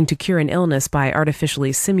 Attempting to cure an illness by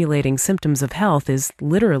artificially simulating symptoms of health is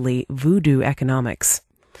literally voodoo economics.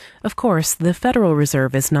 Of course, the Federal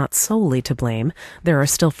Reserve is not solely to blame. There are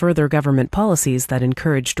still further government policies that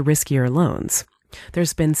encouraged riskier loans.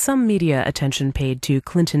 There's been some media attention paid to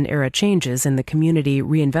Clinton-era changes in the Community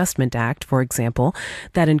Reinvestment Act, for example,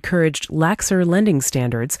 that encouraged laxer lending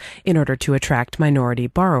standards in order to attract minority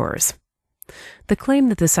borrowers. The claim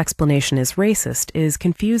that this explanation is racist is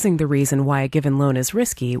confusing the reason why a given loan is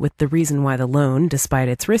risky with the reason why the loan, despite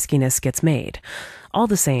its riskiness, gets made. All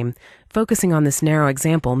the same, focusing on this narrow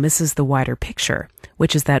example misses the wider picture,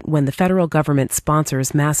 which is that when the federal government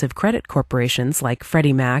sponsors massive credit corporations like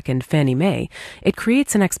Freddie Mac and Fannie Mae, it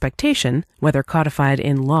creates an expectation, whether codified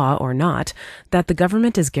in law or not, that the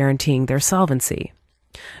government is guaranteeing their solvency.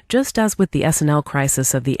 Just as with the S&L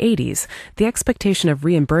crisis of the 80s, the expectation of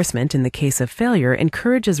reimbursement in the case of failure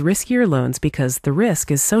encourages riskier loans because the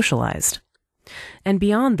risk is socialized. And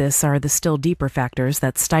beyond this are the still deeper factors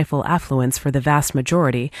that stifle affluence for the vast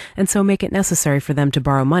majority and so make it necessary for them to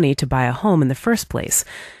borrow money to buy a home in the first place.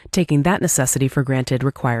 Taking that necessity for granted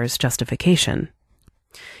requires justification.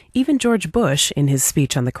 Even George Bush, in his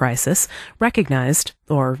speech on the crisis, recognized,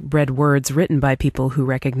 or read words written by people who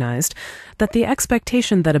recognized, that the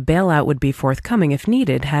expectation that a bailout would be forthcoming if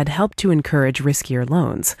needed had helped to encourage riskier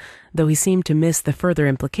loans, though he seemed to miss the further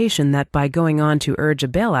implication that by going on to urge a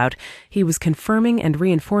bailout, he was confirming and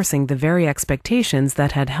reinforcing the very expectations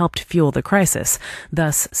that had helped fuel the crisis,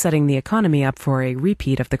 thus setting the economy up for a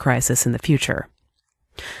repeat of the crisis in the future.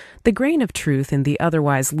 The grain of truth in the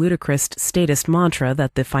otherwise ludicrous statist mantra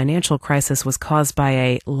that the financial crisis was caused by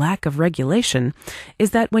a lack of regulation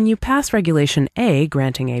is that when you pass Regulation A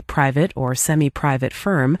granting a private or semi-private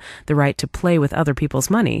firm the right to play with other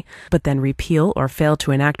people's money, but then repeal or fail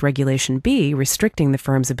to enact Regulation B restricting the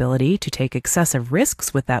firm's ability to take excessive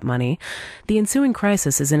risks with that money, the ensuing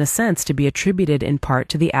crisis is in a sense to be attributed in part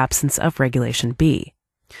to the absence of Regulation B.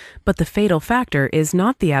 But the fatal factor is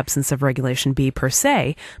not the absence of Regulation B per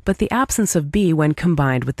se, but the absence of B when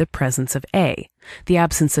combined with the presence of A. The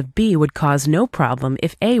absence of B would cause no problem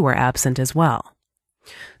if A were absent as well.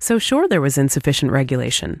 So sure, there was insufficient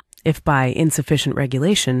regulation. If by insufficient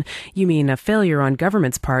regulation you mean a failure on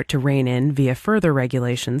government's part to rein in, via further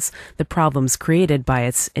regulations, the problems created by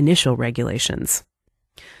its initial regulations.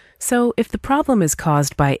 So, if the problem is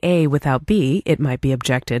caused by A without B, it might be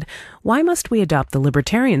objected, why must we adopt the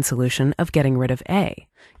libertarian solution of getting rid of A?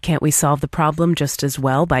 Can't we solve the problem just as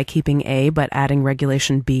well by keeping A but adding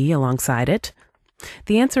Regulation B alongside it?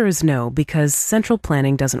 The answer is no, because central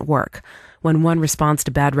planning doesn't work. When one responds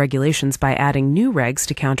to bad regulations by adding new regs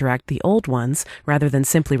to counteract the old ones, rather than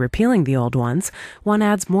simply repealing the old ones, one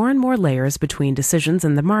adds more and more layers between decisions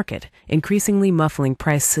and the market, increasingly muffling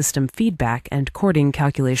price system feedback and courting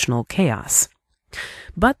calculational chaos.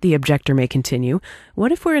 But, the objector may continue,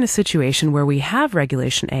 what if we're in a situation where we have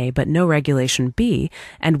Regulation A but no Regulation B,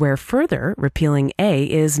 and where further repealing A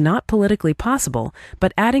is not politically possible,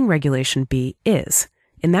 but adding Regulation B is?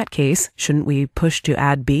 In that case, shouldn't we push to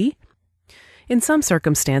add B? In some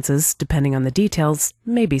circumstances, depending on the details,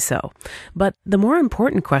 maybe so. But the more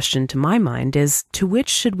important question to my mind is, to which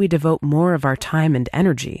should we devote more of our time and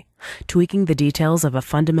energy? Tweaking the details of a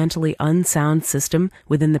fundamentally unsound system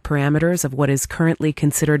within the parameters of what is currently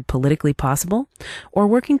considered politically possible, or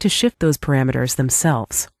working to shift those parameters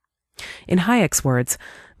themselves? In Hayek's words,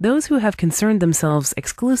 those who have concerned themselves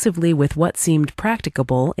exclusively with what seemed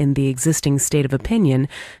practicable in the existing state of opinion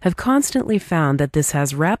have constantly found that this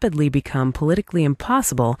has rapidly become politically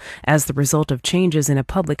impossible as the result of changes in a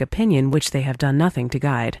public opinion which they have done nothing to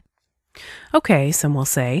guide. Okay, some will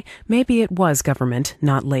say, maybe it was government,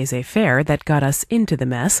 not laissez-faire, that got us into the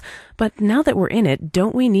mess, but now that we're in it,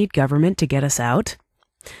 don't we need government to get us out?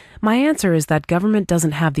 My answer is that government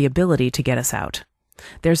doesn't have the ability to get us out.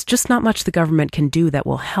 There's just not much the government can do that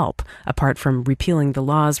will help, apart from repealing the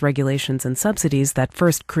laws, regulations, and subsidies that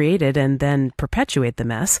first created and then perpetuate the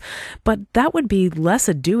mess, but that would be less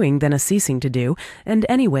a doing than a ceasing to do, and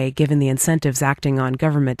anyway, given the incentives acting on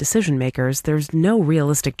government decision-makers, there's no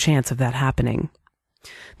realistic chance of that happening.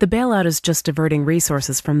 The bailout is just diverting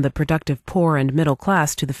resources from the productive poor and middle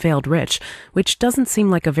class to the failed rich, which doesn't seem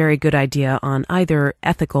like a very good idea on either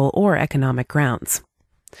ethical or economic grounds.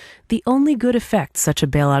 The only good effect such a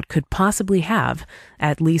bailout could possibly have,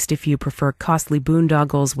 at least if you prefer costly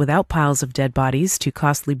boondoggles without piles of dead bodies to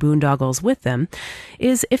costly boondoggles with them,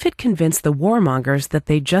 is if it convinced the warmongers that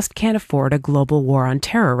they just can't afford a global war on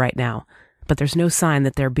terror right now. But there's no sign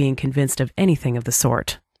that they're being convinced of anything of the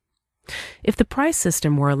sort. If the price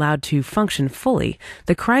system were allowed to function fully,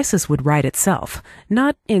 the crisis would right itself,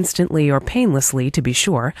 not instantly or painlessly, to be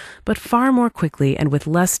sure, but far more quickly and with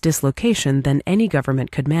less dislocation than any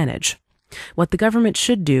government could manage. What the government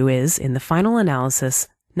should do is, in the final analysis,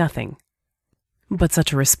 nothing. But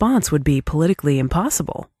such a response would be politically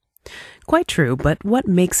impossible. Quite true, but what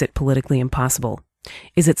makes it politically impossible?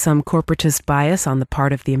 Is it some corporatist bias on the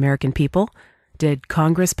part of the American people? Did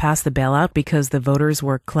Congress pass the bailout because the voters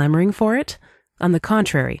were clamoring for it? On the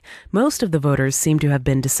contrary, most of the voters seem to have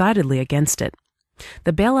been decidedly against it.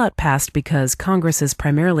 The bailout passed because Congress is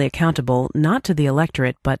primarily accountable not to the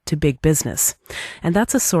electorate but to big business. And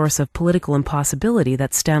that's a source of political impossibility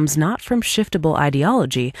that stems not from shiftable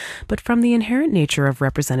ideology, but from the inherent nature of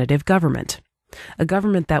representative government. A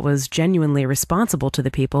government that was genuinely responsible to the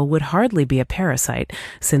people would hardly be a parasite,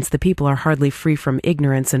 since the people are hardly free from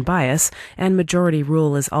ignorance and bias, and majority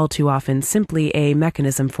rule is all too often simply a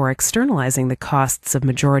mechanism for externalizing the costs of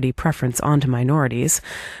majority preference onto minorities.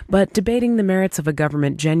 But debating the merits of a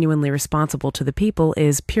government genuinely responsible to the people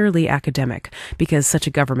is purely academic, because such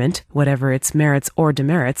a government, whatever its merits or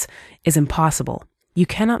demerits, is impossible. You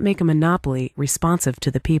cannot make a monopoly responsive to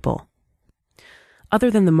the people. Other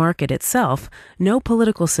than the market itself, no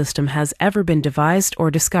political system has ever been devised or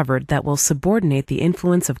discovered that will subordinate the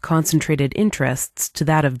influence of concentrated interests to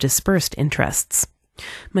that of dispersed interests.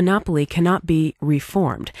 Monopoly cannot be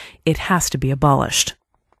reformed. It has to be abolished.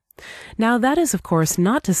 Now, that is, of course,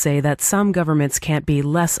 not to say that some governments can't be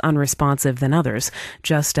less unresponsive than others,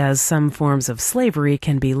 just as some forms of slavery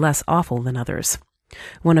can be less awful than others.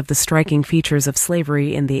 One of the striking features of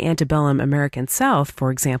slavery in the antebellum American South, for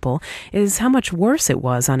example, is how much worse it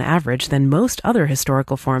was on average than most other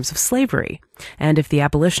historical forms of slavery. And if the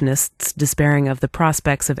abolitionists, despairing of the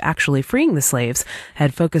prospects of actually freeing the slaves,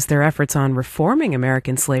 had focused their efforts on reforming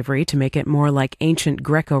American slavery to make it more like ancient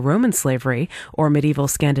Greco-Roman slavery or medieval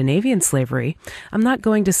Scandinavian slavery, I'm not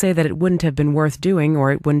going to say that it wouldn't have been worth doing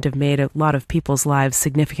or it wouldn't have made a lot of people's lives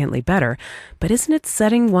significantly better, but isn't it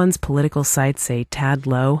setting one's political sights a tad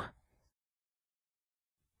low?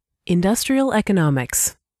 Industrial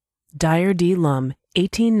Economics. Dyer D. Lum,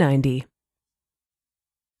 1890.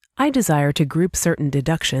 I desire to group certain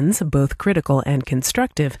deductions, both critical and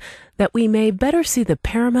constructive, that we may better see the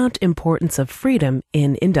paramount importance of freedom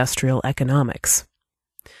in industrial economics.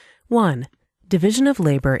 1. Division of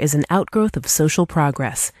labor is an outgrowth of social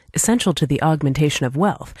progress, essential to the augmentation of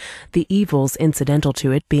wealth, the evils incidental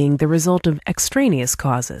to it being the result of extraneous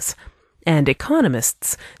causes. And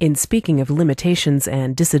economists, in speaking of limitations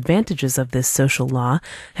and disadvantages of this social law,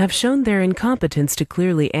 have shown their incompetence to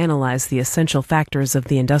clearly analyze the essential factors of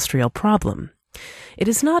the industrial problem. It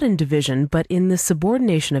is not in division, but in the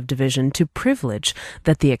subordination of division to privilege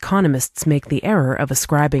that the economists make the error of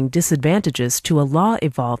ascribing disadvantages to a law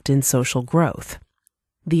evolved in social growth.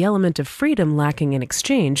 The element of freedom lacking in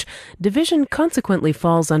exchange, division consequently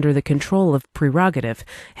falls under the control of prerogative,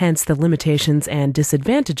 hence the limitations and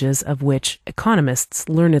disadvantages of which economists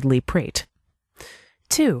learnedly prate.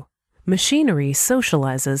 2. Machinery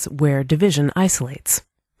socializes where division isolates.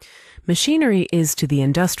 Machinery is to the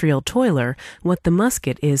industrial toiler what the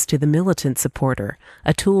musket is to the militant supporter,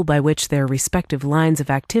 a tool by which their respective lines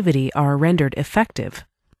of activity are rendered effective.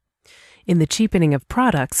 In the cheapening of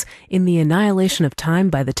products, in the annihilation of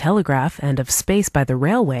time by the telegraph and of space by the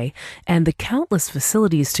railway, and the countless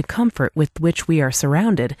facilities to comfort with which we are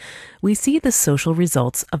surrounded, we see the social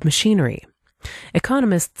results of machinery.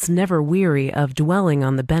 Economists never weary of dwelling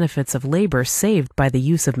on the benefits of labor saved by the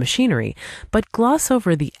use of machinery, but gloss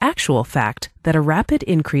over the actual fact that a rapid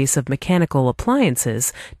increase of mechanical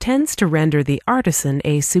appliances tends to render the artisan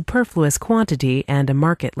a superfluous quantity and a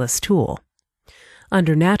marketless tool.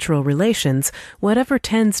 Under natural relations, whatever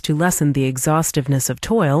tends to lessen the exhaustiveness of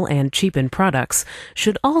toil and cheapen products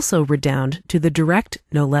should also redound to the direct,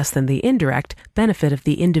 no less than the indirect, benefit of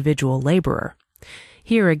the individual laborer.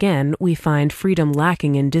 Here again we find freedom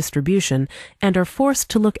lacking in distribution and are forced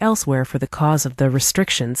to look elsewhere for the cause of the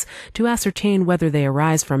restrictions, to ascertain whether they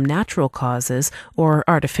arise from natural causes or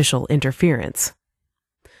artificial interference.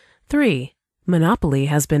 3. Monopoly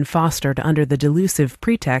has been fostered under the delusive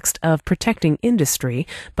pretext of protecting industry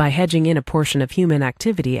by hedging in a portion of human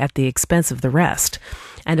activity at the expense of the rest,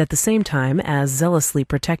 and at the same time as zealously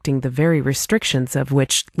protecting the very restrictions of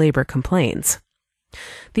which labor complains.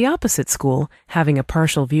 The opposite school, having a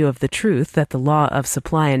partial view of the truth that the law of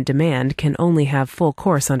supply and demand can only have full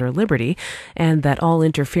course under liberty, and that all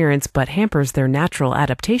interference but hampers their natural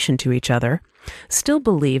adaptation to each other, still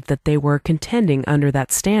believed that they were contending under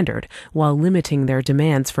that standard while limiting their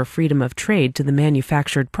demands for freedom of trade to the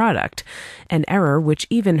manufactured product, an error which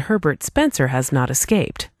even Herbert Spencer has not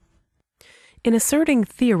escaped. In asserting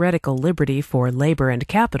theoretical liberty for labor and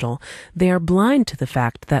capital, they are blind to the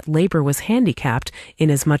fact that labor was handicapped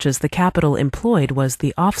inasmuch as the capital employed was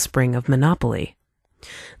the offspring of monopoly.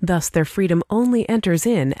 Thus, their freedom only enters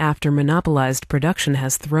in after monopolized production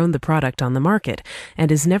has thrown the product on the market,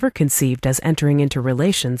 and is never conceived as entering into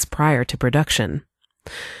relations prior to production.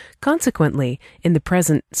 Consequently, in the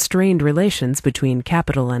present strained relations between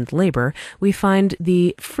capital and labor, we find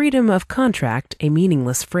the freedom of contract a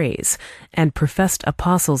meaningless phrase, and professed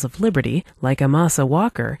apostles of liberty, like Amasa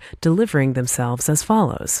Walker, delivering themselves as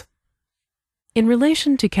follows. In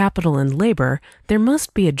relation to capital and labor, there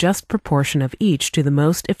must be a just proportion of each to the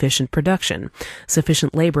most efficient production,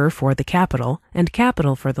 sufficient labor for the capital, and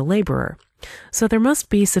capital for the laborer. So there must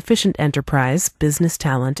be sufficient enterprise, business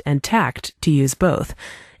talent, and tact to use both,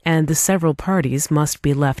 and the several parties must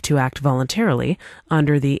be left to act voluntarily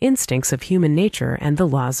under the instincts of human nature and the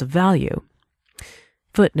laws of value.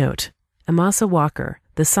 Footnote: Amasa Walker,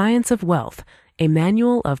 The Science of Wealth, a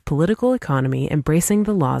manual of political economy embracing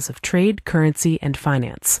the laws of trade, currency, and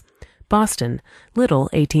finance. Boston, Little,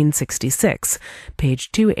 1866,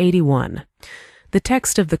 page 281. The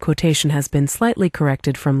text of the quotation has been slightly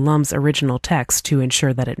corrected from Lum's original text to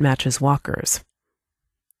ensure that it matches Walker's.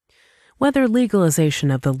 Whether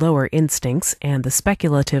legalization of the lower instincts and the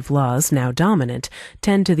speculative laws now dominant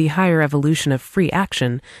tend to the higher evolution of free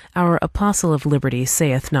action, our apostle of liberty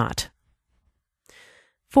saith not.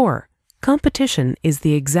 4. Competition is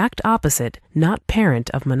the exact opposite, not parent,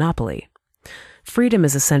 of monopoly. Freedom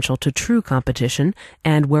is essential to true competition,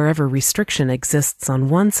 and wherever restriction exists on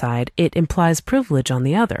one side, it implies privilege on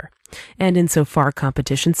the other. And insofar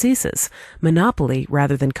competition ceases, monopoly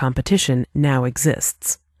rather than competition now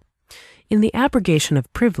exists. In the abrogation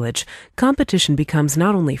of privilege, competition becomes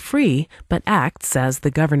not only free, but acts as the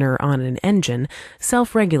governor on an engine,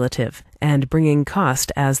 self-regulative, and bringing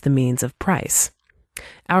cost as the means of price.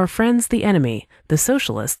 Our friends the enemy, the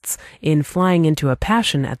socialists, in flying into a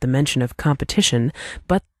passion at the mention of competition,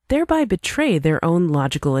 but thereby betray their own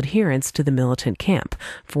logical adherence to the militant camp,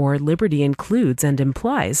 for liberty includes and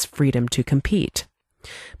implies freedom to compete.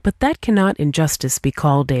 But that cannot in justice be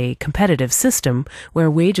called a competitive system where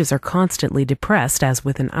wages are constantly depressed as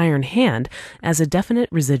with an iron hand as a definite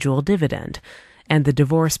residual dividend, and the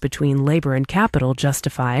divorce between labor and capital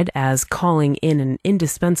justified as calling in an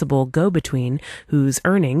indispensable go-between whose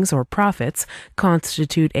earnings or profits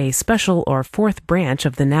constitute a special or fourth branch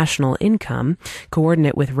of the national income,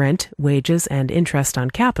 coordinate with rent, wages, and interest on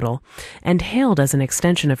capital, and hailed as an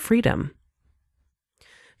extension of freedom.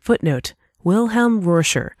 Footnote: Wilhelm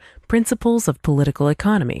Rorschach, Principles of Political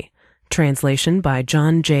Economy. Translation by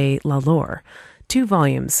John J. Lalore. 2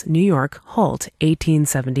 volumes, New York, Holt,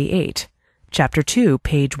 1878. Chapter 2,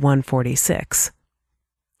 page 146.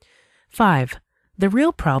 5. The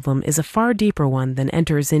real problem is a far deeper one than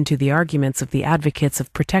enters into the arguments of the advocates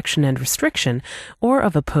of protection and restriction or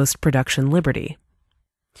of a post-production liberty.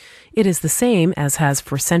 It is the same as has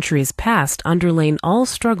for centuries past underlain all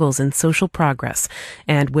struggles in social progress,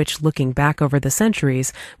 and which, looking back over the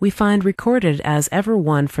centuries, we find recorded as ever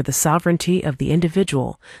one for the sovereignty of the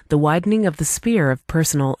individual, the widening of the sphere of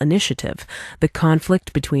personal initiative, the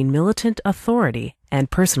conflict between militant authority and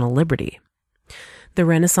personal liberty. The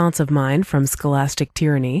renaissance of mind from scholastic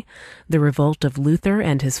tyranny, the revolt of Luther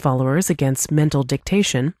and his followers against mental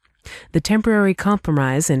dictation, the temporary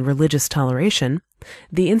compromise in religious toleration,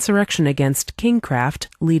 the insurrection against kingcraft,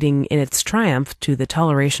 leading in its triumph to the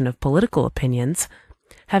toleration of political opinions,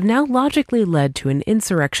 have now logically led to an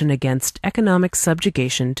insurrection against economic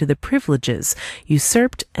subjugation to the privileges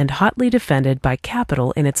usurped and hotly defended by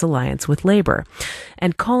capital in its alliance with labor,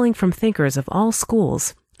 and calling from thinkers of all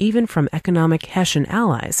schools, even from economic Hessian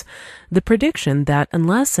allies, the prediction that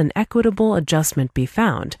unless an equitable adjustment be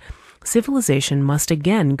found, civilization must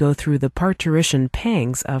again go through the parturition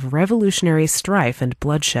pangs of revolutionary strife and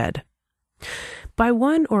bloodshed. By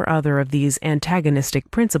one or other of these antagonistic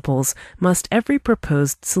principles must every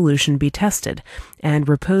proposed solution be tested, and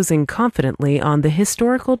reposing confidently on the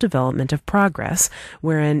historical development of progress,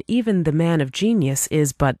 wherein even the man of genius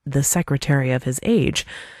is but the secretary of his age,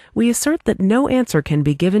 we assert that no answer can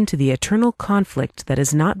be given to the eternal conflict that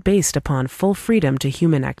is not based upon full freedom to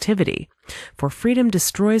human activity, for freedom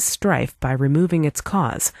destroys strife by removing its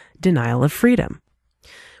cause, denial of freedom.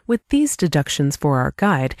 With these deductions for our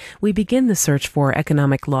guide, we begin the search for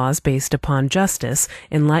economic laws based upon justice,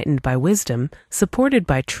 enlightened by wisdom, supported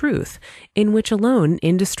by truth, in which alone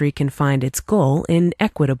industry can find its goal in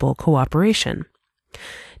equitable cooperation.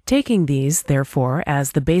 Taking these, therefore,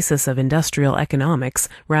 as the basis of industrial economics,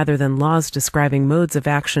 rather than laws describing modes of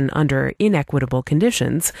action under inequitable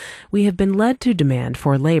conditions, we have been led to demand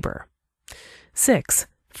for labor. 6.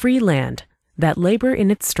 Free land. That labor in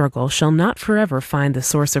its struggle shall not forever find the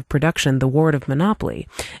source of production the ward of monopoly,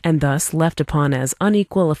 and thus left upon as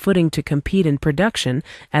unequal a footing to compete in production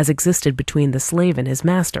as existed between the slave and his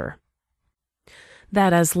master.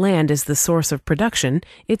 That as land is the source of production,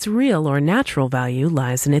 its real or natural value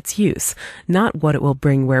lies in its use, not what it will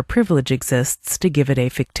bring where privilege exists to give it a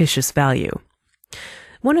fictitious value.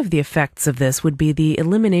 One of the effects of this would be the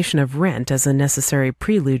elimination of rent as a necessary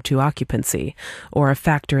prelude to occupancy, or a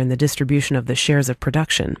factor in the distribution of the shares of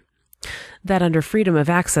production. That under freedom of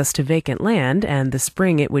access to vacant land and the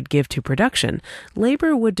spring it would give to production,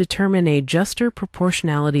 labor would determine a juster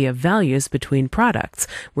proportionality of values between products,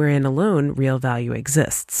 wherein alone real value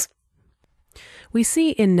exists. We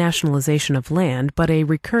see in nationalization of land but a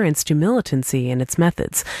recurrence to militancy in its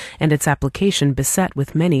methods, and its application beset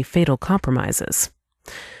with many fatal compromises.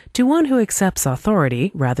 To one who accepts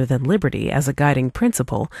authority rather than liberty as a guiding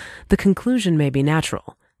principle, the conclusion may be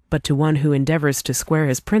natural. but to one who endeavors to square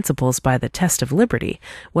his principles by the test of liberty,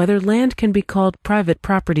 whether land can be called private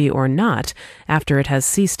property or not, after it has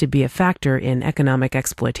ceased to be a factor in economic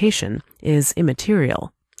exploitation, is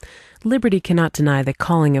immaterial. Liberty cannot deny the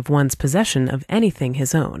calling of one's possession of anything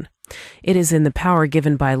his own. It is in the power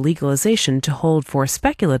given by legalization to hold for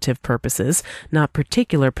speculative purposes, not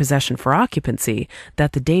particular possession for occupancy,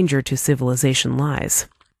 that the danger to civilization lies.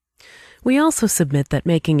 We also submit that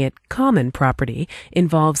making it common property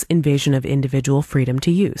involves invasion of individual freedom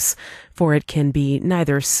to use, for it can be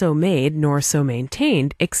neither so made nor so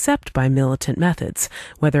maintained except by militant methods,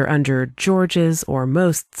 whether under George's or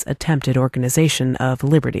Most's attempted organization of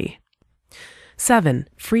liberty. 7.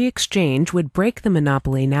 Free exchange would break the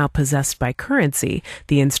monopoly now possessed by currency,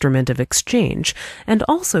 the instrument of exchange, and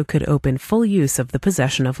also could open full use of the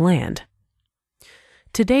possession of land.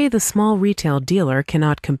 Today, the small retail dealer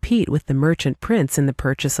cannot compete with the merchant prince in the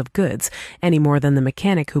purchase of goods, any more than the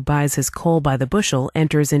mechanic who buys his coal by the bushel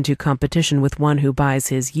enters into competition with one who buys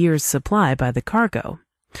his year's supply by the cargo.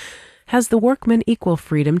 Has the workman equal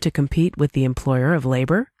freedom to compete with the employer of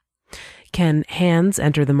labor? Can hands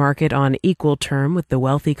enter the market on equal term with the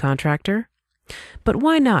wealthy contractor? But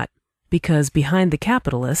why not? Because behind the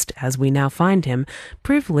capitalist, as we now find him,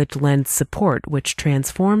 privilege lends support which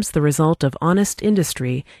transforms the result of honest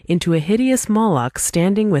industry into a hideous Moloch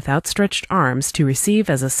standing with outstretched arms to receive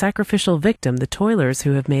as a sacrificial victim the toilers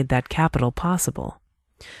who have made that capital possible.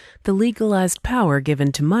 The legalized power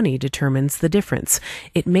given to money determines the difference.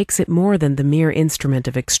 It makes it more than the mere instrument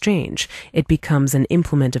of exchange. It becomes an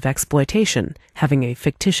implement of exploitation, having a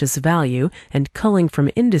fictitious value and culling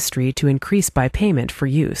from industry to increase by payment for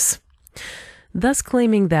use. Thus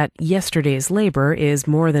claiming that yesterday's labor is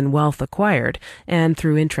more than wealth acquired, and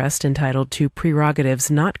through interest entitled to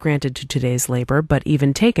prerogatives not granted to today's labor but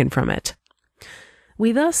even taken from it.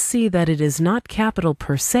 We thus see that it is not capital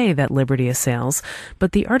per se that liberty assails,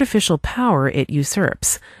 but the artificial power it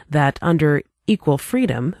usurps, that under equal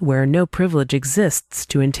freedom, where no privilege exists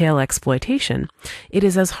to entail exploitation, it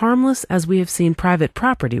is as harmless as we have seen private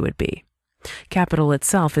property would be. Capital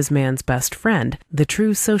itself is man's best friend, the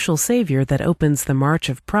true social savior that opens the march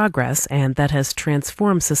of progress and that has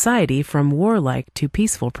transformed society from warlike to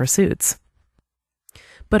peaceful pursuits.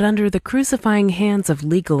 But under the crucifying hands of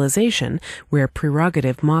legalization, where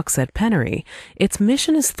prerogative mocks at penury, its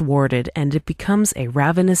mission is thwarted and it becomes a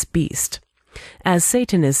ravenous beast. As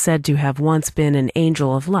Satan is said to have once been an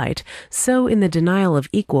angel of light, so in the denial of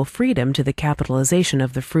equal freedom to the capitalization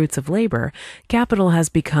of the fruits of labor, capital has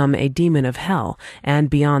become a demon of hell, and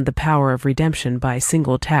beyond the power of redemption by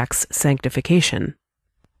single tax sanctification.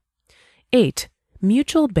 8.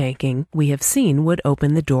 Mutual banking, we have seen, would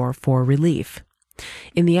open the door for relief.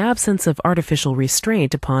 In the absence of artificial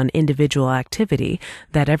restraint upon individual activity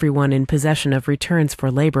that everyone in possession of returns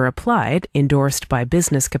for labor applied, endorsed by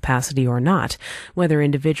business capacity or not, whether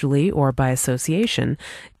individually or by association,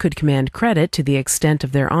 could command credit to the extent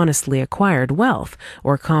of their honestly acquired wealth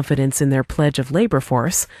or confidence in their pledge of labor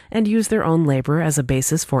force, and use their own labor as a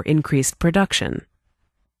basis for increased production.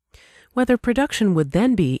 Whether production would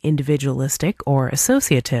then be individualistic or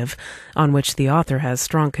associative, on which the author has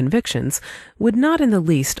strong convictions, would not in the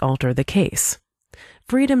least alter the case.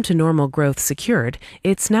 Freedom to normal growth secured,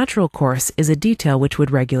 its natural course is a detail which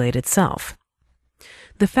would regulate itself.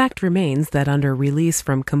 The fact remains that under release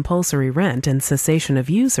from compulsory rent and cessation of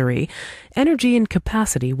usury, energy and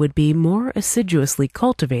capacity would be more assiduously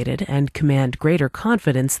cultivated and command greater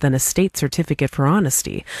confidence than a state certificate for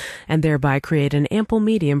honesty, and thereby create an ample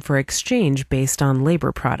medium for exchange based on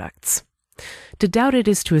labor products. To doubt it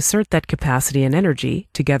is to assert that capacity and energy,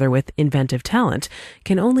 together with inventive talent,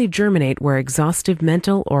 can only germinate where exhaustive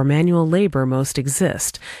mental or manual labor most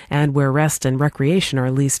exist, and where rest and recreation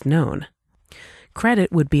are least known.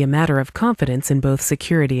 Credit would be a matter of confidence in both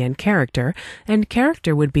security and character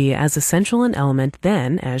would be as essential an element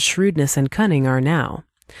then as shrewdness and cunning are now.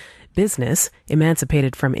 Business,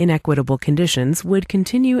 emancipated from inequitable conditions, would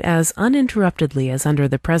continue as uninterruptedly as under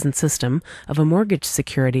the present system of a mortgage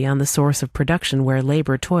security on the source of production where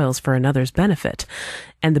labor toils for another's benefit,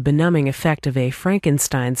 and the benumbing effect of a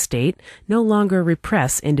Frankenstein state no longer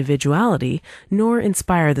repress individuality nor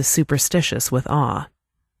inspire the superstitious with awe.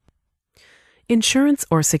 Insurance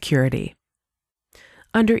or security.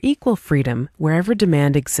 Under equal freedom, wherever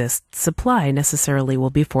demand exists, supply necessarily will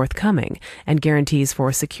be forthcoming, and guarantees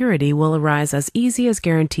for security will arise as easy as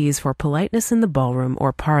guarantees for politeness in the ballroom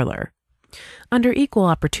or parlor. Under equal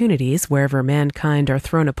opportunities, wherever mankind are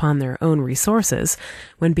thrown upon their own resources,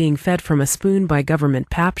 when being fed from a spoon by government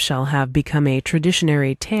pap shall have become a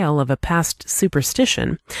traditionary tale of a past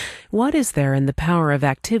superstition, what is there in the power of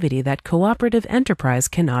activity that cooperative enterprise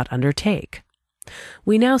cannot undertake?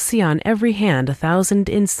 We now see on every hand 1,000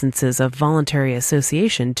 instances of voluntary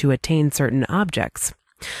association to attain certain objects.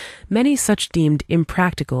 Many such deemed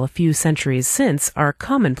impractical a few centuries since are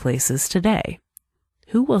commonplaces today.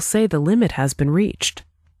 Who will say the limit has been reached?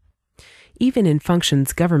 Even in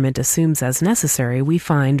functions government assumes as necessary, we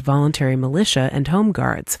find voluntary militia and home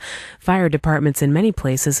guards, fire departments in many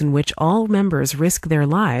places in which all members risk their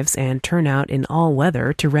lives and turn out in all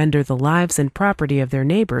weather to render the lives and property of their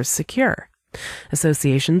neighbors secure.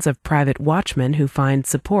 Associations of private watchmen who find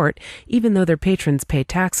support even though their patrons pay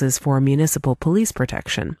taxes for municipal police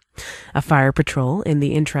protection. A fire patrol in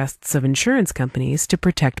the interests of insurance companies to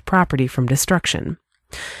protect property from destruction.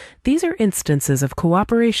 These are instances of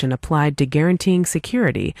cooperation applied to guaranteeing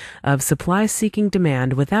security of supply-seeking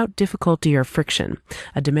demand without difficulty or friction,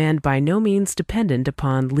 a demand by no means dependent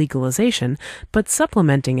upon legalization, but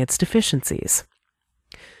supplementing its deficiencies.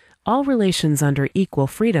 All relations under equal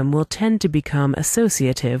freedom will tend to become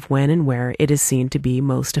associative when and where it is seen to be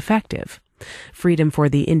most effective. Freedom for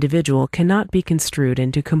the individual cannot be construed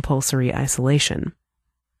into compulsory isolation.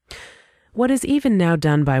 What is even now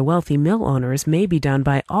done by wealthy mill owners may be done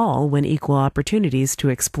by all when equal opportunities to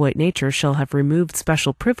exploit nature shall have removed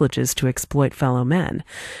special privileges to exploit fellow men,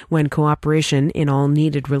 when cooperation in all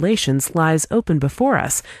needed relations lies open before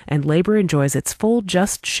us and labor enjoys its full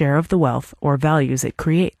just share of the wealth or values it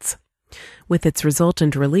creates. With its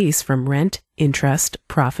resultant release from rent, interest,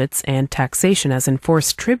 profits, and taxation as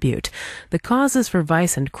enforced tribute, the causes for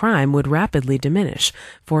vice and crime would rapidly diminish,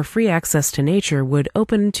 for free access to nature would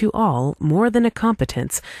open to all more than a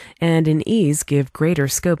competence, and in ease give greater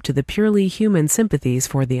scope to the purely human sympathies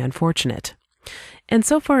for the unfortunate. And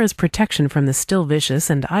so far as protection from the still vicious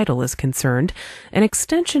and idle is concerned, an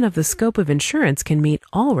extension of the scope of insurance can meet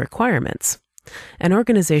all requirements. An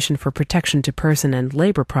organization for protection to person and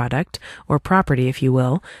labor product, or property if you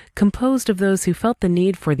will, composed of those who felt the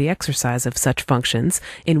need for the exercise of such functions,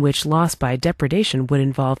 in which loss by depredation would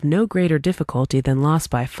involve no greater difficulty than loss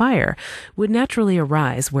by fire, would naturally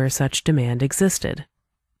arise where such demand existed.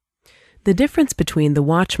 The difference between the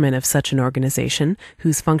watchmen of such an organization,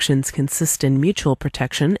 whose functions consist in mutual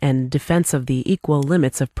protection and defense of the equal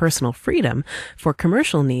limits of personal freedom for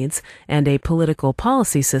commercial needs, and a political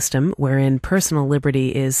policy system wherein personal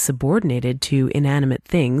liberty is subordinated to inanimate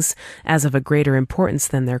things as of a greater importance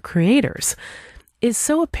than their creators, is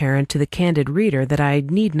so apparent to the candid reader that I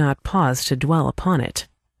need not pause to dwell upon it.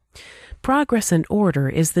 Progress and order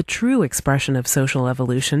is the true expression of social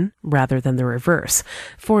evolution, rather than the reverse,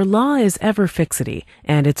 for law is ever fixity,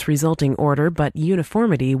 and its resulting order but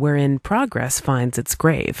uniformity wherein progress finds its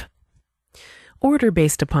grave. Order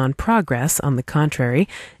based upon progress, on the contrary,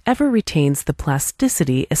 ever retains the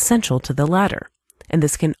plasticity essential to the latter, and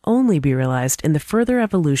this can only be realized in the further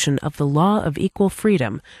evolution of the law of equal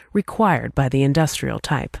freedom required by the industrial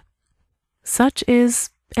type. Such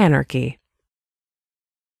is anarchy.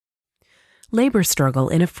 Labor Struggle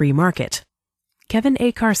in a Free Market. Kevin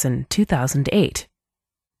A. Carson, 2008.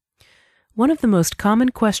 One of the most common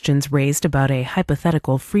questions raised about a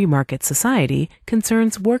hypothetical free market society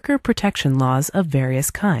concerns worker protection laws of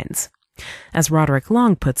various kinds. As Roderick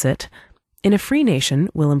Long puts it, in a free nation,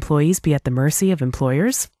 will employees be at the mercy of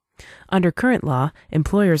employers? Under current law,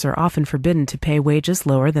 employers are often forbidden to pay wages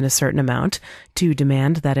lower than a certain amount, to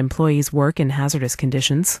demand that employees work in hazardous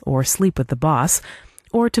conditions or sleep with the boss,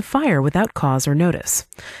 or to fire without cause or notice.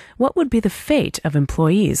 What would be the fate of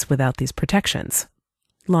employees without these protections?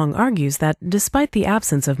 Long argues that despite the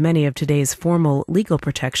absence of many of today's formal legal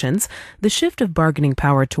protections, the shift of bargaining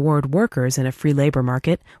power toward workers in a free labor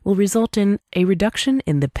market will result in a reduction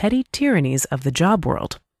in the petty tyrannies of the job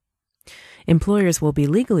world. Employers will be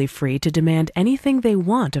legally free to demand anything they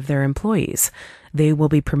want of their employees. They will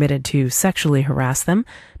be permitted to sexually harass them,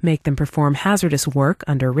 make them perform hazardous work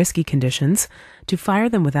under risky conditions, to fire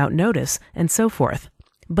them without notice, and so forth.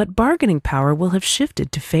 But bargaining power will have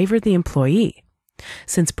shifted to favor the employee.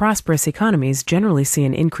 Since prosperous economies generally see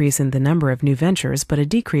an increase in the number of new ventures but a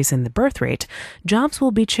decrease in the birth rate, jobs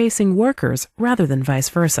will be chasing workers rather than vice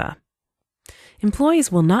versa.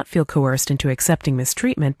 Employees will not feel coerced into accepting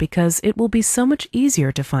mistreatment because it will be so much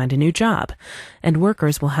easier to find a new job, and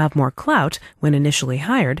workers will have more clout, when initially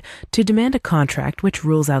hired, to demand a contract which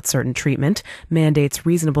rules out certain treatment, mandates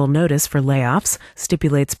reasonable notice for layoffs,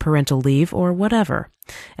 stipulates parental leave, or whatever.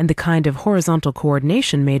 And the kind of horizontal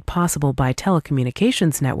coordination made possible by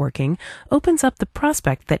telecommunications networking opens up the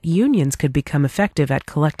prospect that unions could become effective at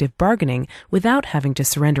collective bargaining without having to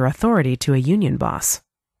surrender authority to a union boss.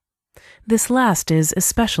 This last is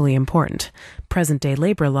especially important. Present-day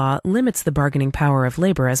labor law limits the bargaining power of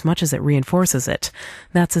labor as much as it reinforces it.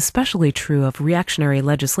 That's especially true of reactionary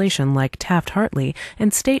legislation like Taft-Hartley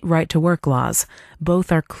and state right-to-work laws.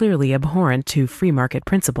 Both are clearly abhorrent to free market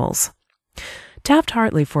principles.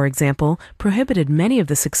 Taft-Hartley, for example, prohibited many of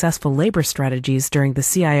the successful labor strategies during the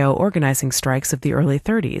CIO organizing strikes of the early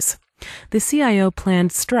 30s. The CIO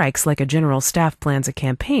planned strikes like a general staff plans a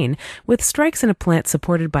campaign, with strikes in a plant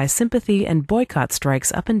supported by sympathy and boycott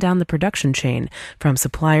strikes up and down the production chain, from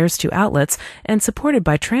suppliers to outlets, and supported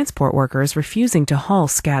by transport workers refusing to haul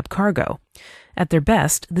scab cargo. At their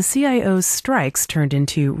best, the CIO's strikes turned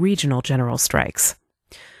into regional general strikes.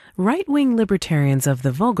 Right-wing libertarians of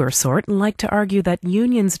the vulgar sort like to argue that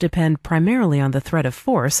unions depend primarily on the threat of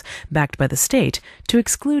force, backed by the state, to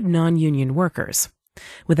exclude non-union workers.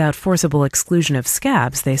 Without forcible exclusion of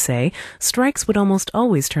scabs, they say, strikes would almost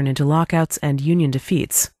always turn into lockouts and union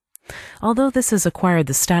defeats. Although this has acquired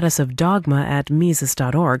the status of dogma at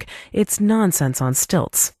Mises.org, it's nonsense on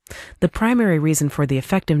stilts. The primary reason for the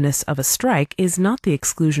effectiveness of a strike is not the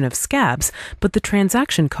exclusion of scabs, but the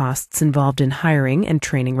transaction costs involved in hiring and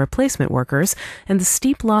training replacement workers, and the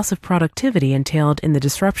steep loss of productivity entailed in the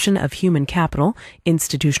disruption of human capital,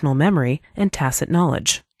 institutional memory, and tacit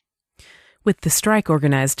knowledge. With the strike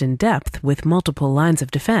organized in depth, with multiple lines of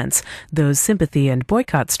defense, those sympathy and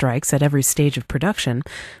boycott strikes at every stage of production,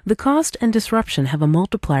 the cost and disruption have a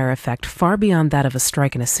multiplier effect far beyond that of a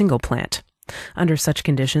strike in a single plant. Under such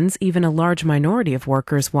conditions, even a large minority of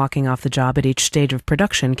workers walking off the job at each stage of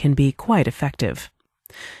production can be quite effective.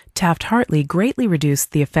 Taft-Hartley greatly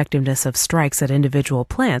reduced the effectiveness of strikes at individual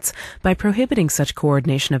plants by prohibiting such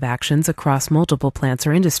coordination of actions across multiple plants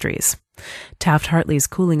or industries. Taft-Hartley's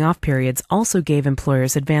cooling-off periods also gave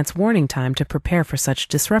employers advance warning time to prepare for such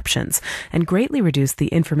disruptions and greatly reduced the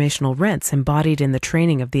informational rents embodied in the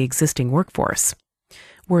training of the existing workforce.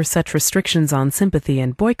 Were such restrictions on sympathy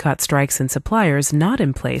and boycott strikes and suppliers not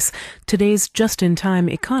in place, today's just-in-time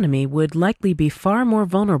economy would likely be far more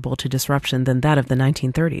vulnerable to disruption than that of the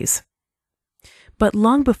 1930s. But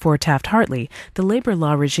long before Taft-Hartley, the labor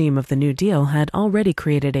law regime of the New Deal had already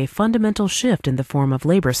created a fundamental shift in the form of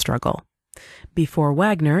labor struggle. Before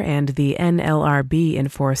Wagner and the NLRB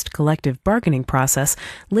enforced collective bargaining process,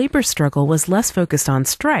 labor struggle was less focused on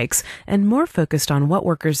strikes and more focused on what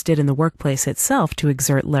workers did in the workplace itself to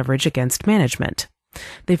exert leverage against management.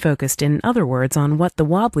 They focused, in other words, on what the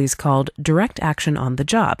Wobblies called direct action on the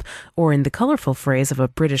job, or in the colorful phrase of a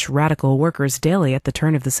British radical workers' daily at the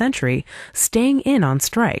turn of the century, staying in on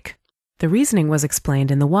strike. The reasoning was explained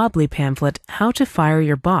in the Wobbly pamphlet, How to Fire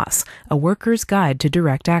Your Boss, A Worker's Guide to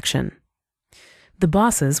Direct Action. The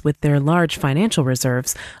bosses, with their large financial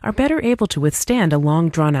reserves, are better able to withstand a long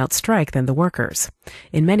drawn-out strike than the workers.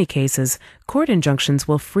 In many cases, court injunctions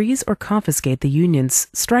will freeze or confiscate the union's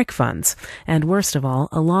strike funds, and worst of all,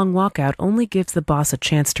 a long walkout only gives the boss a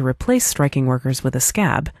chance to replace striking workers with a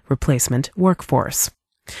scab, replacement, workforce.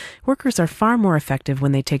 Workers are far more effective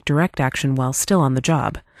when they take direct action while still on the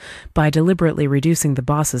job. By deliberately reducing the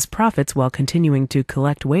boss's profits while continuing to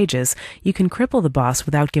collect wages, you can cripple the boss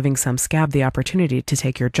without giving some scab the opportunity to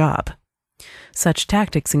take your job. Such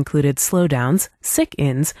tactics included slowdowns,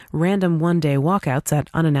 sick-ins, random one-day walkouts at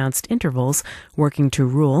unannounced intervals, working to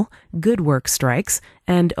rule, good work strikes,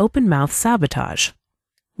 and open-mouth sabotage.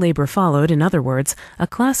 Labor followed, in other words, a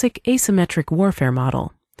classic asymmetric warfare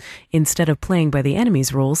model. Instead of playing by the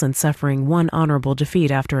enemy's rules and suffering one honorable defeat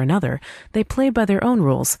after another, they played by their own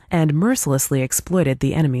rules and mercilessly exploited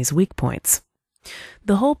the enemy's weak points.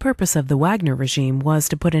 The whole purpose of the Wagner regime was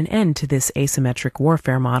to put an end to this asymmetric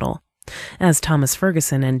warfare model. As Thomas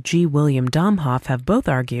Ferguson and G. William Domhoff have both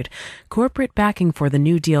argued, corporate backing for the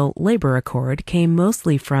New Deal labor accord came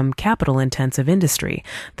mostly from capital-intensive industry,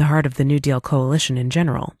 the heart of the New Deal coalition in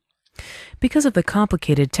general. Because of the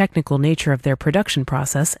complicated technical nature of their production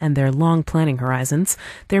process and their long planning horizons,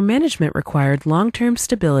 their management required long-term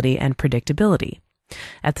stability and predictability.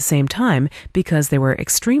 At the same time, because they were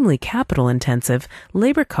extremely capital-intensive,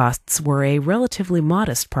 labor costs were a relatively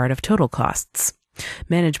modest part of total costs.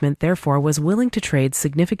 Management, therefore, was willing to trade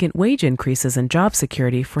significant wage increases and job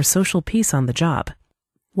security for social peace on the job.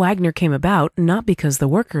 Wagner came about not because the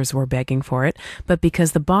workers were begging for it, but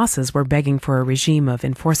because the bosses were begging for a regime of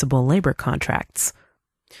enforceable labor contracts.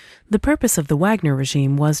 The purpose of the Wagner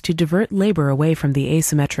regime was to divert labor away from the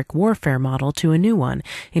asymmetric warfare model to a new one,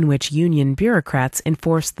 in which union bureaucrats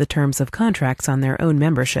enforced the terms of contracts on their own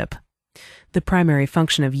membership. The primary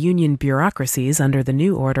function of union bureaucracies under the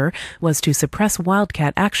new order was to suppress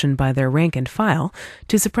wildcat action by their rank and file,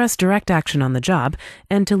 to suppress direct action on the job,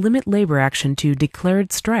 and to limit labor action to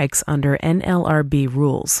declared strikes under NLRB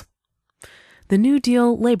rules. The New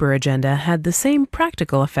Deal labor agenda had the same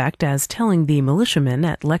practical effect as telling the militiamen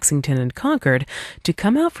at Lexington and Concord to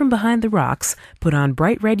come out from behind the rocks, put on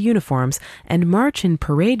bright red uniforms, and march in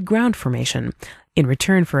parade ground formation, in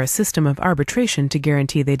return for a system of arbitration to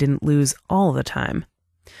guarantee they didn't lose all the time.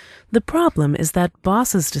 The problem is that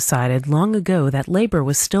bosses decided long ago that labor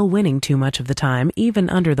was still winning too much of the time, even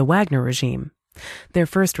under the Wagner regime. Their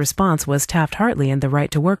first response was Taft-Hartley and the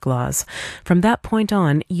right-to-work laws. From that point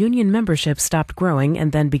on, union membership stopped growing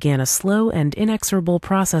and then began a slow and inexorable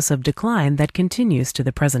process of decline that continues to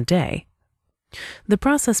the present day. The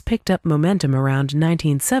process picked up momentum around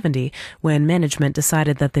 1970 when management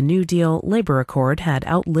decided that the New Deal labor accord had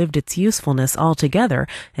outlived its usefulness altogether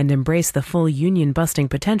and embraced the full union-busting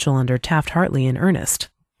potential under Taft-Hartley in earnest.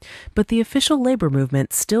 But the official labor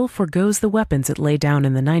movement still forgoes the weapons it laid down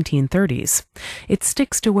in the 1930s. It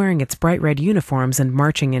sticks to wearing its bright red uniforms and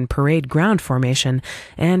marching in parade ground formation,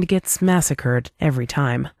 and gets massacred every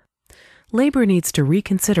time. Labor needs to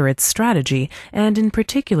reconsider its strategy, and in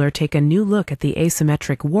particular take a new look at the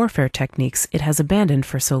asymmetric warfare techniques it has abandoned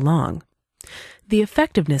for so long. The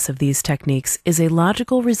effectiveness of these techniques is a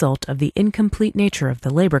logical result of the incomplete nature of the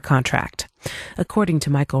labor contract. According to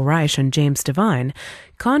Michael Reich and James Devine,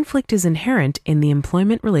 conflict is inherent in the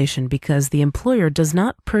employment relation because the employer does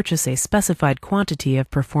not purchase a specified quantity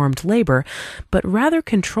of performed labor, but rather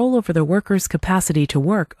control over the worker's capacity to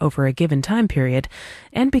work over a given time period,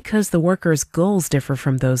 and because the worker's goals differ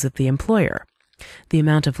from those of the employer. The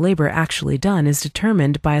amount of labor actually done is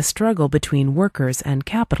determined by a struggle between workers and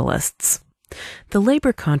capitalists. The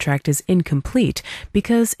labor contract is incomplete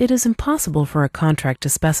because it is impossible for a contract to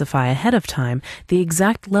specify ahead of time the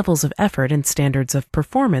exact levels of effort and standards of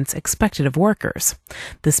performance expected of workers.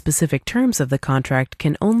 The specific terms of the contract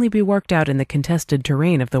can only be worked out in the contested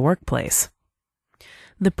terrain of the workplace.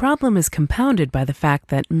 The problem is compounded by the fact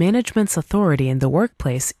that management's authority in the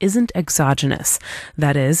workplace isn't exogenous.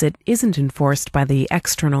 That is, it isn't enforced by the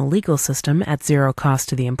external legal system at zero cost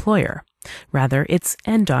to the employer. Rather, it's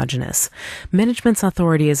endogenous. Management's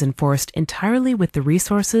authority is enforced entirely with the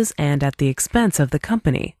resources and at the expense of the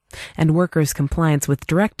company, and workers' compliance with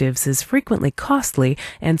directives is frequently costly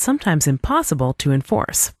and sometimes impossible to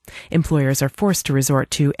enforce. Employers are forced to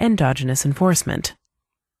resort to endogenous enforcement.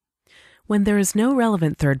 When there is no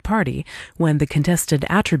relevant third party, when the contested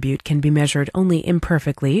attribute can be measured only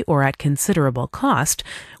imperfectly or at considerable cost,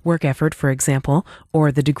 work effort, for example,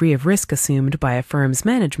 or the degree of risk assumed by a firm's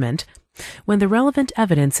management, when the relevant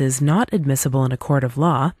evidence is not admissible in a court of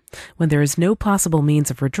law, when there is no possible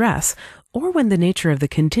means of redress, or when the nature of the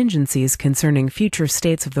contingencies concerning future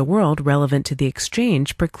states of the world relevant to the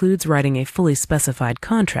exchange precludes writing a fully specified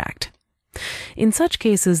contract. In such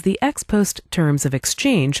cases, the ex post terms of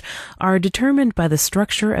exchange are determined by the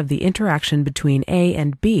structure of the interaction between A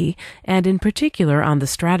and B, and in particular on the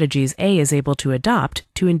strategies A is able to adopt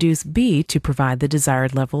to induce B to provide the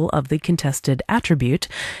desired level of the contested attribute,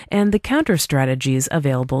 and the counter-strategies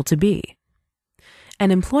available to B. An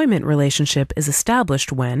employment relationship is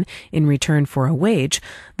established when, in return for a wage,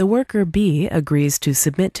 the worker B agrees to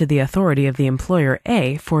submit to the authority of the employer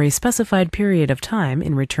A for a specified period of time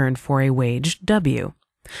in return for a wage W.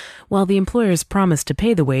 While the employer's promise to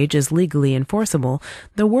pay the wage is legally enforceable,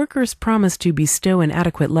 the worker's promise to bestow an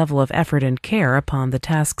adequate level of effort and care upon the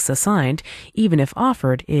tasks assigned, even if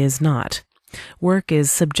offered, is not. Work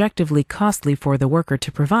is subjectively costly for the worker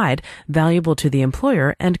to provide, valuable to the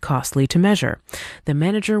employer, and costly to measure. The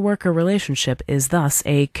manager-worker relationship is thus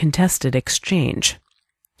a contested exchange.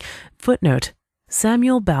 Footnote: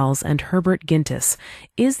 Samuel Bowles and Herbert Gintis.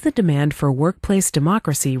 Is the demand for workplace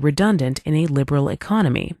democracy redundant in a liberal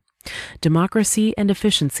economy? Democracy and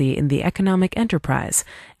Efficiency in the Economic Enterprise,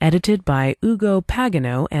 edited by Ugo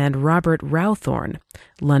Pagano and Robert Rawthorne.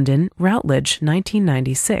 London, Routledge,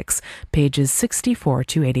 1996, pages 64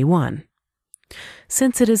 to 81.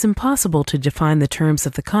 Since it is impossible to define the terms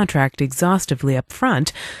of the contract exhaustively up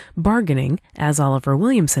front, bargaining, as Oliver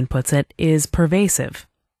Williamson puts it, is pervasive.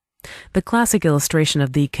 The classic illustration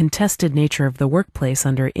of the contested nature of the workplace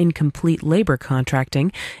under incomplete labor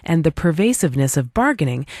contracting and the pervasiveness of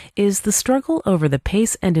bargaining is the struggle over the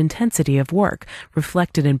pace and intensity of work,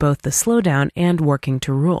 reflected in both the slowdown and working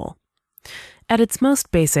to rule. At its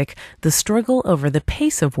most basic, the struggle over the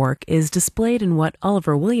pace of work is displayed in what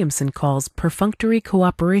Oliver Williamson calls perfunctory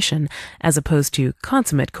cooperation as opposed to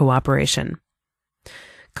consummate cooperation.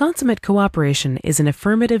 Consummate cooperation is an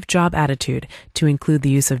affirmative job attitude to include the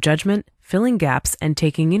use of judgment, filling gaps, and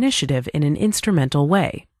taking initiative in an instrumental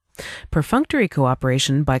way. Perfunctory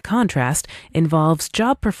cooperation, by contrast, involves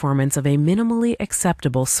job performance of a minimally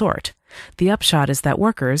acceptable sort. The upshot is that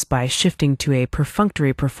workers, by shifting to a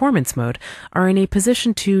perfunctory performance mode, are in a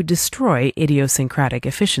position to destroy idiosyncratic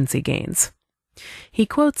efficiency gains. He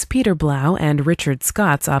quotes Peter Blau and Richard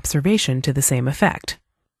Scott's observation to the same effect.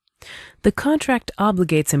 The contract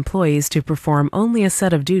obligates employees to perform only a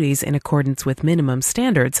set of duties in accordance with minimum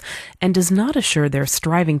standards and does not assure their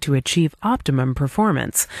striving to achieve optimum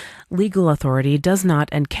performance. Legal authority does not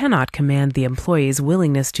and cannot command the employee's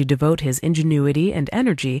willingness to devote his ingenuity and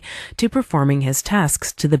energy to performing his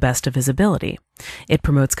tasks to the best of his ability. It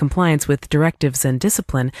promotes compliance with directives and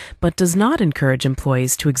discipline, but does not encourage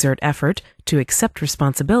employees to exert effort, to accept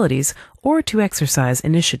responsibilities, or to exercise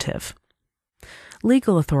initiative.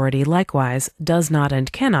 Legal authority, likewise, does not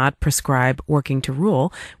and cannot prescribe working to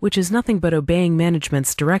rule, which is nothing but obeying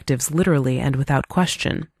management's directives literally and without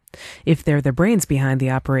question. If they're the brains behind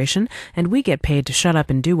the operation, and we get paid to shut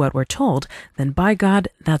up and do what we're told, then by God,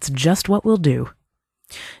 that's just what we'll do.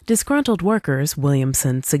 Disgruntled workers,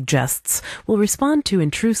 Williamson suggests, will respond to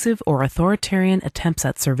intrusive or authoritarian attempts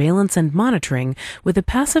at surveillance and monitoring with a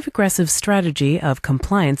passive-aggressive strategy of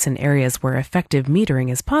compliance in areas where effective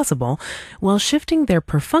metering is possible, while shifting their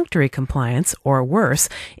perfunctory compliance, or worse,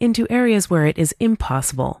 into areas where it is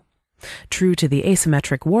impossible. True to the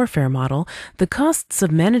asymmetric warfare model, the costs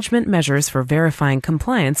of management measures for verifying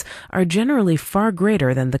compliance are generally far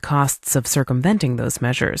greater than the costs of circumventing those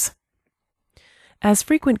measures. As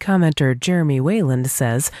frequent commenter Jeremy Wayland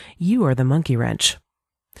says, you are the monkey wrench.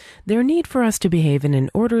 Their need for us to behave in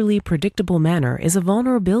an orderly, predictable manner is a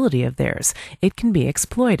vulnerability of theirs. It can be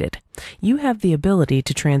exploited. You have the ability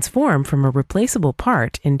to transform from a replaceable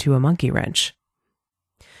part into a monkey wrench.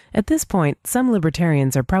 At this point, some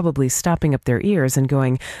libertarians are probably stopping up their ears and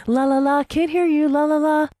going, la la la, can't hear you, la la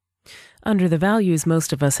la. Under the values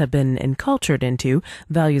most of us have been encultured into,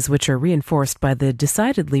 values which are reinforced by the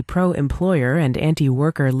decidedly pro-employer and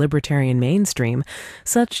anti-worker libertarian mainstream,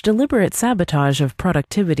 such deliberate sabotage of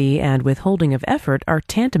productivity and withholding of effort are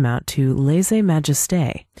tantamount to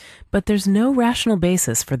lèse-majesté. But there's no rational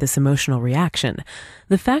basis for this emotional reaction.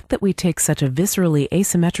 The fact that we take such a viscerally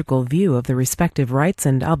asymmetrical view of the respective rights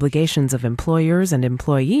and obligations of employers and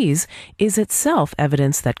employees is itself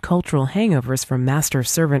evidence that cultural hangovers from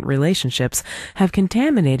master-servant relationships have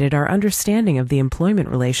contaminated our understanding of the employment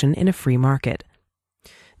relation in a free market.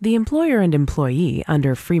 The employer and employee,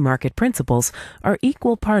 under free market principles, are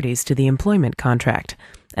equal parties to the employment contract.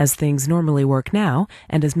 As things normally work now,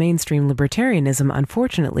 and as mainstream libertarianism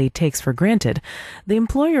unfortunately takes for granted, the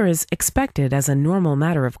employer is expected as a normal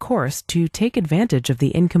matter of course to take advantage of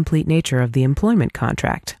the incomplete nature of the employment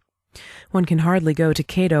contract. One can hardly go to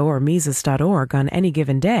Cato or Mises.org on any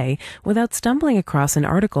given day without stumbling across an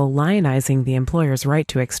article lionizing the employer's right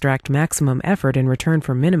to extract maximum effort in return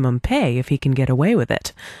for minimum pay if he can get away with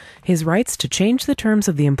it. His rights to change the terms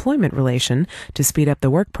of the employment relation, to speed up the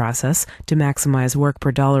work process, to maximize work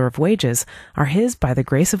per dollar of wages, are his by the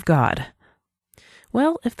grace of God.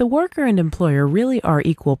 Well, if the worker and employer really are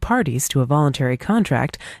equal parties to a voluntary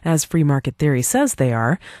contract, as free market theory says they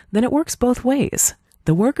are, then it works both ways.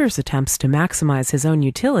 The worker's attempts to maximize his own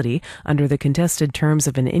utility under the contested terms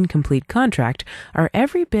of an incomplete contract are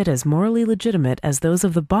every bit as morally legitimate as those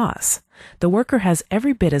of the boss. The worker has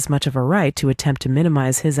every bit as much of a right to attempt to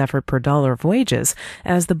minimize his effort per dollar of wages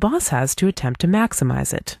as the boss has to attempt to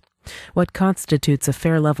maximize it. What constitutes a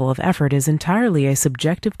fair level of effort is entirely a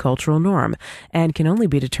subjective cultural norm and can only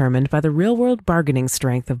be determined by the real-world bargaining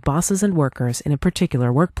strength of bosses and workers in a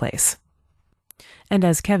particular workplace. And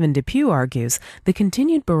as Kevin DePue argues, the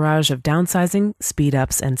continued barrage of downsizing,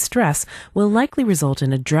 speed-ups, and stress will likely result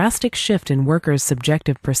in a drastic shift in workers'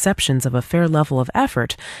 subjective perceptions of a fair level of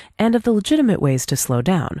effort and of the legitimate ways to slow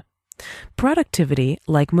down. Productivity,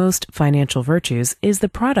 like most financial virtues, is the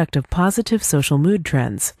product of positive social mood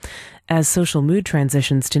trends. As social mood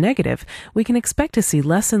transitions to negative, we can expect to see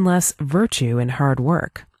less and less virtue in hard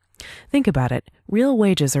work. Think about it. Real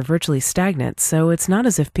wages are virtually stagnant, so it's not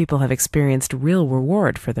as if people have experienced real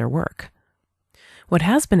reward for their work. What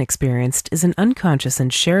has been experienced is an unconscious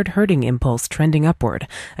and shared herding impulse trending upward,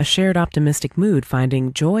 a shared optimistic mood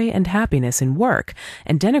finding joy and happiness in work,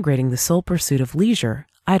 and denigrating the sole pursuit of leisure,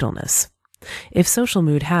 idleness. If social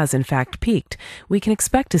mood has in fact peaked, we can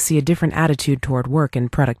expect to see a different attitude toward work and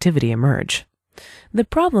productivity emerge. The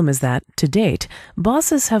problem is that, to date,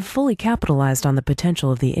 bosses have fully capitalized on the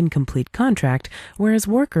potential of the incomplete contract, whereas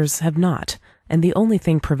workers have not. And the only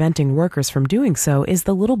thing preventing workers from doing so is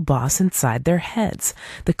the little boss inside their heads,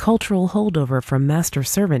 the cultural holdover from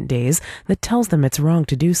master-servant days that tells them it's wrong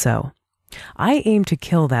to do so. I aim to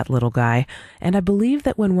kill that little guy, and I believe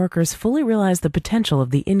that when workers fully realize the potential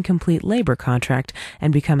of the incomplete labor contract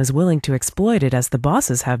and become as willing to exploit it as the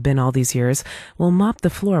bosses have been all these years, we'll mop the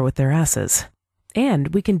floor with their asses.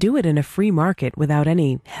 And we can do it in a free market without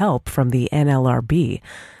any help from the NLRB.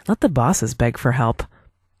 Let the bosses beg for help.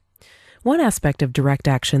 One aspect of direct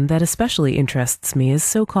action that especially interests me is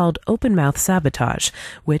so-called open-mouth sabotage,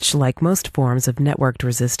 which, like most forms of networked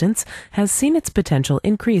resistance, has seen its potential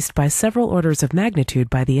increased by several orders of magnitude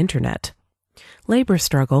by the Internet. Labor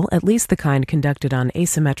struggle, at least the kind conducted on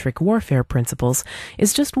asymmetric warfare principles,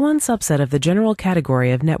 is just one subset of the general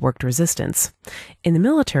category of networked resistance. In the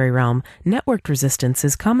military realm, networked resistance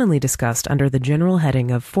is commonly discussed under the general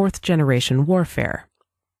heading of fourth-generation warfare.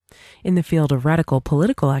 In the field of radical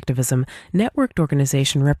political activism, networked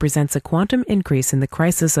organization represents a quantum increase in the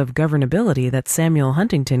crisis of governability that Samuel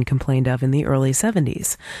Huntington complained of in the early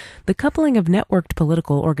 70s. The coupling of networked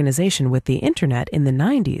political organization with the Internet in the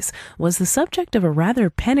 90s was the subject of a rather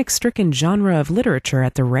panic-stricken genre of literature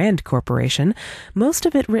at the Rand Corporation, most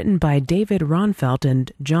of it written by David Ronfelt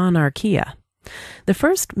and John Archaea. The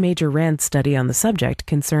first major Rand study on the subject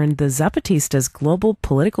concerned the Zapatistas' global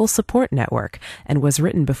political support network and was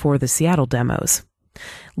written before the Seattle demos.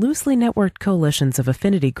 Loosely networked coalitions of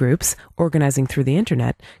affinity groups, organizing through the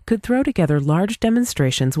Internet, could throw together large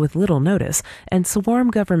demonstrations with little notice and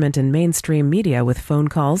swarm government and mainstream media with phone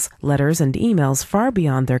calls, letters, and emails far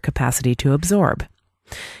beyond their capacity to absorb.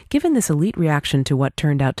 Given this elite reaction to what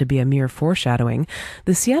turned out to be a mere foreshadowing,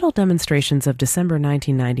 the Seattle demonstrations of December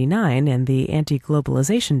 1999 and the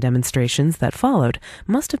anti-globalization demonstrations that followed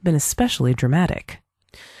must have been especially dramatic.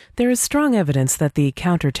 There is strong evidence that the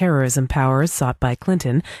counterterrorism powers sought by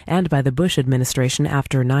Clinton and by the Bush administration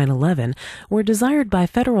after 9/11 were desired by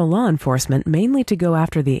federal law enforcement mainly to go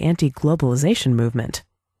after the anti-globalization movement.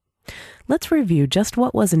 Let's review just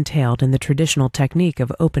what was entailed in the traditional technique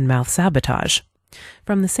of open-mouth sabotage.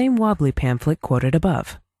 From the same wobbly pamphlet quoted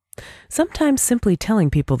above. Sometimes simply telling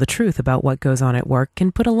people the truth about what goes on at work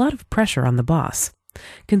can put a lot of pressure on the boss.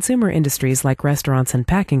 Consumer industries like restaurants and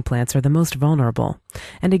packing plants are the most vulnerable.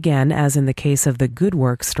 And again, as in the case of the Good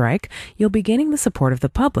Work strike, you'll be gaining the support of the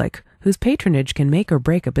public, whose patronage can make or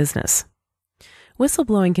break a business.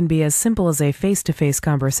 Whistleblowing can be as simple as a face-to-face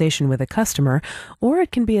conversation with a customer, or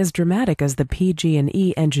it can be as dramatic as the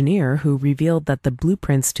PG&E engineer who revealed that the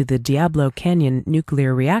blueprints to the Diablo Canyon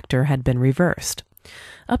nuclear reactor had been reversed.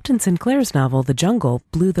 Upton Sinclair's novel The Jungle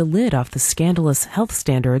blew the lid off the scandalous health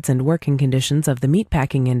standards and working conditions of the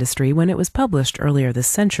meatpacking industry when it was published earlier this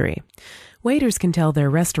century. Waiters can tell their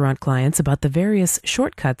restaurant clients about the various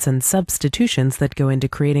shortcuts and substitutions that go into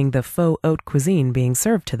creating the faux haute cuisine being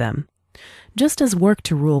served to them. Just as work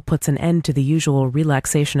to rule puts an end to the usual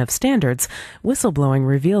relaxation of standards, whistleblowing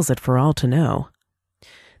reveals it for all to know.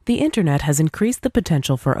 The Internet has increased the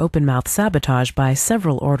potential for open-mouth sabotage by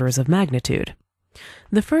several orders of magnitude.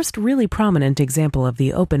 The first really prominent example of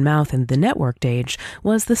the open mouth in the networked age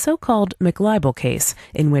was the so-called McLibel case,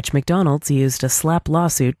 in which McDonald's used a slap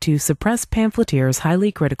lawsuit to suppress pamphleteers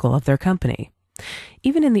highly critical of their company.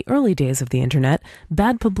 Even in the early days of the Internet,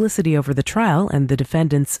 bad publicity over the trial and the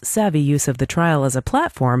defendant's savvy use of the trial as a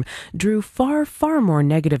platform drew far, far more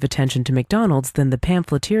negative attention to McDonald's than the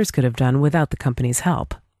pamphleteers could have done without the company's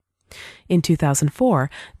help. In 2004,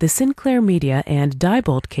 the Sinclair Media and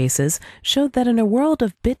Diebold cases showed that in a world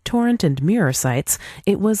of BitTorrent and mirror sites,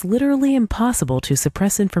 it was literally impossible to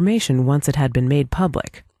suppress information once it had been made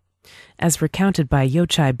public. As recounted by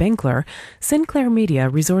Yochai Benkler, Sinclair Media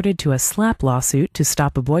resorted to a slap lawsuit to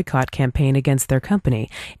stop a boycott campaign against their company,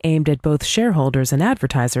 aimed at both shareholders and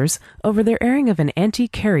advertisers, over their airing of an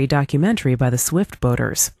anti-Kerry documentary by the Swift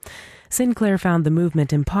boaters. Sinclair found the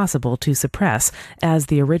movement impossible to suppress, as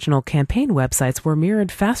the original campaign websites were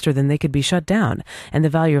mirrored faster than they could be shut down, and the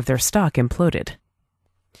value of their stock imploded.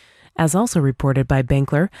 As also reported by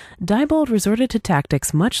Benkler, Diebold resorted to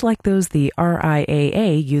tactics much like those the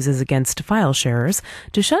RIAA uses against file sharers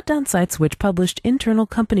to shut down sites which published internal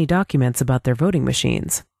company documents about their voting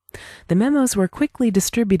machines. The memos were quickly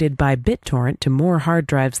distributed by BitTorrent to more hard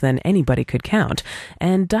drives than anybody could count,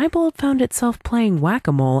 and Diebold found itself playing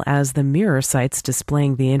whack-a-mole as the mirror sites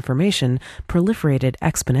displaying the information proliferated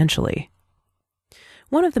exponentially.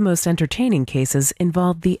 One of the most entertaining cases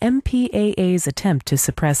involved the MPAA's attempt to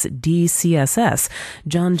suppress DCSS,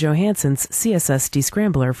 John Johansson's CSS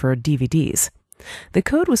descrambler for DVDs. The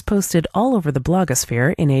code was posted all over the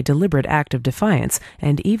blogosphere in a deliberate act of defiance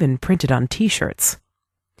and even printed on T-shirts.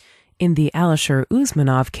 In the Alisher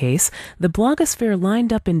Uzmanov case, the blogosphere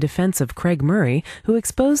lined up in defense of Craig Murray, who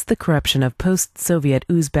exposed the corruption of post-Soviet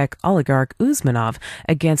Uzbek oligarch Uzmanov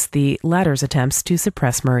against the latter's attempts to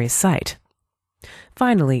suppress Murray's site.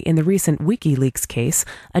 Finally, in the recent WikiLeaks case,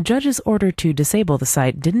 a judge's order to disable the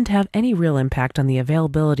site didn't have any real impact on the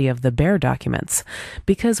availability of the bare documents.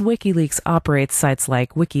 Because WikiLeaks operates sites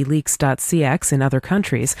like wikileaks.cx in other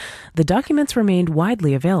countries, the documents remained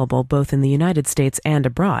widely available both in the United States and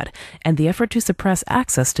abroad, and the effort to suppress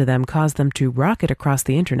access to them caused them to rocket across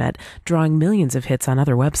the internet, drawing millions of hits on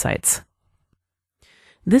other websites.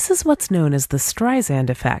 This is what's known as the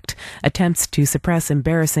Streisand effect. Attempts to suppress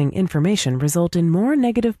embarrassing information result in more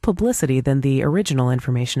negative publicity than the original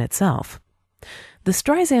information itself. The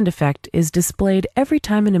Streisand effect is displayed every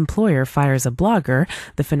time an employer fires a blogger,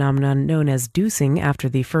 the phenomenon known as deucing after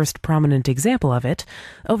the first prominent example of it,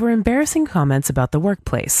 over embarrassing comments about the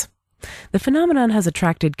workplace. The phenomenon has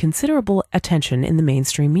attracted considerable attention in the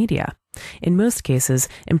mainstream media. In most cases,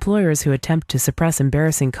 employers who attempt to suppress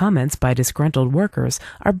embarrassing comments by disgruntled workers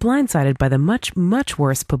are blindsided by the much, much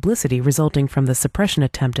worse publicity resulting from the suppression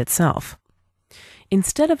attempt itself.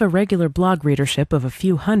 Instead of a regular blog readership of a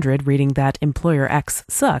few hundred reading that Employer X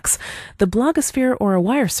sucks, the blogosphere or a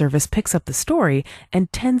wire service picks up the story,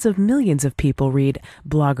 and tens of millions of people read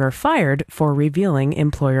 "Blogger fired for revealing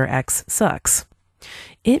Employer X sucks."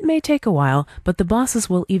 It may take a while, but the bosses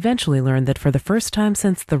will eventually learn that for the first time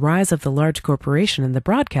since the rise of the large corporation in the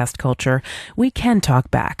broadcast culture, we can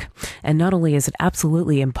talk back. And not only is it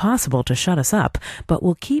absolutely impossible to shut us up, but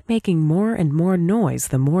we'll keep making more and more noise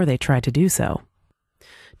the more they try to do so.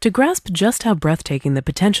 To grasp just how breathtaking the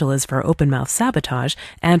potential is for open-mouth sabotage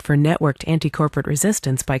and for networked anti-corporate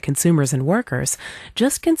resistance by consumers and workers,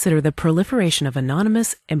 just consider the proliferation of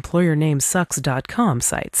anonymous employernamessucks.com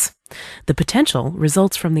sites. The potential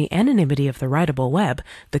results from the anonymity of the writable web,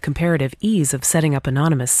 the comparative ease of setting up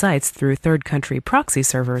anonymous sites through third-country proxy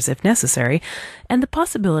servers if necessary, and the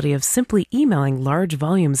possibility of simply emailing large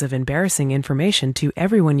volumes of embarrassing information to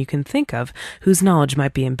everyone you can think of whose knowledge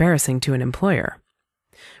might be embarrassing to an employer.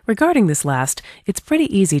 Regarding this last, it's pretty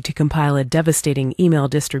easy to compile a devastating email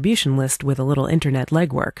distribution list with a little internet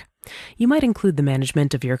legwork. You might include the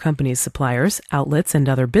management of your company's suppliers, outlets, and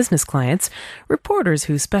other business clients, reporters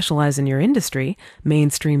who specialize in your industry,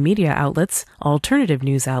 mainstream media outlets, alternative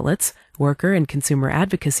news outlets, worker and consumer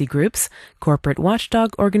advocacy groups, corporate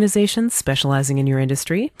watchdog organizations specializing in your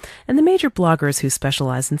industry, and the major bloggers who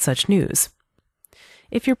specialize in such news.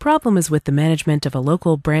 If your problem is with the management of a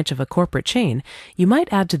local branch of a corporate chain, you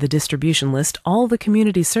might add to the distribution list all the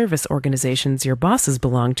community service organizations your bosses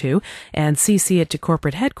belong to and CC it to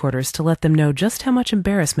corporate headquarters to let them know just how much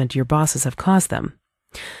embarrassment your bosses have caused them.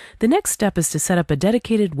 The next step is to set up a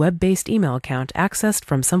dedicated web-based email account accessed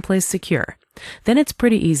from someplace secure. Then it's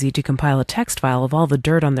pretty easy to compile a text file of all the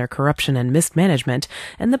dirt on their corruption and mismanagement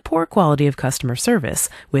and the poor quality of customer service,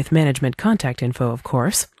 with management contact info, of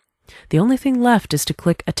course. The only thing left is to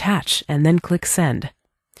click Attach and then click Send.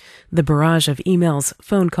 The barrage of emails,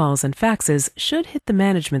 phone calls, and faxes should hit the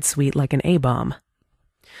management suite like an A-bomb.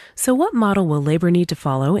 So what model will labor need to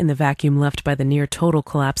follow in the vacuum left by the near-total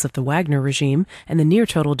collapse of the Wagner regime and the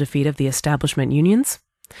near-total defeat of the establishment unions?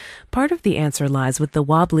 Part of the answer lies with the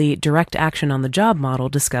wobbly direct action on the job model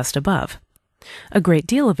discussed above. A great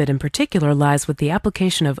deal of it in particular lies with the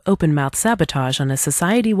application of open-mouth sabotage on a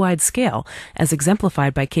society-wide scale, as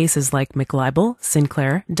exemplified by cases like McLibel,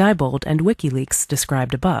 Sinclair, Diebold, and WikiLeaks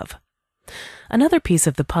described above. Another piece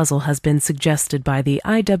of the puzzle has been suggested by the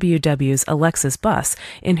IWW's Alexis Buss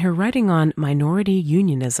in her writing on minority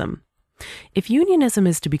unionism. If unionism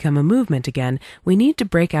is to become a movement again, we need to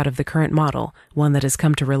break out of the current model, one that has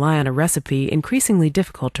come to rely on a recipe increasingly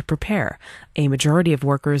difficult to prepare. A majority of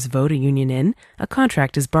workers vote a union in, a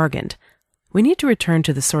contract is bargained. We need to return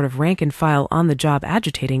to the sort of rank-and-file on-the-job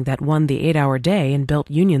agitating that won the 8-hour day and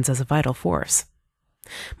built unions as a vital force.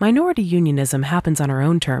 Minority unionism happens on our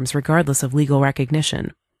own terms regardless of legal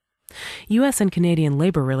recognition. U.S. and Canadian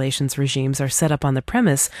labor relations regimes are set up on the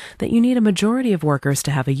premise that you need a majority of workers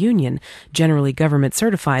to have a union, generally government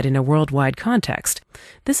certified in a worldwide context.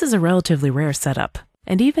 This is a relatively rare setup.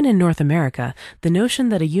 And even in North America, the notion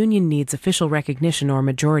that a union needs official recognition or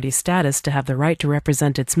majority status to have the right to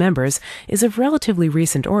represent its members is of relatively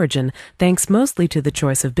recent origin, thanks mostly to the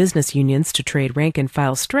choice of business unions to trade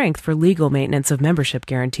rank-and-file strength for legal maintenance of membership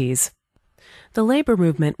guarantees. The labor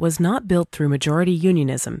movement was not built through majority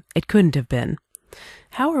unionism. It couldn't have been.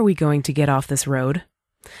 How are we going to get off this road?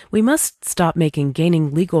 We must stop making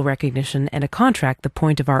gaining legal recognition and a contract the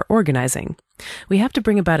point of our organizing. We have to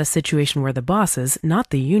bring about a situation where the bosses,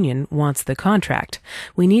 not the union, wants the contract.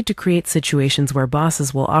 We need to create situations where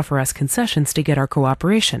bosses will offer us concessions to get our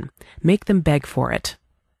cooperation. Make them beg for it.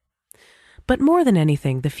 But more than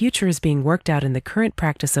anything, the future is being worked out in the current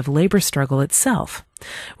practice of labor struggle itself.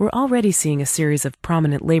 We're already seeing a series of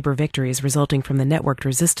prominent labor victories resulting from the networked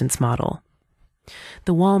resistance model.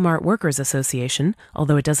 The Walmart Workers Association,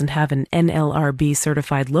 although it doesn't have an NLRB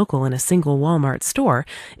certified local in a single Walmart store,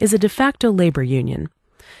 is a de facto labor union.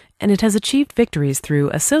 And it has achieved victories through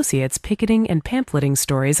associates picketing and pamphleting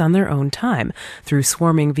stories on their own time, through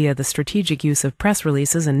swarming via the strategic use of press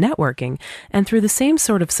releases and networking, and through the same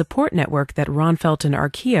sort of support network that Ronfelt and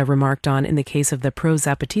Archaea remarked on in the case of the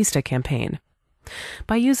pro-Zapatista campaign.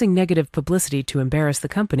 By using negative publicity to embarrass the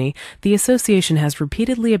company, the association has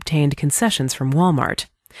repeatedly obtained concessions from Walmart.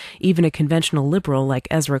 Even a conventional liberal like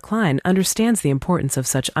Ezra Klein understands the importance of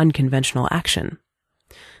such unconventional action.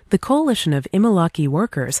 The Coalition of Imalaki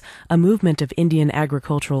Workers, a movement of Indian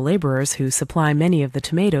agricultural laborers who supply many of the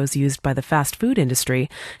tomatoes used by the fast food industry,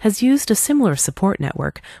 has used a similar support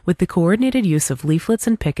network with the coordinated use of leaflets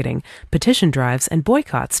and picketing, petition drives, and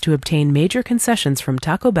boycotts to obtain major concessions from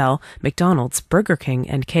Taco Bell, McDonald's, Burger King,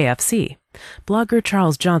 and KFC. Blogger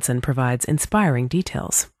Charles Johnson provides inspiring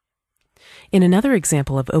details. In another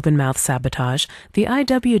example of open-mouth sabotage, the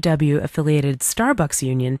IWW-affiliated Starbucks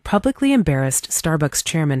union publicly embarrassed Starbucks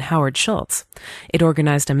chairman Howard Schultz. It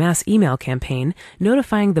organized a mass email campaign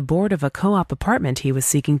notifying the board of a co-op apartment he was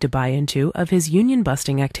seeking to buy into of his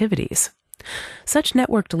union-busting activities. Such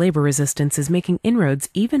networked labor resistance is making inroads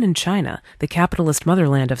even in China, the capitalist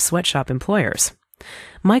motherland of sweatshop employers.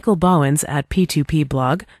 Michael Bowens at P2P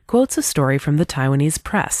blog quotes a story from the Taiwanese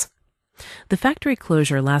press. The factory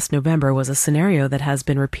closure last November was a scenario that has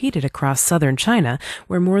been repeated across southern China,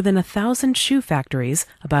 where more than 1,000 shoe factories,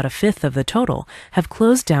 about a fifth of the total, have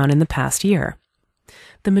closed down in the past year.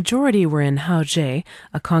 The majority were in Haozhe,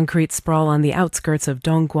 a concrete sprawl on the outskirts of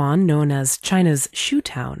Dongguan known as China's shoe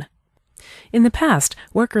town. In the past,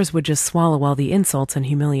 workers would just swallow all the insults and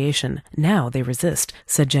humiliation. Now they resist,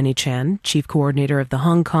 said Jenny Chan, chief coordinator of the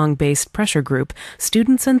Hong Kong-based pressure group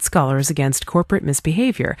Students and Scholars Against Corporate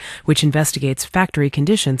Misbehavior, which investigates factory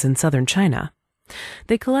conditions in southern China.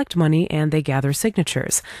 They collect money and they gather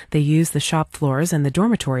signatures. They use the shop floors and the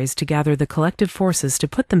dormitories to gather the collective forces to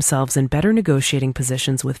put themselves in better negotiating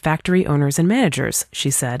positions with factory owners and managers,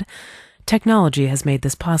 she said. Technology has made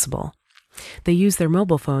this possible. They use their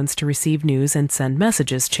mobile phones to receive news and send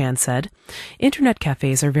messages, Chan said. Internet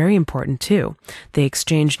cafes are very important, too. They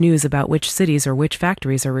exchange news about which cities or which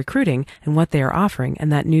factories are recruiting and what they are offering,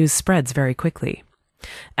 and that news spreads very quickly.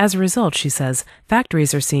 As a result, she says,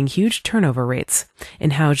 factories are seeing huge turnover rates.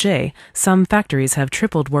 In Haozhe, some factories have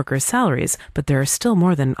tripled workers' salaries, but there are still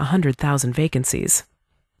more than 100,000 vacancies.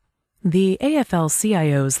 The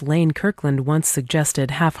AFL-CIO's Lane Kirkland once suggested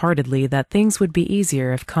half-heartedly that things would be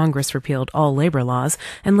easier if Congress repealed all labor laws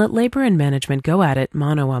and let labor and management go at it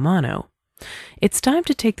mano a mano. It's time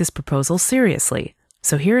to take this proposal seriously.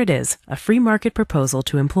 So here it is, a free market proposal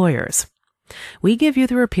to employers. We give you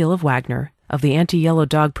the repeal of Wagner, of the anti-yellow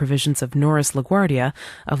dog provisions of Norris LaGuardia,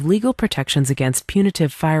 of legal protections against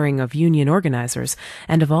punitive firing of union organizers,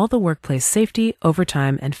 and of all the workplace safety,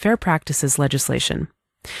 overtime, and fair practices legislation.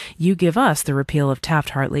 You give us the repeal of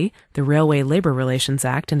Taft-Hartley, the Railway Labor Relations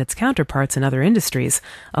Act and its counterparts in other industries,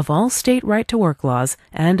 of all state right-to-work laws,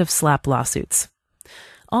 and of SLAPP lawsuits.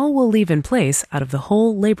 All we'll leave in place, out of the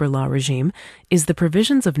whole labor law regime, is the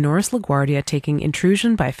provisions of Norris LaGuardia taking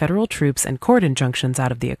intrusion by federal troops and court injunctions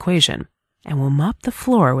out of the equation. And we'll mop the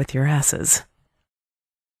floor with your asses.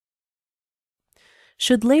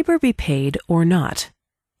 Should labor be paid or not?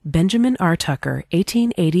 Benjamin R. Tucker,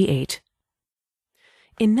 1888.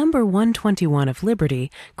 In number 121 of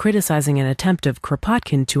Liberty, criticizing an attempt of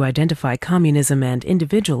Kropotkin to identify communism and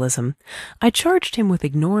individualism, I charged him with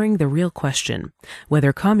ignoring the real question,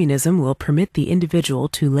 whether communism will permit the individual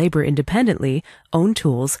to labor independently, own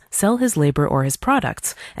tools, sell his labor or his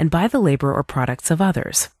products, and buy the labor or products of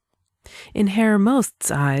others. In Herr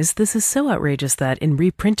Most's eyes, this is so outrageous that, in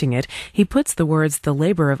reprinting it, he puts the words "the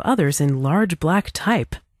labor of others" in large black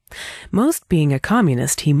type. Most being a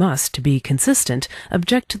communist, he must, to be consistent,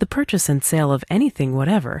 object to the purchase and sale of anything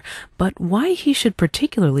whatever, but why he should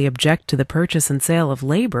particularly object to the purchase and sale of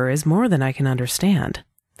labor is more than I can understand.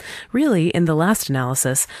 Really, in the last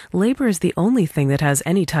analysis, labor is the only thing that has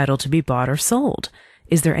any title to be bought or sold.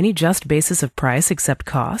 Is there any just basis of price except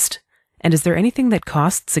cost? And is there anything that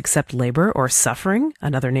costs except labor or suffering,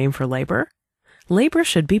 another name for labor? Labor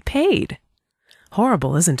should be paid.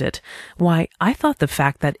 Horrible, isn't it? Why, I thought the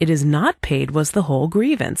fact that it is not paid was the whole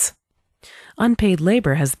grievance. Unpaid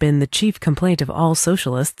labor has been the chief complaint of all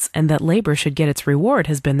socialists, and that labor should get its reward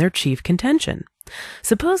has been their chief contention.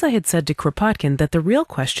 Suppose I had said to Kropotkin that the real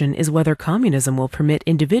question is whether communism will permit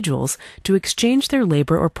individuals to exchange their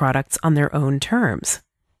labor or products on their own terms.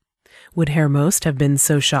 Would Herr Most have been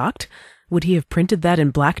so shocked? Would he have printed that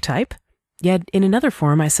in black type? Yet in another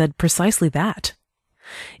form I said precisely that.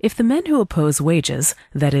 If the men who oppose wages,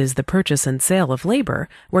 that is, the purchase and sale of labor,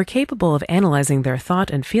 were capable of analyzing their thought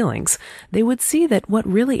and feelings, they would see that what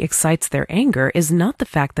really excites their anger is not the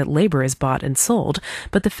fact that labor is bought and sold,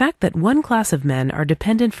 but the fact that one class of men are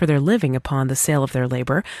dependent for their living upon the sale of their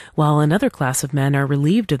labor, while another class of men are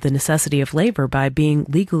relieved of the necessity of labor by being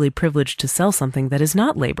legally privileged to sell something that is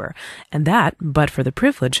not labor, and that, but for the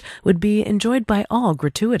privilege, would be enjoyed by all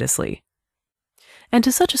gratuitously. And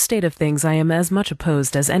to such a state of things I am as much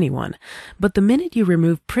opposed as anyone. But the minute you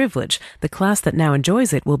remove privilege, the class that now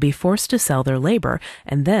enjoys it will be forced to sell their labor,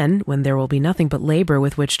 and then, when there will be nothing but labor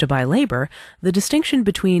with which to buy labor, the distinction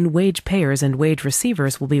between wage payers and wage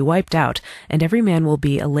receivers will be wiped out, and every man will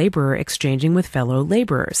be a laborer exchanging with fellow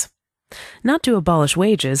laborers. Not to abolish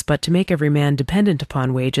wages, but to make every man dependent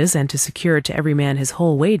upon wages and to secure to every man his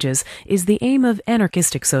whole wages is the aim of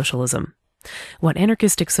anarchistic socialism. What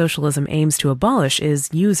anarchistic socialism aims to abolish is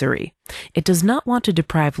usury. It does not want to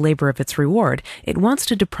deprive labor of its reward, it wants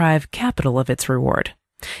to deprive capital of its reward.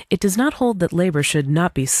 It does not hold that labor should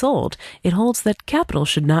not be sold, it holds that capital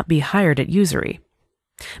should not be hired at usury.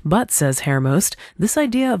 But, says Herr Most, this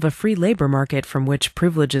idea of a free labor market from which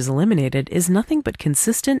privilege is eliminated is nothing but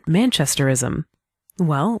consistent Manchesterism.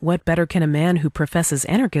 Well, what better can a man who professes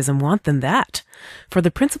anarchism want than that? For the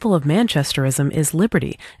principle of Manchesterism is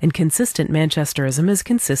liberty, and consistent Manchesterism is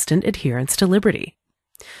consistent adherence to liberty.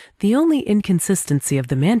 The only inconsistency of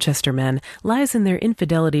the Manchester men lies in their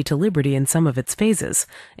infidelity to liberty in some of its phases,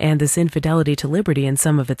 and this infidelity to liberty in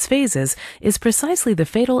some of its phases is precisely the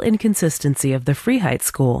fatal inconsistency of the Freiheit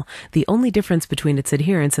school, the only difference between its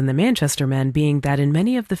adherents and the Manchester men being that in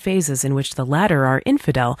many of the phases in which the latter are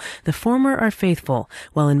infidel, the former are faithful,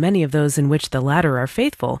 while in many of those in which the latter are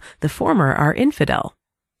faithful, the former are infidel.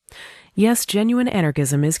 Yes, genuine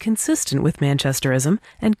anarchism is consistent with Manchesterism,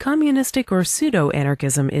 and communistic or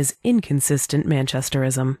pseudo-anarchism is inconsistent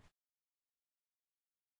Manchesterism.